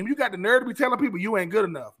 1 game. You got the nerve to be telling people you ain't good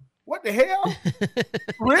enough. What the hell?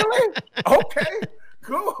 Really? Okay,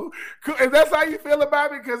 cool. If that's how you feel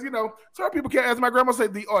about it, because, some people can't, as my grandma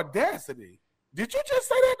said, the audacity. Did you just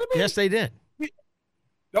say that to me? Yes, they did.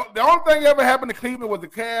 The only thing ever happened to Cleveland was the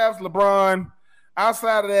Cavs, LeBron.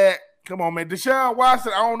 Outside of that, come on, man. Deshaun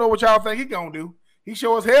Watson, I don't know what y'all think he's going to do. He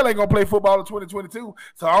sure as hell ain't going to play football in 2022.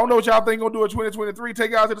 So I don't know what y'all think going to do in 2023.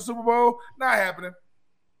 Take y'all to the Super Bowl? Not happening.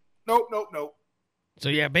 Nope. So,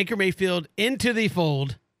 yeah, Baker Mayfield into the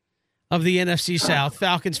fold of the NFC South.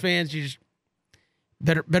 Falcons fans, you just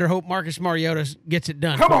better hope Marcus Mariota gets it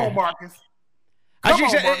done. Come on, Marcus.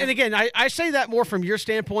 Marcus. And again, I say that more from your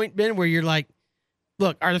standpoint, Ben, where you're like,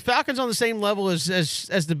 look, are the Falcons on the same level as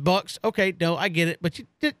the Bucs? Okay, no, I get it. But you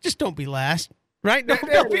just don't be last. Right? Kevin,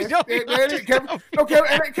 ain't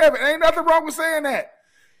nothing wrong with saying that.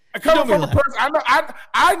 Coming from a person,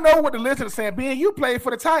 I know what the listeners are saying. Ben, you played for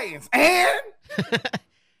the Titans, and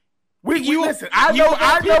listen.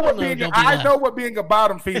 I know what being a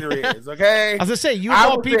bottom feeder is. Okay, as I say, you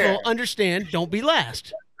all people understand. Don't be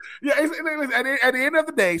last. Yeah, at the end of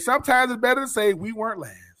the day, sometimes it's better to say we weren't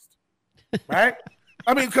last, right?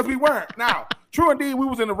 Because we weren't. Now, true indeed, we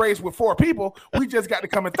was in a race with 4 people. We just got to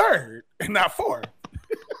come in 3rd and not 4th.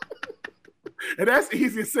 And that's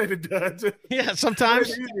easier said than done. Yeah,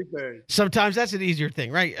 sometimes that's an easier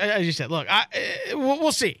thing, right? As you said, look,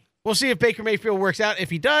 we'll see. We'll see if Baker Mayfield works out. If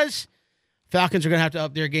he does, Falcons are going to have to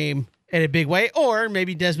up their game in a big way, or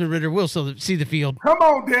maybe Desmond Ridder will still see the field. Come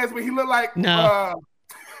on, Desmond. He looked like No,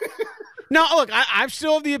 look, I'm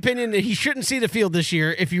still of the opinion that he shouldn't see the field this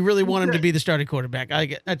year if you really want him to be the starting quarterback. I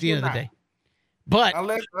get at the end of the day, but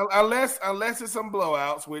unless it's some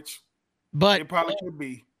blowouts, which it probably could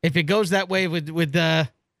be. If it goes that way with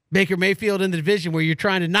Baker Mayfield in the division where you're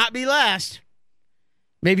trying to not be last,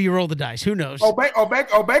 Maybe you roll the dice. Who knows?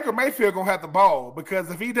 Baker Mayfield gonna have the ball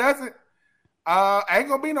because if he doesn't, ain't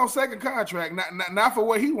gonna be no second contract. Not for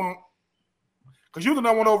what he want. Because you're the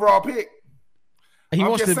number 1 overall pick.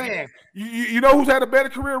 I'm just saying. You know who's had a better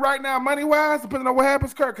career right now, money wise, depending on what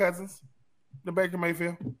happens? Kirk Cousins, the Baker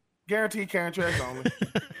Mayfield, guaranteed contracts only.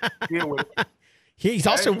 Deal with it. He's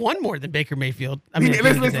also won more than Baker Mayfield.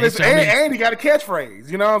 Listen. And he got a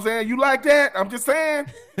catchphrase. You know what I'm saying? You like that? I'm just saying.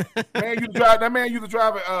 That man used to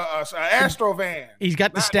drive an Astro van. He's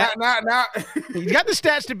got the stats. He's got the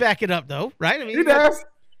stats to back it up, though, right? I mean, he does.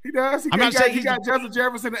 He got Justin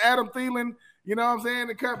Jefferson and Adam Thielen. You know what I'm saying?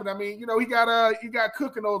 The company. I mean, he got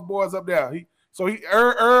cooking those boys up there.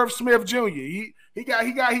 Irv Smith Jr. He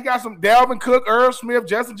got some Dalvin Cook, Irv Smith,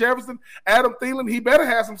 Justin Jefferson, Adam Thielen. He better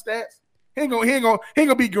have some stats. He ain't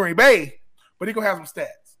gonna beat Green Bay, but he gonna have some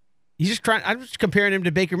stats. I'm just comparing him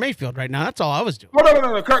to Baker Mayfield right now. That's all I was doing. Oh,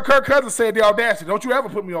 no. Kirk Cousins said the audacity. Don't you ever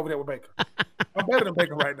put me over there with Baker. I'm better than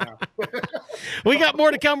Baker right now. We got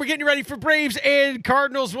more to come. We're getting ready for Braves and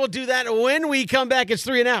Cardinals. We'll do that when we come back. It's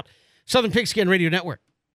 3 and Out. Southern Pigskin Radio Network.